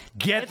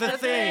get the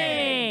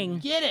thing.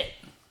 Get it.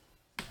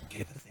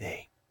 Get the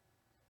thing.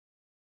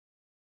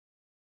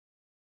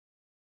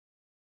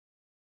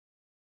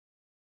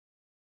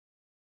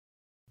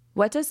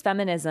 What does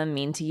feminism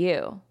mean to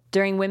you?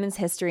 During Women's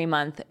History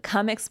Month,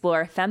 come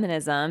explore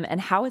feminism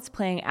and how it's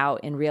playing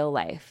out in real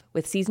life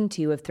with Season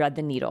 2 of Thread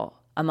the Needle,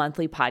 a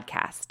monthly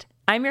podcast.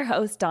 I'm your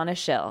host, Donna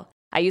Schill.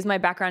 I use my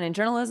background in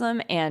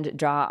journalism and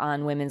draw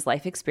on women's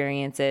life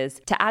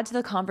experiences to add to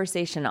the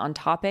conversation on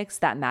topics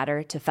that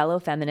matter to fellow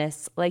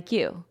feminists like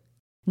you.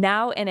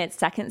 Now in its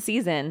second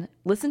season,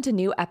 listen to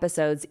new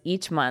episodes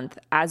each month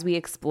as we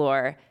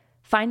explore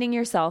finding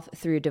yourself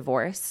through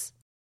divorce,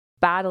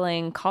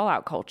 battling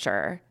call-out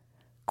culture,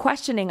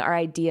 questioning our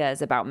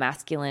ideas about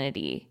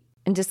masculinity,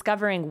 and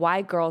discovering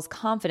why girls'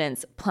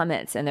 confidence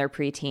plummets in their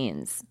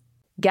preteens.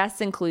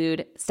 Guests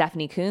include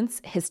Stephanie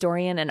Kuntz,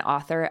 historian and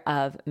author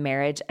of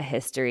Marriage, a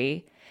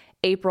History,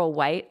 April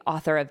White,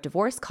 author of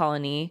Divorce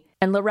Colony,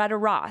 and Loretta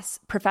Ross,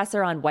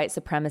 professor on white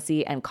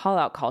supremacy and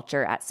call-out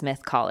culture at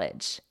Smith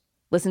College.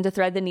 Listen to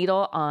Thread the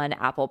Needle on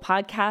Apple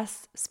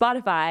Podcasts,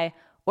 Spotify,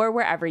 or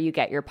wherever you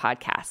get your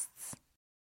podcasts.